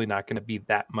 it's really not going to be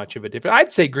that much of a difference.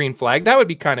 I'd say green flag. That would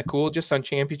be kind of cool just on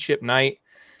championship night.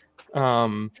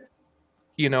 Have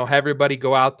everybody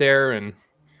go out there and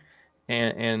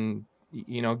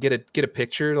get a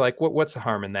picture. Like what's the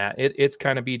harm in that? It's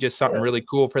kind of be just something really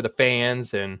cool for the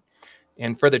fans and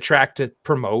for the track to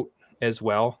promote as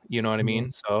well. You know what I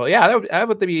mean? So yeah, that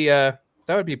would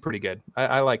be pretty good.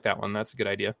 I like that one. That's a good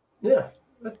idea. Yeah.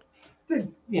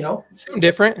 Something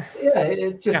different. Yeah,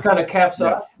 it just kind of caps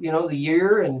off, the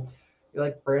year, and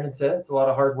like Brandon said, it's a lot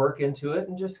of hard work into it,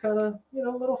 and just kind of,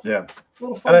 little fun.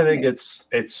 And I think it's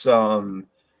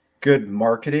good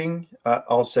marketing.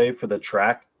 I'll say for the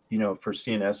track, for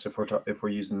CNS, if we're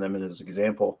using them as an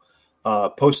example,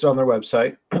 post it on their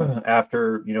website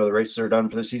after the races are done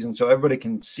for the season, so everybody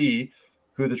can see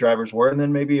who the drivers were, and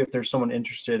then maybe if there's someone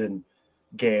interested in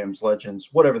games, legends,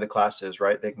 whatever the class is,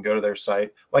 right? They can go to their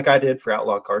site like I did for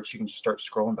Outlaw Carts. You can just start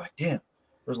scrolling back. Damn,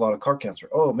 there's a lot of car counts.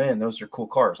 Oh man, those are cool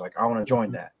cars. Like I want to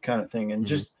join that kind of thing and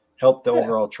just help the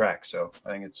overall track. So I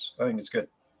think it's good.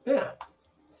 Yeah.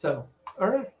 So all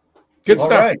right. Good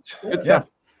stuff. All right. Good stuff.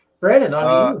 Brandon,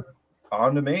 on you.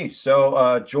 On to me.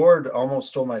 So Jord almost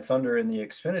stole my thunder in the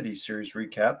Xfinity Series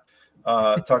recap,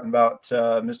 talking about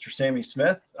Mr. Sammy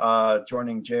Smith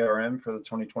joining JRM for the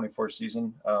 2024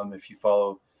 season. If you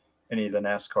follow any of the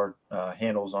NASCAR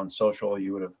handles on social,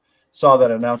 you would have saw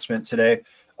that announcement today.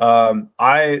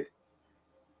 I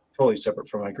totally separate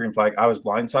from my green flag. I was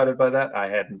blindsided by that.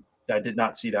 I did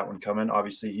not see that one coming.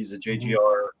 Obviously, he's a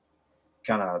JGR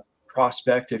kind of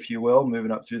prospect, if you will,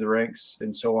 moving up through the ranks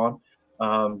and so on.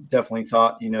 Definitely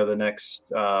thought, the next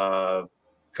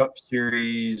Cup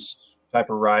Series type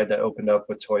of ride that opened up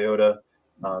with Toyota,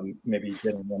 maybe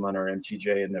getting them under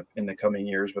MTJ in the coming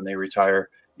years when they retire,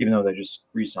 even though they just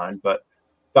re-signed. But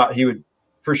thought he would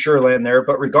for sure land there.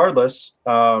 But regardless,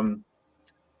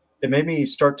 it made me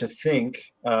start to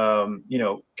think,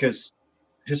 because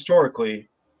historically,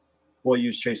 we'll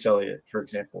use Chase Elliott, for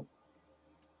example.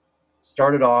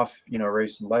 Started off,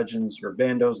 racing legends or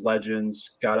bandos,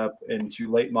 legends, got up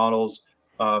into late models.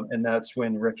 And that's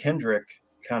when Rick Hendrick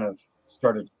kind of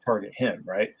started to target him,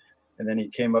 right? And then he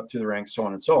came up through the ranks, so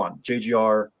on and so on.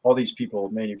 JGR, all these people,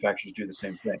 manufacturers do the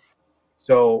same thing.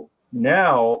 So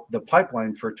now the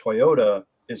pipeline for Toyota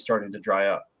is starting to dry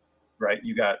up, right?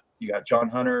 You got John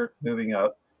Hunter moving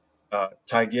up.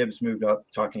 Ty Gibbs moved up,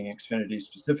 talking Xfinity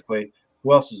specifically.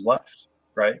 Who else is left,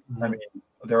 right? I mean,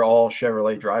 they're all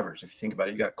Chevrolet drivers. If you think about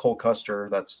it, you got Cole Custer,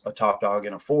 that's a top dog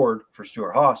in a Ford for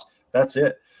Stuart Haas. That's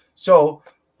it. So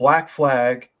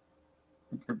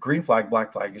green flag,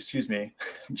 black flag, excuse me.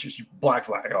 Just black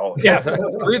flag. Oh, yeah.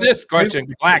 Through this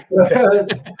question, black.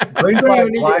 Green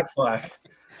flag, black flag.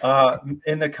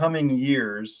 In the coming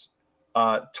years,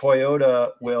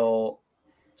 Toyota will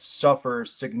suffer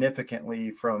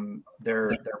significantly from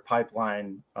their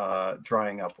pipeline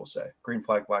drying up, we'll say. Green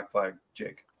flag, black flag,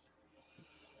 Jake.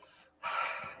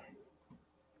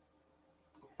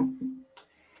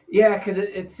 Yeah, because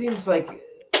it seems like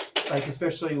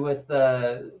especially with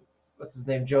what's his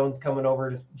name, Jones coming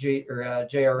over to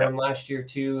JRM last year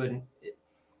too, and it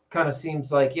kind of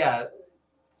seems like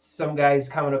some guys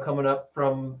coming up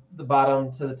from the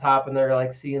bottom to the top, and they're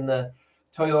like seeing the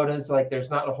Toyotas, like there's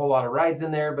not a whole lot of rides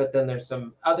in there, but then there's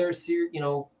some other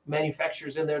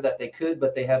manufacturers in there that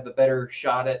but they have the better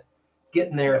shot at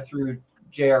getting there through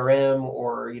JRM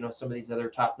or some of these other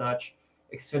top-notch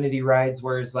Xfinity rides,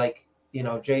 whereas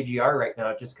JGR right now,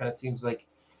 it just kind of seems like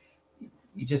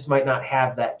you just might not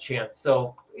have that chance.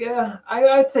 So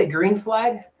I'd say green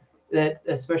flag, that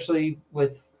especially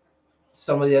with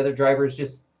some of the other drivers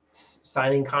just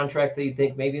signing contracts that you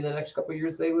think maybe in the next couple of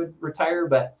years they would retire,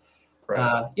 but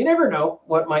you never know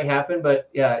what might happen. But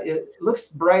it looks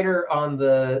brighter on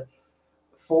the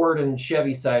Ford and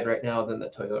Chevy side right now than the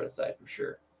Toyota side for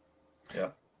sure. Yeah.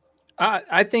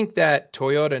 I think that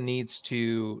Toyota needs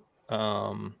to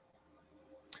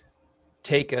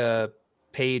take a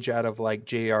page out of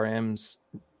JRM's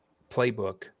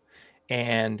playbook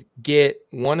and get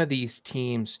one of these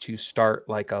teams to start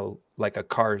like a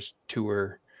Cars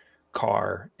Tour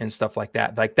car and stuff like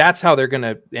that. That's how they're going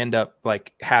to end up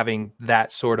having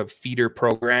that sort of feeder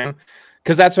program.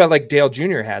 Because that's what Dale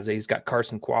Jr. has. He's got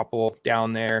Carson Quapple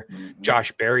down there. Mm-hmm.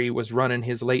 Josh Berry was running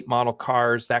his late model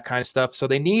cars, that kind of stuff. So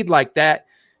they need that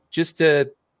just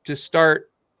to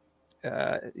start,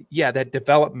 that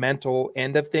developmental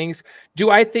end of things. Do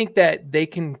I think that they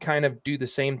can kind of do the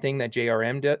same thing that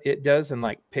JRM does and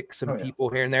pick some people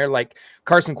here and there? Like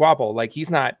Carson Quapple,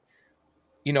 he's not,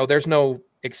 there's no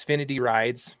Xfinity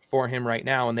rides for him right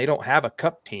now, and they don't have a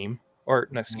Cup team. Or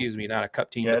no, excuse me, not a Cup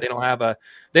team, but they don't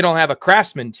have a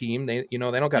Craftsman team. They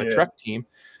don't got a truck team.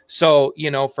 So,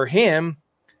 for him,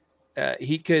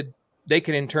 they could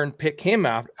in turn pick him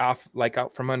out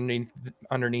from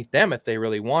underneath them if they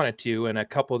really wanted to. And a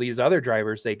couple of these other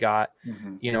drivers they got,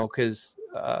 because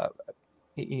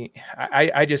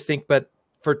I just think, but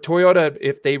for Toyota,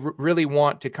 if they really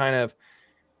want to kind of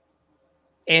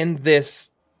end this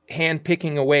hand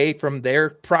picking away from their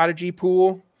prodigy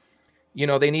pool,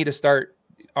 they need to start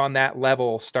on that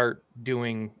level, start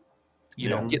doing,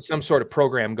 get some sort of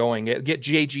program going, get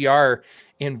JGR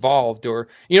involved, or,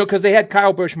 because they had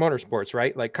Kyle Busch Motorsports,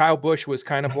 right? Kyle Busch was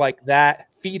kind of that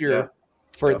feeder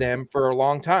for them for a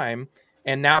long time.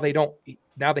 And now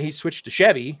now that he switched to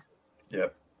Chevy,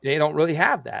 they don't really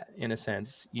have that in a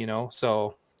sense,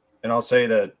 so. And I'll say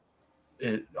that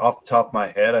off the top of my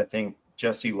head, I think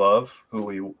Jesse Love, who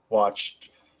we watched,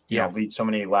 lead so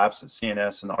many laps at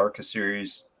CNS and the ARCA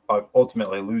series,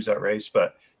 ultimately lose that race,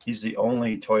 but he's the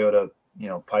only Toyota,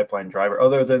 pipeline driver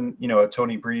other than, a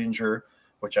Tony Breedinger,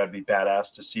 which I'd be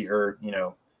badass to see her,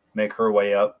 make her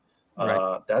way up.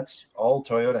 Right. That's all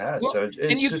Toyota has. Well, so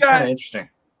it's just kind of interesting.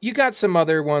 you got some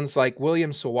other ones like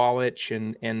William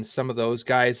Sawalich and some of those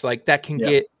guys like that can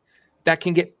get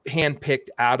handpicked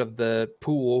out of the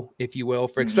pool, if you will,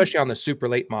 for especially on the super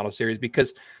late model series,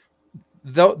 because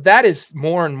though that is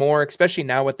more and more, especially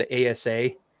now with the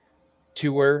ASA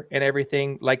tour and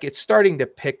everything, like it's starting to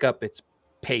pick up its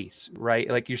pace, right?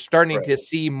 Like you're starting to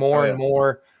see more and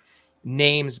more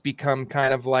names become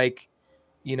kind of like,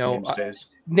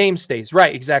 name stays.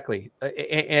 Right. Exactly.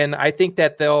 And I think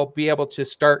that they'll be able to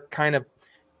start kind of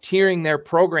tiering their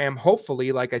program,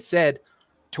 hopefully, like I said,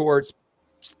 towards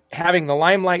having the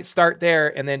limelight start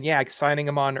there and then, signing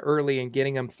them on early and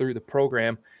getting them through the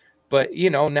program. But,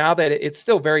 now that it's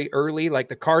still very early, like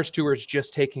the Cars Tour is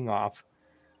just taking off.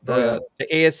 The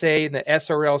ASA and the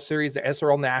SRL series, the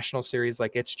SRL National Series,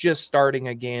 like it's just starting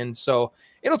again. So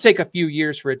it'll take a few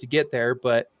years for it to get there.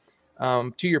 But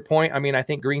to your point, I mean, I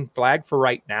think green flag for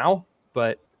right now,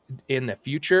 but in the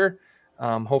future,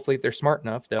 hopefully if they're smart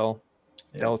enough, they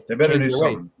better do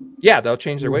something. Yeah, they'll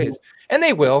change their ways, and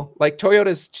they will. Like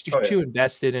Toyota's too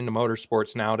invested into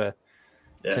motorsports now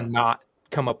to not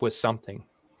come up with something.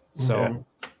 So,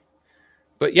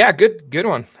 but good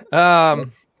one.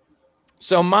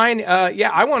 So mine,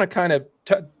 I want to kind of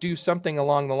do something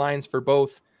along the lines for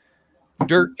both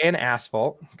dirt and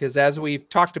asphalt, because as we've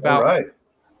talked about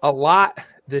a lot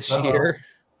this year.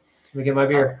 Let me get my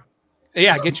beer.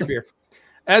 Get your beer.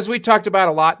 As we talked about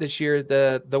a lot this year,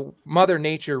 the Mother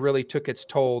Nature really took its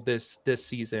toll this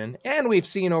season, and we've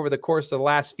seen over the course of the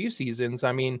last few seasons.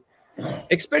 I mean,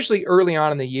 especially early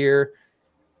on in the year,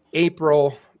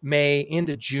 April, May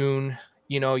into June.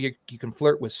 You can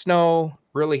flirt with snow,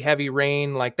 really heavy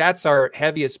rain. Like that's our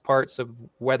heaviest parts of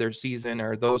weather season,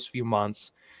 are those few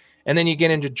months. And then you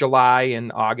get into July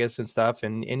and August and stuff,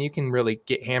 and you can really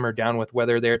get hammered down with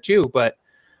weather there too. But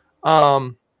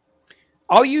I'll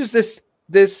use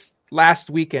this last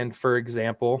weekend, for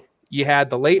example. You had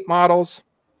the late models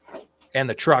and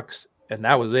the trucks, and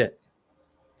that was it.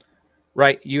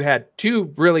 Right? You had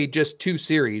just two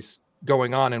series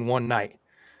going on in one night.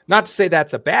 Not to say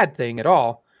that's a bad thing at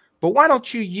all, but why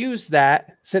don't you use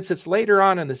that, since it's later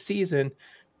on in the season,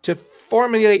 to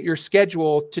formulate your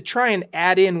schedule to try and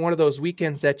add in one of those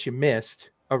weekends that you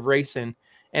missed of racing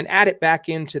and add it back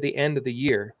into the end of the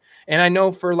year. And I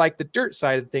know for like the dirt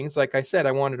side of things, like I said,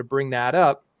 I wanted to bring that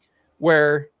up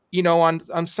where,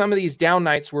 on some of these down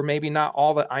nights where maybe not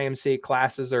all the IMCA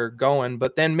classes are going,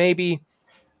 but then maybe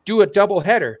do a double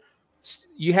header.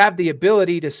 You have the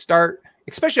ability to start,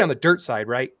 especially on the dirt side,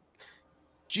 right?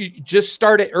 You just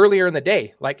start it earlier in the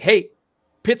day. Like, hey,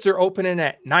 pits are opening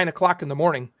at 9:00 in the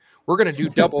morning. We're going to do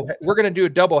we're going to do a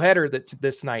double header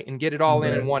this night and get it all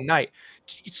in one night.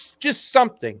 It's just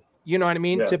something, you know what I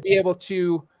mean? To be able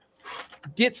to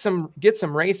get some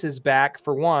races back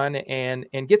for one, and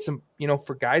get some,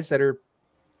 for guys that are,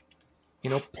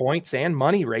 points and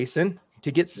money racing,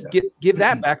 to give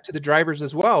that back to the drivers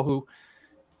as well, who,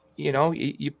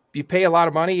 you pay a lot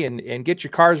of money and get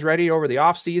your cars ready over the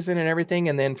off season and everything.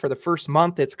 And then for the first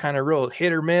month, it's kind of real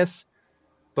hit or miss.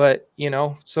 But,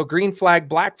 so green flag,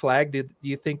 black flag, do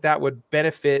you think that would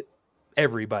benefit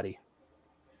everybody?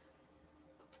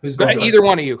 Either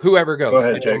one of you, whoever goes. Go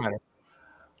ahead, Jake.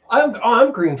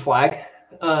 I'm green flag,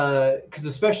 because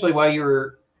especially while you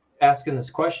were asking this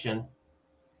question,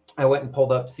 I went and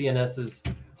pulled up CNS's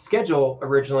schedule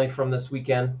originally from this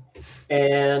weekend.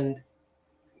 And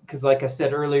because like I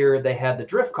said earlier, they had the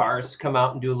drift cars come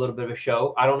out and do a little bit of a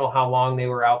show. I don't know how long they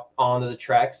were out onto the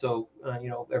track. So,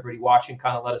 everybody watching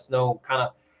kind of let us know kind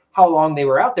of how long they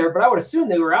were out there. But I would assume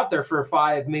they were out there for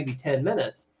 5, maybe 10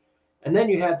 minutes. And then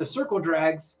you had the circle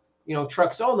drags,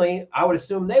 trucks only. I would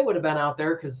assume they would have been out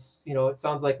there because, it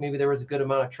sounds like maybe there was a good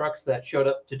amount of trucks that showed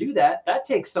up to do that. That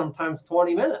takes sometimes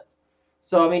 20 minutes.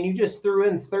 So, I mean, you just threw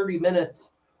in 30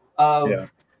 minutes of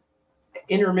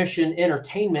intermission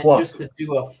entertainment just to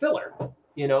do a filler,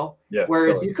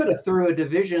 whereas you could have threw a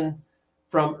division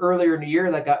from earlier in the year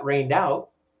that got rained out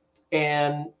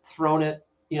and thrown it,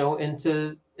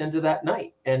 into that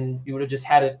night, and you would have just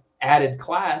had an added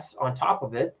class on top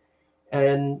of it,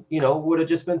 and would have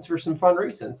just been for some fun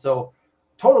racing. So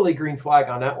totally green flag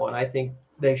on that one. I think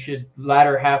they should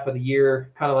latter half of the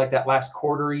year, kind of like that last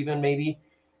quarter, even maybe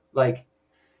like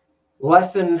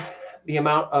lessen the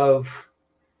amount of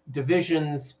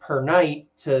divisions per night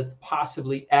to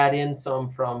possibly add in some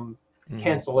from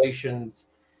cancellations,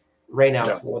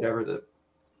 rainouts, whatever the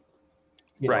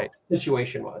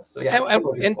situation was. So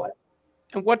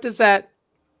and what does that?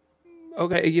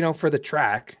 Okay, for the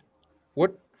track,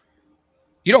 what,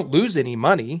 you don't lose any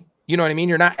money. You know what I mean?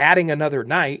 You're not adding another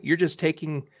night. You're just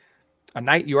taking a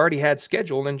night you already had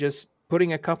scheduled and just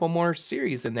putting a couple more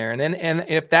series in there. And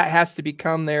if that has to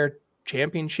become their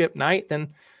championship night, then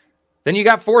you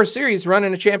got 4 series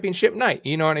running a championship night.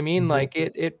 You know what I mean? Like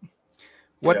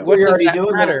what you're does already that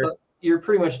doing matter? that. You're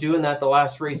pretty much doing that the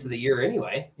last race of the year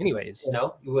anyway. Anyways,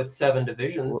 With 7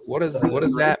 divisions. what does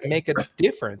that make a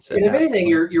difference? And if anything,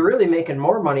 you're really making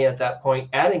more money at that point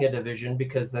adding a division,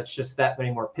 because that's just that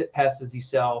many more pit passes you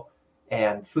sell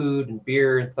and food and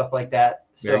beer and stuff like that.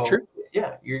 So Very true.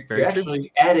 Yeah, you're Very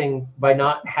actually adding by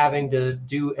not having to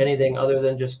do anything other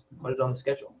than just put it on the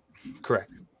schedule. Correct.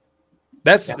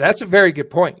 That's a very good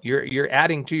point. You're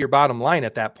adding to your bottom line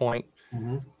at that point.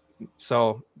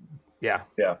 So, yeah.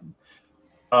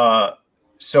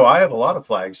 So I have a lot of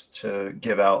flags to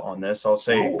give out on this. I'll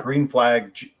say green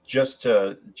flag, just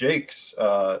to Jake's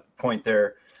point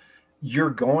there. You're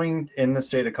going in the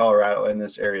state of Colorado, in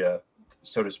this area,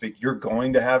 so to speak, you're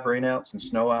going to have rain outs and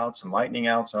snow outs and lightning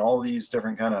outs and all these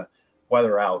different kind of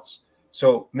weather outs.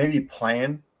 So maybe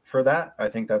plan for that. I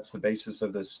think that's the basis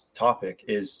of this topic,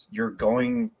 is you're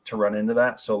going to run into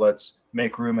that. So let's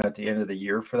make room at the end of the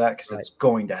year for that, because it's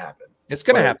going to happen. It's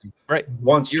going to happen. Right.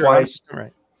 Once, twice.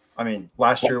 Right. I mean,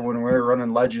 last year when we were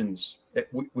running Legends,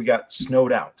 we got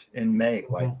snowed out in May.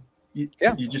 Like you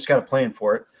just got to plan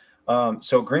for it.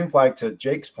 So green flag, to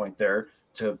Jake's point there,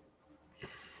 to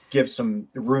give some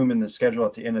room in the schedule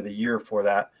at the end of the year for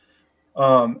that.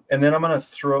 And then I'm going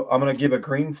to give a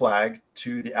green flag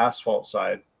to the asphalt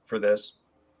side for this.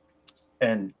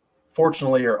 And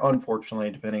fortunately or unfortunately,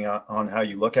 depending on how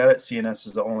you look at it, CNS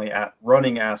is the only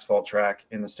running asphalt track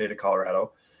in the state of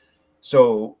Colorado.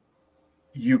 So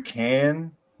you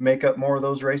can make up more of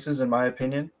those races, in my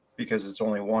opinion, because it's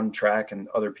only one track and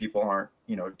other people aren't,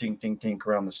 dink, dink, dink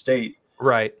around the state.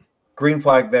 Right. Green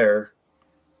flag there.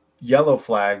 Yellow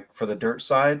flag for the dirt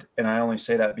side. And I only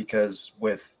say that because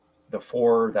with the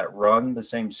 4 that run the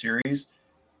same series,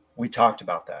 we talked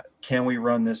about that. Can we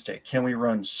run this day? Can we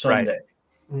run Sunday?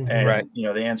 Right.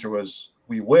 And, the answer was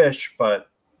we wish,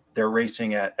 but they're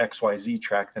racing at XYZ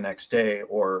track the next day,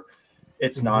 or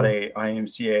it's not a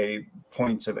IMCA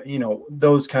points of,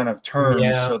 those kind of terms.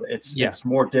 Yeah. So it's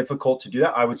more difficult to do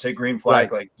that. I would say green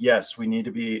flag, like, yes, we need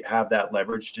to have that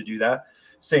leverage to do that.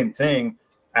 Same thing,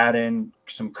 add in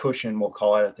some cushion, we'll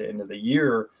call it, at the end of the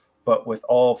year. But with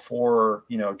all 4,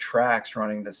 tracks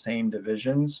running the same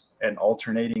divisions and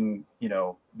alternating,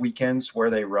 weekends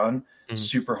where they run,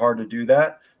 super hard to do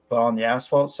that. But on the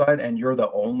asphalt side, and you're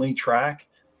the only track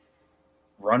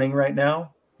running right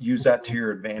now, use that to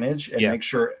your advantage and make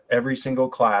sure every single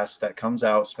class that comes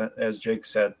out, as Jake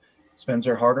said, spends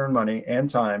their hard-earned money and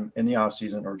time in the off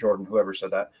season, or Jordan, whoever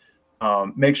said that,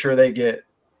 make sure they get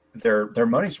their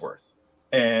money's worth.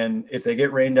 And if they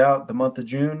get rained out the month of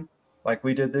June, like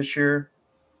we did this year,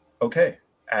 okay,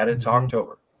 add it to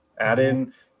October. Add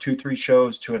in 2-3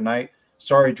 shows to a night.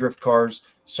 Sorry, drift cars.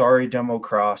 Sorry, demo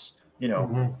cross. It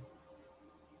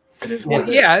is what it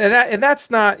is. And that's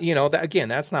not,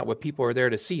 that's not what people are there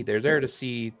to see. They're there to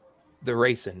see the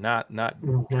racing, not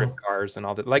drift cars and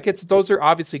all that. Like, those are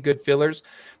obviously good fillers.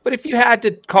 But if you had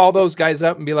to call those guys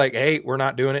up and be like, hey, we're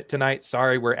not doing it tonight.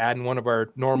 Sorry, we're adding one of our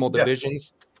normal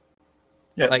divisions.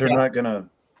 Yeah, like, they're not gonna.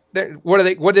 What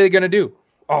are they gonna do?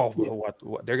 Oh, well,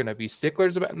 what they're gonna be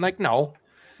sticklers about? Like, no.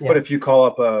 But if you call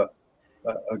up a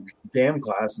dam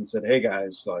class and said, "Hey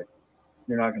guys, like,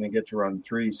 you're not gonna get to run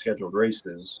 3 scheduled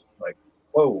races," like,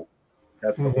 whoa,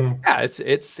 that's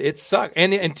it sucks.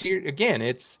 And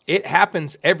it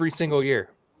happens every single year.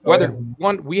 Whether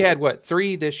we had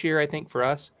 3 this year, I think, for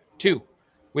us, 2.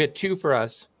 We had 2 for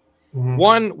us.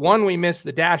 One we missed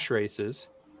the dash races.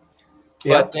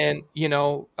 But then,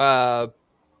 the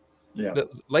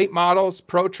late models,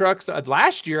 pro trucks,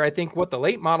 last year, I think the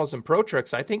late models and pro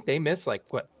trucks, I think they missed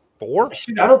 4?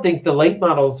 Shoot, I don't think the late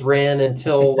models ran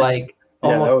until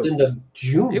almost into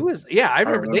June. It was, I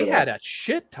remember they had a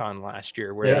shit ton last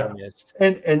year where they missed.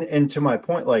 And to my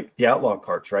point, like the outlaw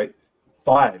carts, right?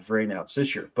 5 rainouts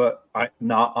this year, but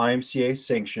not IMCA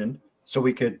sanctioned, so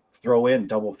we could throw in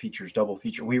double features.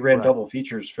 We ran double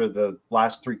features for the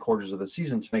last 3 quarters of the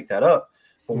season to make that up,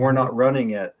 but we're not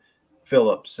running at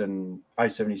Phillips and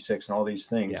I-76 and all these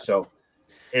things. Yeah. So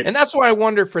and that's why I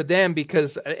wonder for them,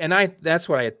 because that's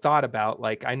what I had thought about.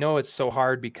 Like, I know it's so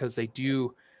hard because they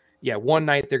do, one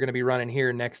night they're going to be running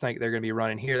here, next night they're going to be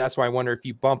running here. That's why I wonder if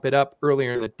you bump it up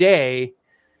earlier in the day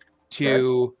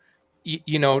to,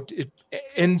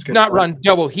 and not run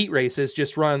double heat races,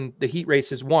 just run the heat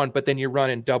races one, but then you're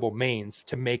running double mains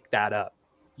to make that up.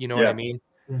 You know what I mean?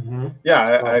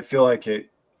 Yeah, I feel like it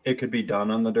could be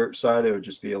done on the dirt side. It would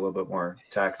just be a little bit more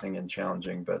taxing and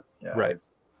challenging, but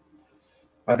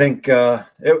I think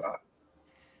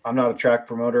I'm not a track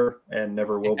promoter and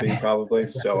never will be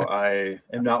probably. So I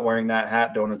am not wearing that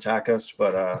hat. Don't attack us,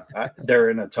 but they're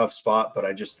in a tough spot. But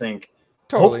I just think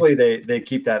hopefully they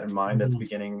keep that in mind at the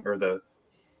beginning or the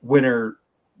winter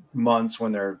months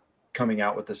when they're coming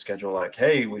out with the schedule. Like,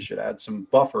 hey, we should add some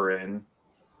buffer in.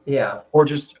 Yeah. Or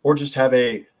just have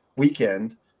a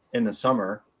weekend in the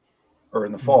summer or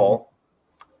in the fall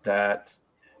that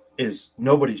is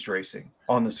nobody's racing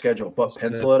on the schedule, but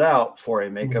pencil it out for a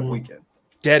makeup weekend.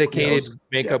 Dedicated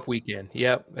makeup weekend.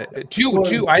 Yep.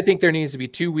 Two. I think there needs to be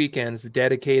 2 weekends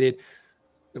dedicated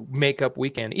makeup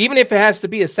weekend, even if it has to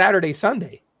be a Saturday,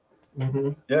 Sunday. Yeah.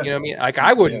 You know what I mean? Like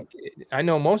I wouldn't, I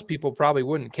know most people probably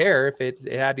wouldn't care if it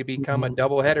had to become a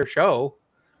doubleheader show.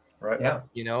 Right. Yeah.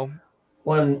 You know,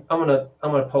 I'm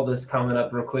gonna pull this comment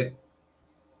up real quick.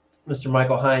 Mr.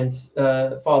 Michael Hines,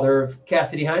 father of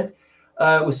Cassidy Hines,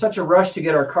 it was such a rush to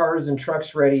get our cars and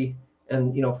trucks ready,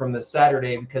 and from the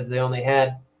Saturday because they only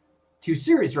had 2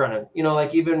 series running.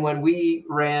 Like even when we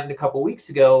ran a couple weeks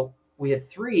ago, we had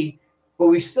 3, but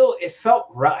it felt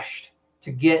rushed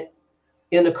to get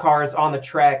in the cars on the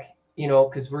track.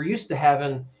 Because we're used to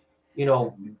having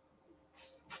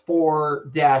 4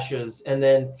 dashes and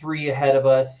then 3 ahead of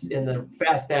us in the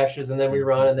fast dashes, and then we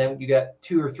run, and then you got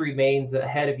 2 or 3 mains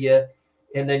ahead of you,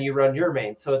 and then you run your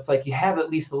main. So it's like you have at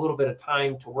least a little bit of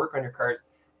time to work on your cars.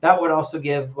 That would also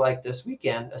give, like this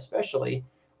weekend especially,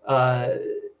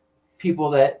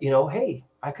 people that hey,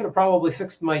 I could have probably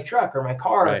fixed my truck or my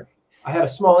car. Right. I had a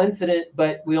small incident,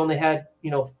 but we only had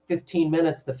 15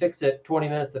 minutes to fix it, 20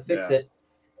 minutes to fix it,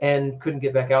 and couldn't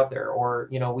get back out there. Or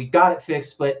we got it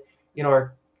fixed, but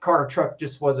our car or truck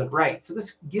just wasn't right. So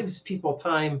this gives people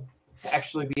time to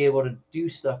actually be able to do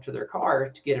stuff to their car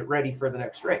to get it ready for the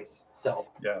next race. So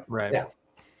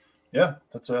yeah,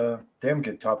 that's a damn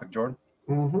good topic, Jordan.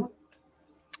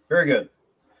 Very good.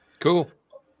 Cool.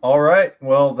 All right.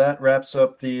 Well, that wraps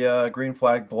up the green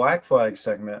flag, black flag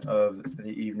segment of the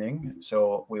evening.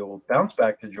 So we will bounce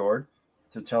back to Jordan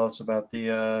to tell us about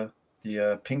the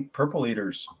pink purple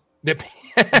eaters.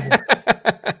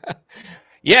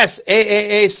 Yes,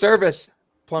 AAA service,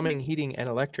 plumbing, heating, and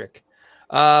electric.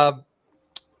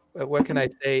 What can I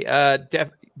say?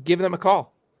 Give them a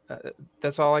call.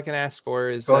 That's all I can ask for.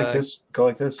 Is go like this. Go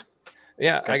like this.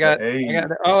 Yeah, I got.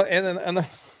 Oh, and then.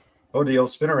 Oh, the old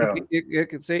spin around. You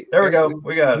can see. There we go.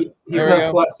 We got it. He's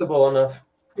not flexible enough.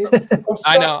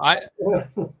 I know.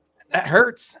 That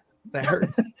hurts. That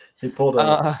hurts. He pulled it.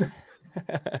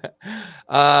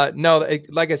 No,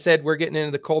 like I said, we're getting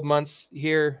into the cold months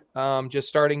here. Just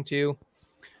starting to.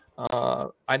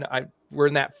 We're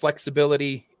in that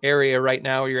flexibility area right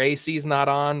now. Your AC is not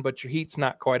on, but your heat's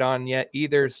not quite on yet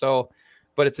either. So,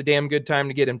 but it's a damn good time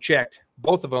to get them checked.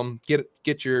 Both of them.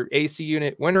 Get your AC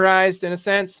unit winterized in a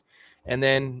sense, and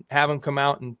then have them come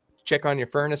out and check on your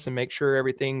furnace and make sure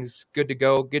everything's good to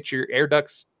go. Get your air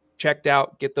ducts checked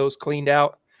out. Get those cleaned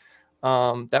out.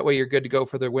 That way you're good to go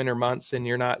for the winter months, and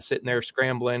you're not sitting there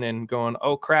scrambling and going,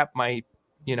 oh crap,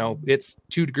 it's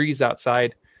 2 degrees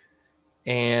outside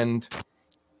and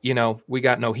we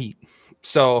got no heat.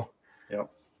 So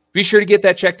be sure to get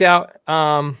that checked out.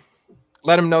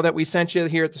 Let them know that we sent you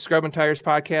here at the Scrub and Tires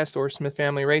podcast or Smith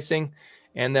Family Racing,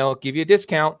 and they'll give you a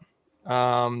discount.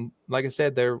 Like I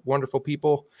said, they're wonderful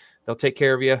people. They'll take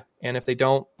care of you. And if they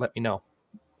don't, let me know.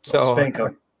 So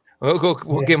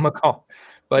we'll give them a call.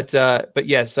 But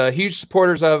yes, huge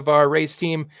supporters of our race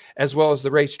team, as well as the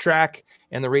racetrack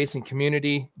and the racing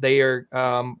community. They are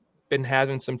been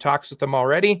having some talks with them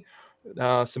already.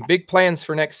 Some big plans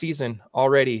for next season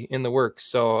already in the works.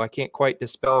 So I can't quite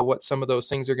dispel what some of those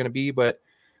things are going to be, but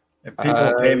if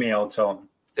people pay me, I'll tell them.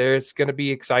 It's going to be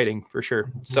exciting for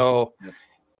sure. So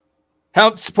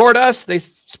help support us. They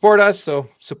support us. So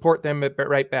support them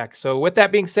right back. So with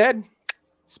that being said,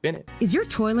 spin it. Is your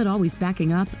toilet always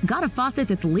backing up? Got a faucet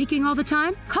that's leaking all the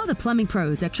time? Call the plumbing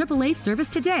pros at AAA Service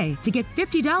today to get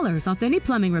 $50 off any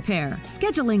plumbing repair.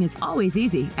 Scheduling is always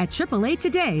easy at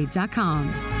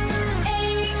AAAtoday.com.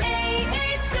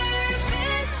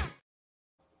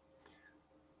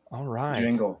 All right.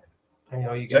 Jingle. I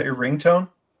know you Is that your ringtone?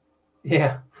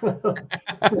 Yeah.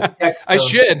 I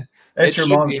should. It's your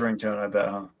mom's ringtone, I bet,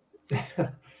 huh?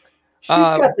 She's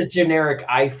got the generic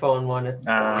iPhone one. It's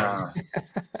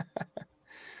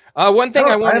one thing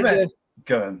I wanted to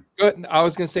go ahead. I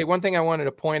was going to say one thing I wanted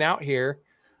to point out here.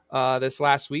 This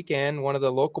last weekend, one of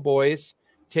the local boys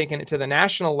taking it to the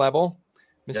national level,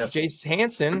 Mr. Jace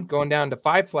Hansen, going down to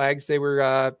 5 Flags. They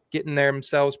were getting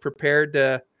themselves prepared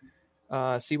to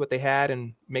see what they had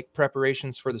and make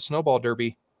preparations for the Snowball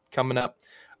Derby coming up.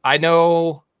 I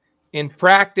know in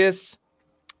practice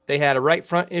they had a right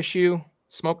front issue,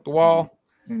 smoked the wall.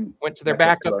 went to their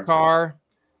backup car,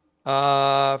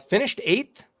 finished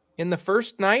 8th in the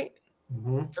first main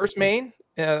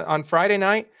on Friday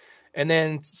night. And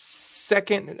then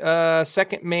second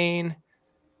main,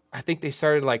 I think they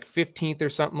started like 15th or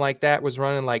something like that, was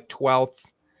running like 12th,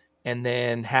 and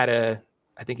then had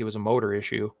I think it was a motor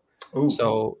issue. Ooh.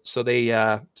 So they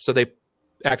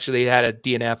actually had a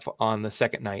DNF on the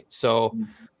second night. So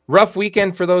rough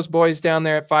weekend for those boys down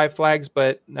there at Five Flags,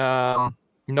 but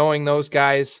knowing those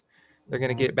guys, they're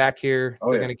going to get back here.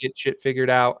 They're going to get shit figured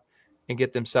out and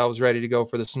get themselves ready to go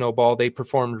for the Snowball. They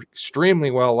performed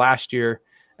extremely well last year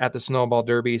at the Snowball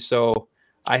Derby, so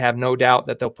I have no doubt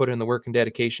that they'll put in the work and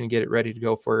dedication and get it ready to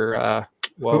go for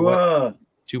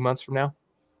 2 months from now.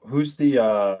 Who's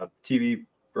the TV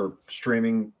or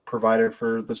streaming provider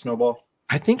for the Snowball?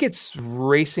 I think it's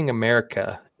Racing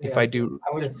America. I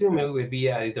would assume it would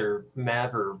be either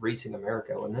MAV or Racing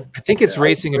America, wouldn't it? I think it's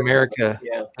Racing America.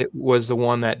 Yeah, it was the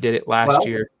one that did it last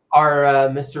year. Our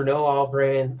Mr. Know-All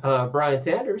Brian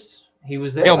Sanders, he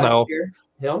was there. He'll know.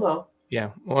 He'll know.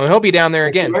 Yeah, well, he'll be down there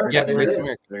again. America,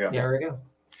 There we go.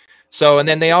 So, and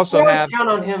then they also count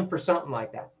on him for something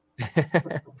like that.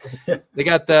 They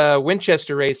got the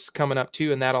Winchester race coming up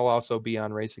too, and that'll also be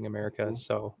on Racing America.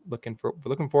 So looking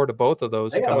forward to both of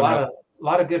those. They got a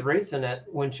lot of good racing at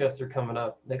Winchester coming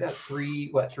up. They got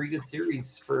three good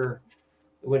series for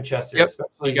Winchester. Yep,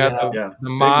 you got the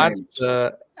mods,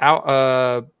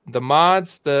 the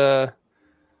mods.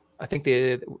 I think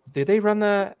did they run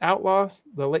the Outlaws,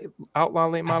 Outlaw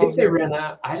late models? I think they ran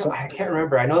that. I can't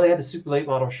remember. I know they had the Super Late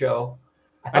Model show.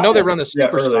 I know they run the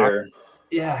Super Stock.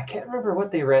 Yeah, I can't remember what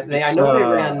they ran. I know they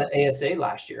ran the ASA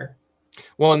last year.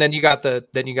 Well, and then you got the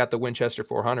Winchester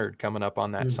 400 coming up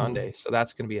on that Sunday, so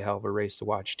that's going to be a hell of a race to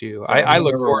watch too. I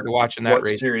look forward to watching that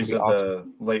race. Series of the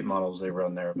late models they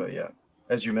run there, but yeah,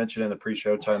 as you mentioned in the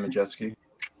pre-show, Ty Majeski.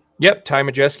 Yep, Ty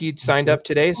Majeski signed up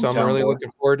today, so I'm really looking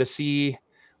forward to see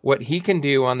what he can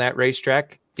do on that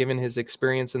racetrack, given his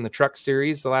experience in the truck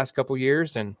series the last couple of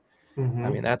years. And I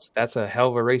mean, that's a hell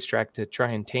of a racetrack to try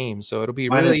and tame. So it'll be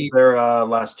really their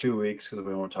last 2 weeks, because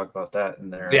we won't talk about that in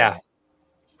there. Yeah.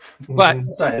 But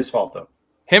it's not his fault though.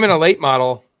 Him in a late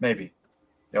model. Maybe.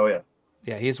 Oh yeah.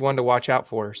 Yeah. He's one to watch out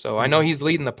for. So I know he's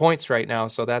leading the points right now.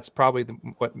 So that's probably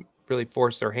what really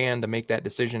forced their hand to make that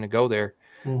decision to go there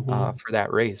for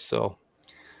that race. So,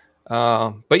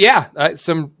 but yeah,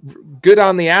 some good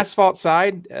on the asphalt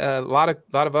side. A lot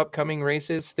of upcoming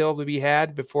races still to be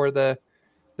had before the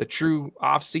true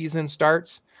off season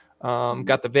starts.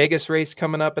 Got the Vegas race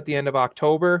coming up at the end of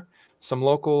October. Some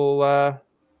local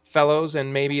fellows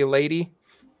and maybe a lady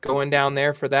going down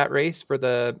there for that race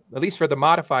at least for the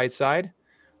modified side.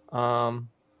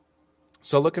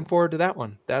 So looking forward to that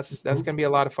one. That's going to be a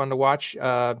lot of fun to watch.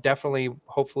 Definitely,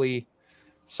 hopefully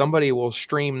somebody will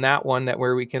stream that one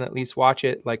where we can at least watch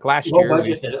it like last year. Low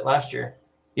Budget did it last year.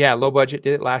 Yeah, Low Budget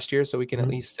did it last year, so we can at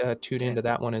least tune into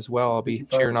that one as well. I'll be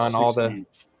cheering on all the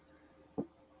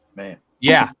man.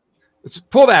 Yeah, let's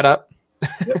pull that up.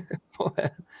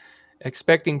 Yep.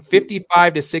 Expecting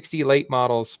 55 to 60 late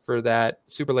models for that,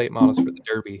 super late models for the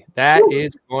Derby. That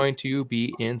is going to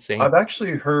be insane. I've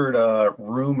actually heard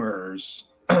rumors,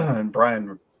 and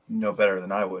Brian know better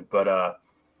than I would, but a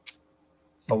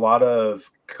lot of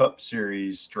Cup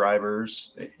Series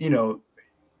drivers,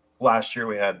 last year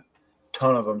we had a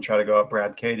ton of them try to go out.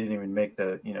 Brad Kay didn't even make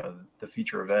the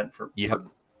feature event for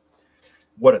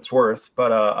what it's worth.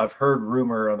 But I've heard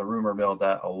rumor on the rumor mill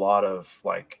that a lot of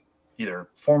either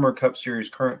former Cup Series,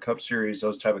 current Cup Series,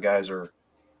 those type of guys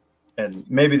and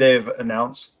maybe they've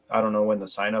announced, I don't know when the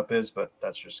sign up is, but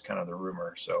that's just kind of the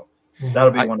rumor. So that'll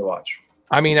be one to watch.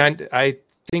 I mean, I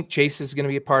think Chase is going to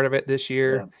be a part of it this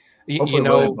year. Yeah.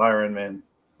 Hopefully Byron, man.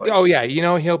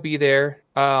 He'll be there.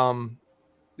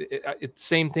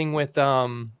 Same thing with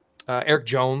Eric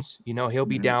Jones. He'll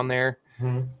be down there.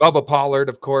 Bubba Pollard,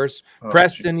 of course.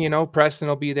 Preston, Preston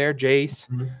will be there. Jace.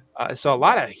 So a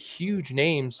lot of huge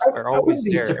names are always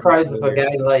there. I wouldn't be surprised if a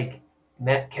guy like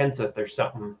Matt Kenseth or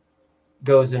something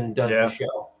goes and does the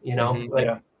show.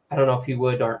 I don't know if he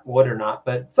would or not,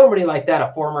 but somebody like that,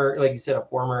 a former, like you said, a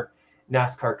former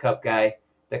NASCAR Cup guy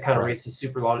that kind of races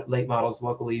super late models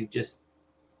locally, just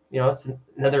it's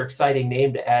another exciting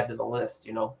name to add to the list.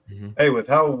 Hey, with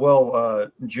how well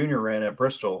Junior ran at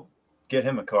Bristol, get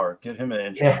him a car, get him an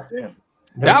engine.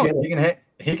 Now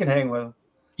he can hang with him.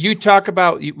 You talk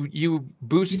about you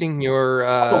boosting your.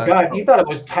 Oh God! You thought it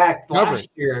was packed last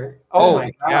year. Oh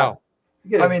my God!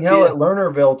 I mean, hell, at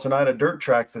Lernerville tonight, a dirt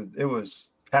track, it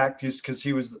was packed just because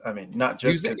he was. I mean, not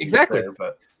just exactly. He was there,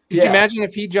 but could you imagine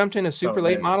if he jumped in a super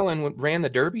late model and ran the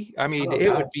Derby? I mean,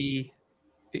 it would be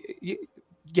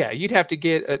you'd have to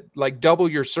get like double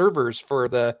your servers for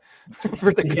the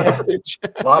coverage.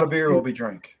 A lot of beer will be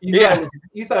drank. You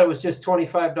thought it was just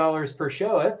 $25 per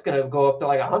show. It's going to go up to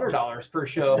like $100 per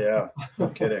show. Yeah, no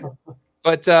kidding.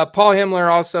 But Paul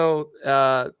Himmler also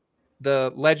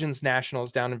the Legends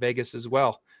Nationals down in Vegas as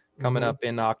well, coming up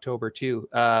in October too.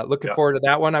 Looking forward to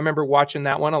that one. I remember watching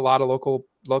that one. A lot of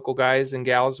local guys and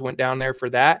gals went down there for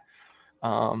that.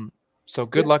 So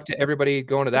good luck to everybody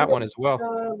going to that one as well.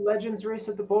 Legends race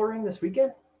at the Bull Ring this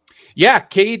weekend. Yeah,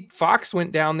 Cade Fox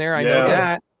went down there. I know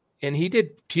that, and he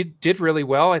did really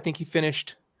well. I think he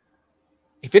finished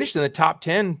in the top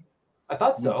 10. I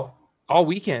thought so. All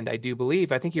weekend, I do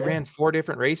believe. I think he ran 4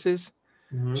 different races.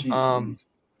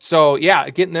 So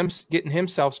getting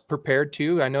himself prepared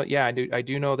too. I know. Yeah, I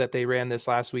do know that they ran this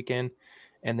last weekend,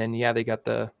 and then they got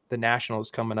the Nationals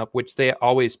coming up, which they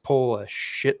always pull a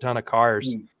shit ton of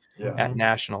cars at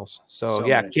Nationals. So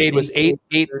Cade was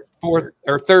 4th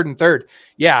or 3rd and 3rd.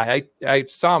 Yeah, I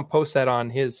saw him post that on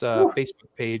his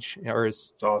Facebook page or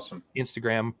his awesome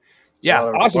Instagram. Yeah,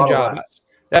 awesome job.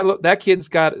 That kid's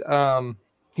got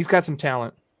he's got some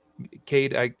talent.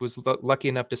 Cade, I was lucky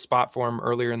enough to spot for him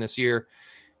earlier in this year,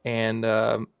 and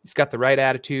he's got the right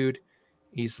attitude.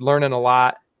 He's learning a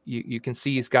lot. You can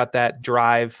see he's got that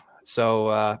drive.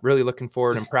 So really looking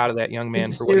forward and proud of that young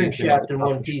man for what he's doing. Shaft in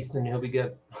one piece, and he'll be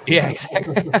good. Yeah,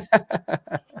 exactly.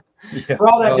 For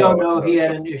all that don't know, he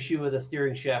had an issue with a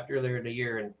steering shaft earlier in the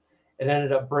year, and it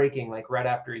ended up breaking like right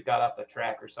after he got off the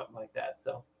track or something like that.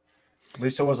 So at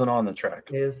least it wasn't on the track.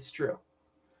 It is true.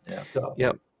 Yeah. So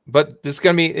but it's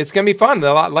gonna be fun.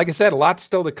 A lot, like I said, a lot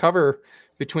still to cover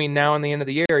between now and the end of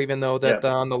the year. Even though that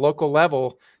on the local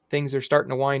level things are starting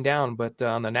to wind down, but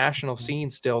on the national scene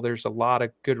still, there's a lot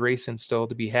of good racing still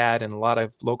to be had, and a lot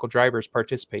of local drivers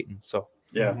participating. So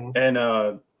and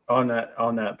on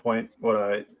that point, what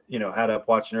I had up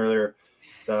watching earlier,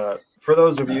 for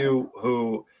those of you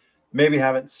who maybe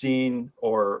haven't seen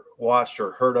or watched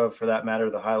or heard of, for that matter,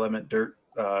 the High Limit Dirt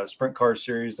Sprint Car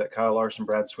Series that Kyle Larson,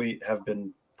 Brad Sweet have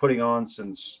been putting on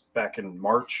since back in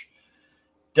March.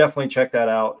 Definitely check that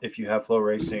out if you have Flow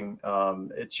Racing.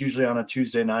 It's usually on a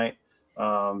Tuesday night.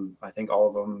 I think all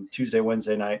of them Tuesday,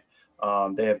 Wednesday night.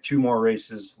 They have 2 more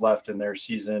races left in their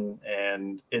season,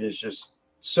 and it is just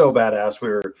so badass. We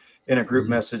were in a group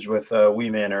message with Wee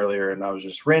Man earlier, and I was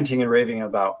just ranting and raving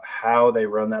about how they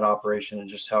run that operation and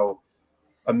just how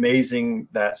amazing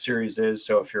that series is.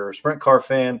 So if you're a sprint car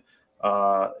fan,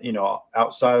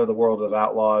 outside of the world of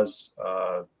Outlaws,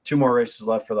 2 more races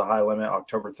left for the High Limit,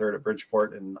 October 3rd at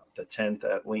Bridgeport and the 10th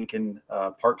at Lincoln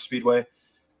Park Speedway.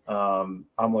 I'm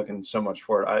looking so much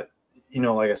for it.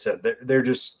 Like I said, they're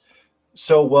just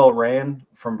so well ran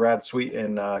from Brad Sweet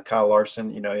and Kyle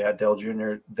Larson. You had Dale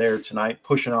Jr. there tonight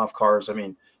pushing off cars. I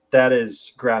mean, that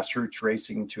is grassroots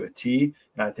racing to a T,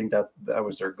 and I think that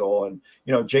was their goal.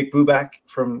 And Jake Buback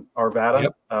from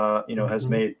Arvada, has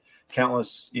made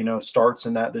countless starts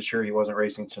in that this year. He wasn't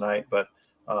racing tonight, but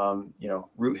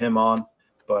root him on.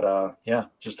 But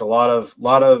just a lot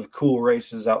of cool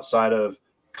races outside of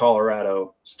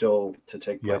Colorado still to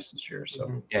take place this year.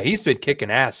 So he's been kicking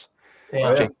ass.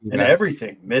 And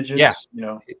everything, midgets,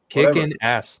 kicking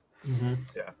ass.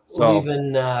 So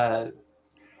even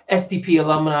STP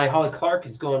alumni Holly Clark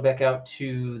is going back out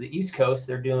to the East Coast.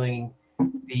 They're doing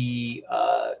the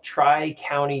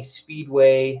Tri-County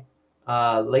Speedway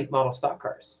late model stock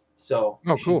cars. So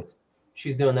cool.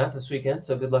 She's doing that this weekend.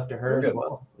 So good luck to her as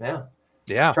well.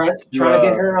 Yeah. Trying to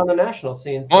get her on the national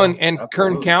scene. So. And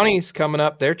Kern County's coming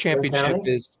up. Their championship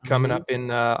is coming up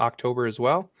in October as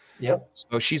well. Yep.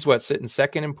 So she's sitting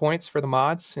 2nd in points for the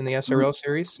mods in the SRL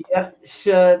series. Yeah.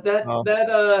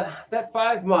 That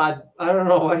 5 mod, I don't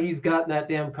know what he's got in that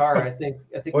damn car. I think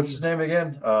what's his name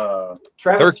again?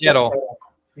 Travis Kettle.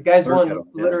 The guy's won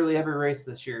literally every race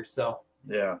this year. So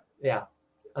yeah.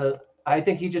 I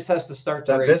think he just has to start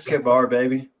that biscuit bar,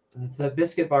 baby. It's a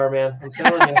biscuit bar, man. I'm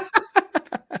telling you.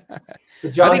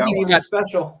 The job is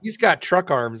special. He's got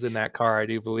truck arms in that car, I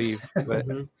do believe. But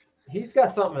he's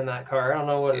got something in that car. I don't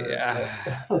know what it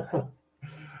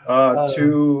is.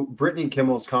 To Brittany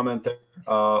Kimmel's comment there,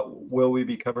 will we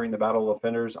be covering the Battle of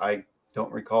Fenders? I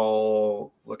don't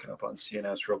recall looking up on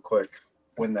CNS real quick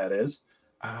when that is.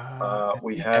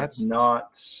 We have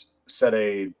not set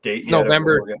a date yet.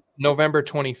 November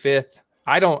 25th.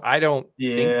 I don't think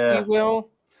we will.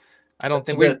 I don't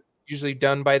think we're usually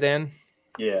done by then.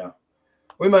 Yeah.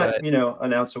 We might,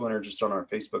 announce the winner just on our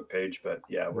Facebook page, but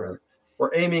we're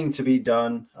aiming to be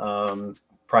done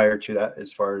prior to that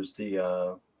as far as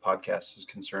the podcast is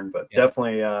concerned. But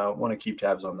definitely want to keep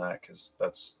tabs on that because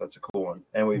that's a cool one.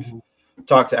 And we've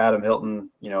talked to Adam Hilton,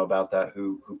 about that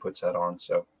who puts that on.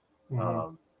 So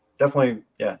Definitely,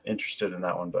 interested in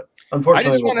that one, but I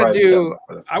unfortunately, just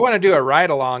want to do a ride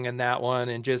along in that one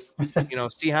and just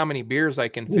see how many beers I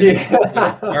can finish between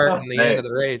the start and the end of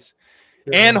the race,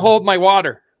 and hold my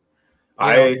water.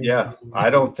 I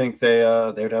don't think they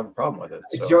would have a problem with it.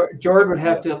 So. Jordan would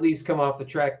have to at least come off the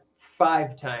track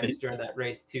 5 times during that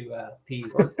race to pee,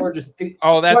 or just pee.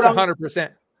 Oh, that's 100%.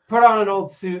 Put on an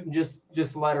old suit and just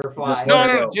let her fly.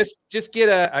 No. Just get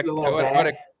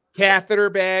a catheter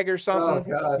bag or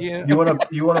something. Oh, God. You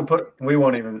want to put? We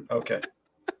won't even. Okay.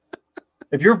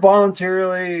 If you're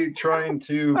voluntarily trying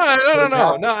to, no.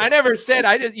 I never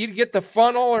said you'd get the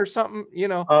funnel or something.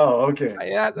 Oh, okay.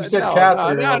 Yeah, you said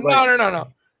catheter. No,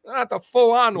 not the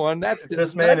full on one. That's just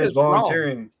this man is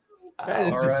volunteering. Wrong. That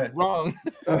is just wrong.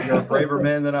 You're a braver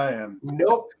man than I am.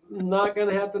 Nope, not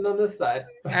gonna happen on this side.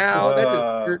 Ow, that just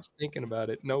hurts thinking about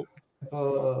it. Nope.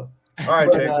 All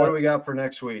right, Jake. What do we got for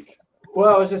next week?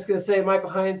 Well, I was just gonna say, Michael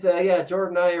Hines.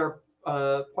 Jordan and I are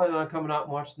planning on coming out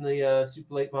and watching the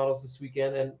Super Late Models this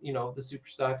weekend, and the Super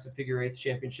Stocks and Figure Eights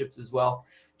Championships as well.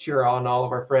 Cheer on all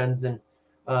of our friends and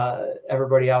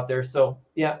everybody out there. So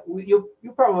you'll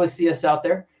probably see us out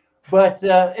there. But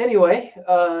anyway,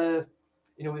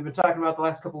 we've been talking about the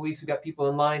last couple of weeks. We got people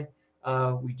in line.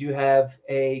 We do have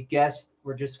a guest.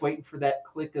 We're just waiting for that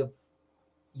click of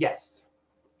yes.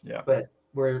 Yeah. But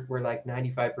we're like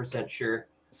 95% sure.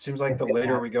 It seems like the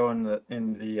later we go in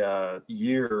the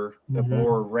year, the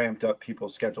more ramped up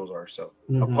people's schedules are. So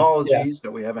apologies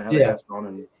that we haven't had a guest on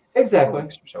in exactly.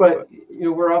 So, but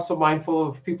we're also mindful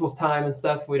of people's time and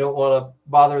stuff. We don't want to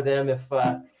bother them if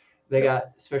they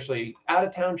got especially out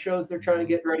of town shows they're trying to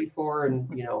get ready for, and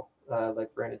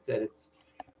like Brandon said, it's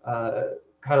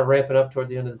kind of ramping up toward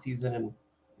the end of the season, and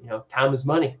time is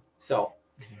money. So.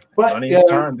 But money is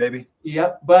time, baby.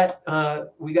 Yep. But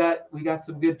we got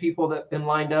some good people that have been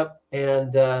lined up,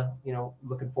 and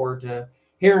looking forward to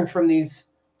hearing from these.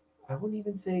 I wouldn't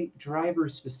even say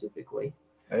drivers specifically.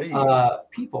 Hey.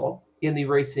 People in the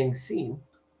racing scene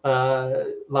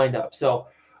lined up. So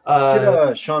let's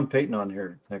get Sean Payton on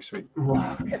here next week.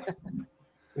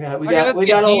 Yeah, let's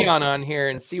get Dion on here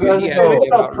and see what he has to say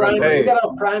about we got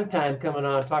a prime time coming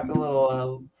on, talking a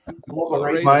little local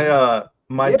racing.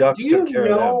 My Ducks took care of them. Do you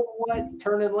know what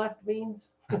turning left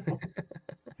means?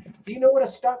 Do you know what a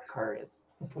stock car is?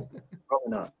 Probably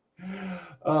not.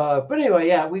 But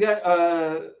anyway, we got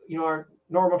our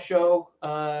normal show.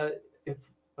 If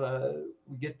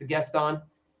we get the guest on,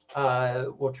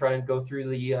 we'll try and go through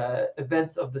the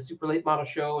events of the Super Late Model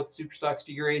Show with Super Stocks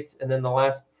Figure Eights, and then the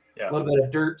last little bit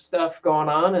of dirt stuff going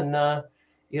on, and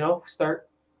start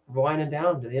winding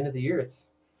down to the end of the year. It's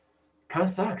kind of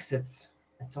sucks. It's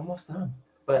almost done,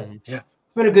 but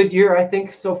it's been a good year, I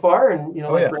think, so far. And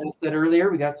like Brandon said earlier,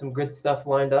 we got some good stuff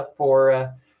lined up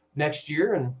for next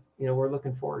year, and we're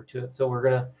looking forward to it. So we're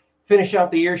gonna finish out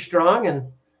the year strong and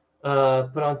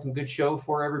put on some good show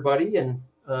for everybody, and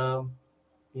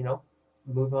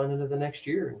move on into the next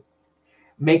year and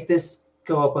make this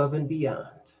go above and beyond.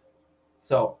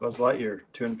 So Buzz Lightyear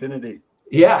to infinity.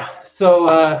 Yeah, so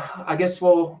I guess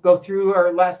we'll go through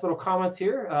our last little comments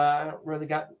here. I don't really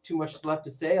got too much left to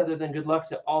say other than good luck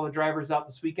to all the drivers out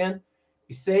this weekend.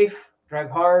 Be safe, drive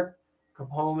hard, come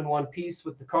home in one piece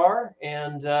with the car,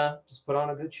 and just put on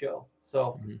a good show.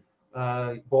 So,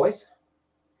 boys?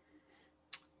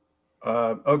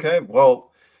 Okay,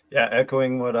 well,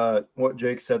 echoing what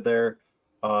Jake said there.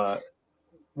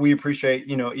 We appreciate,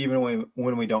 even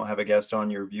when we don't have a guest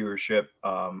on, your viewership.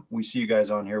 We see you guys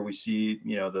on here. We see,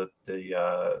 the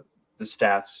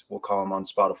stats, we'll call them, on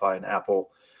Spotify and Apple.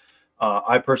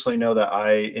 I personally know that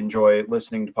I enjoy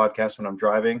listening to podcasts when I'm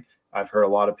driving. I've heard a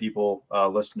lot of people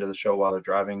listen to the show while they're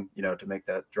driving, to make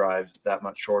that drive that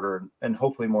much shorter and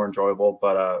hopefully more enjoyable.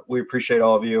 But we appreciate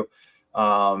all of you.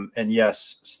 And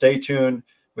yes, stay tuned.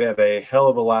 We have a hell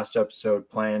of a last episode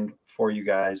planned for you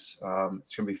guys.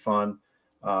 It's going to be fun.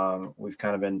 We've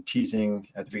kind of been teasing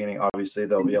at the beginning. Obviously,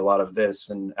 there'll be a lot of this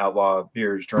and outlaw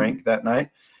beers drank that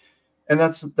night. And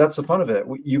that's the fun of it.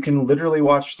 You can literally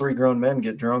watch 3 grown men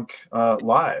get drunk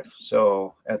live.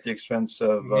 So at the expense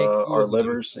of our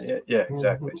livers. Yeah,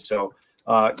 exactly. So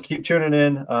keep tuning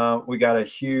in. We got a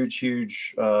huge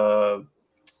change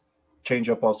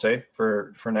up, I'll say,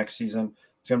 for next season.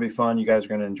 It's going to be fun. You guys are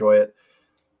going to enjoy it.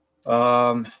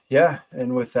 And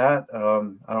with that,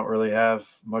 I don't really have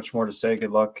much more to say.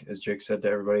 Good luck, as Jake said, to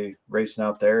everybody racing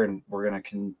out there, and we're going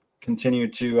to continue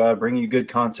to bring you good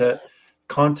content,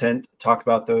 talk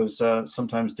about those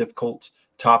sometimes difficult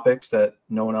topics that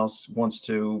no one else wants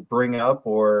to bring up,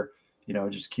 or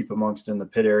just keep amongst in the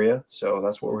pit area. So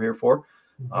that's what we're here for.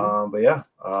 I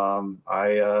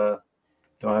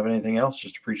don't have anything else.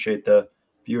 Just appreciate the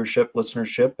viewership,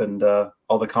 listenership, and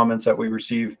all the comments that we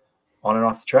receive on and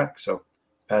off the track. So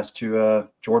pass to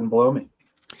Jordan below me.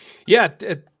 Yeah,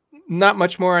 not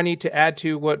much more I need to add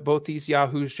to what both these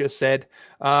Yahoos just said.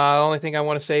 The only thing I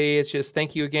want to say is just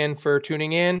thank you again for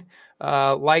tuning in.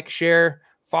 Like, share,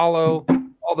 follow,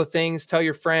 all the things. Tell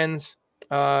your friends.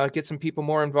 Get some people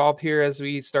more involved here as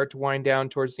we start to wind down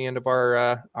towards the end of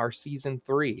our season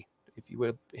 3. If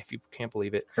you can't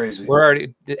believe it. Crazy. We're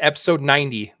already episode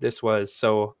 90. This was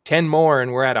so 10 more,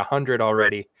 and we're at 100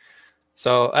 already.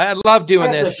 So I love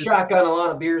doing this. Shotgun a lot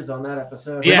of beers on that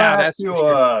episode. Yeah, that's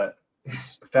to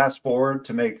fast forward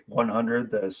to make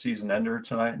 100 the season ender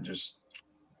tonight and just.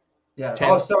 Yeah. 10.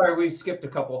 Oh, sorry, we skipped a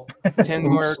couple. 10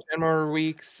 more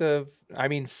weeks of. I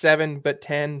mean 7, but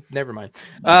 10. Never mind.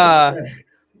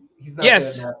 He's not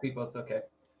yes. good at people. It's okay.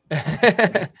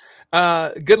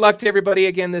 Good luck to everybody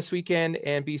again this weekend,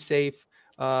 and be safe,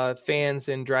 fans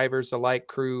and drivers alike,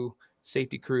 crew,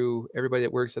 safety crew, everybody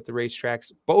that works at the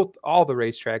racetracks, all the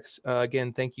racetracks.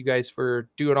 Again, thank you guys for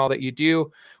doing all that you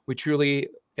do. We truly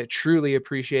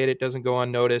appreciate it. Doesn't go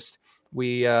unnoticed.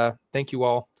 We thank you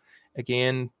all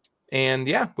again. And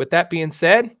yeah, with that being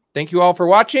said, thank you all for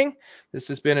watching. This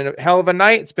has been a hell of a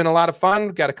night. It's been a lot of fun.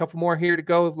 We've got a couple more here to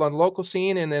go on the local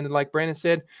scene, and then, like Brandon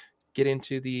said, get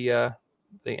into the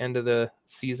end of the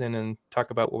season and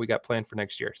talk about what we got planned for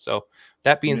next year. So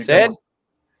that being said,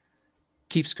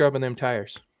 keep scrubbing them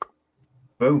tires.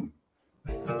 Boom.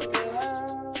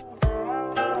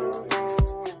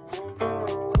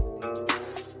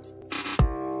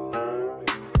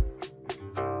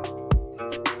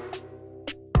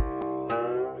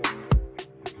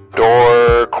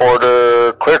 Door,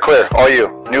 quarter, clear. All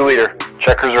you. New leader.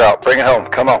 Checkers are out. Bring it home.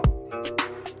 Come on.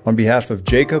 On behalf of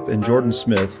Jacob and Jordan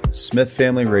Smith, Smith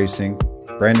Family Racing,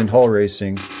 Brandon Hall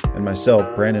Racing, and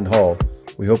myself, Brandon Hall,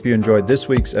 we hope you enjoyed this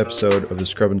week's episode of the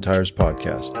Scrubbin' Tires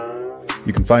podcast.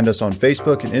 You can find us on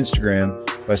Facebook and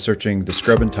Instagram by searching the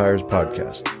Scrubbin' Tires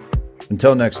podcast.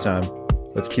 Until next time,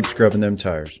 let's keep scrubbing them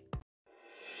tires.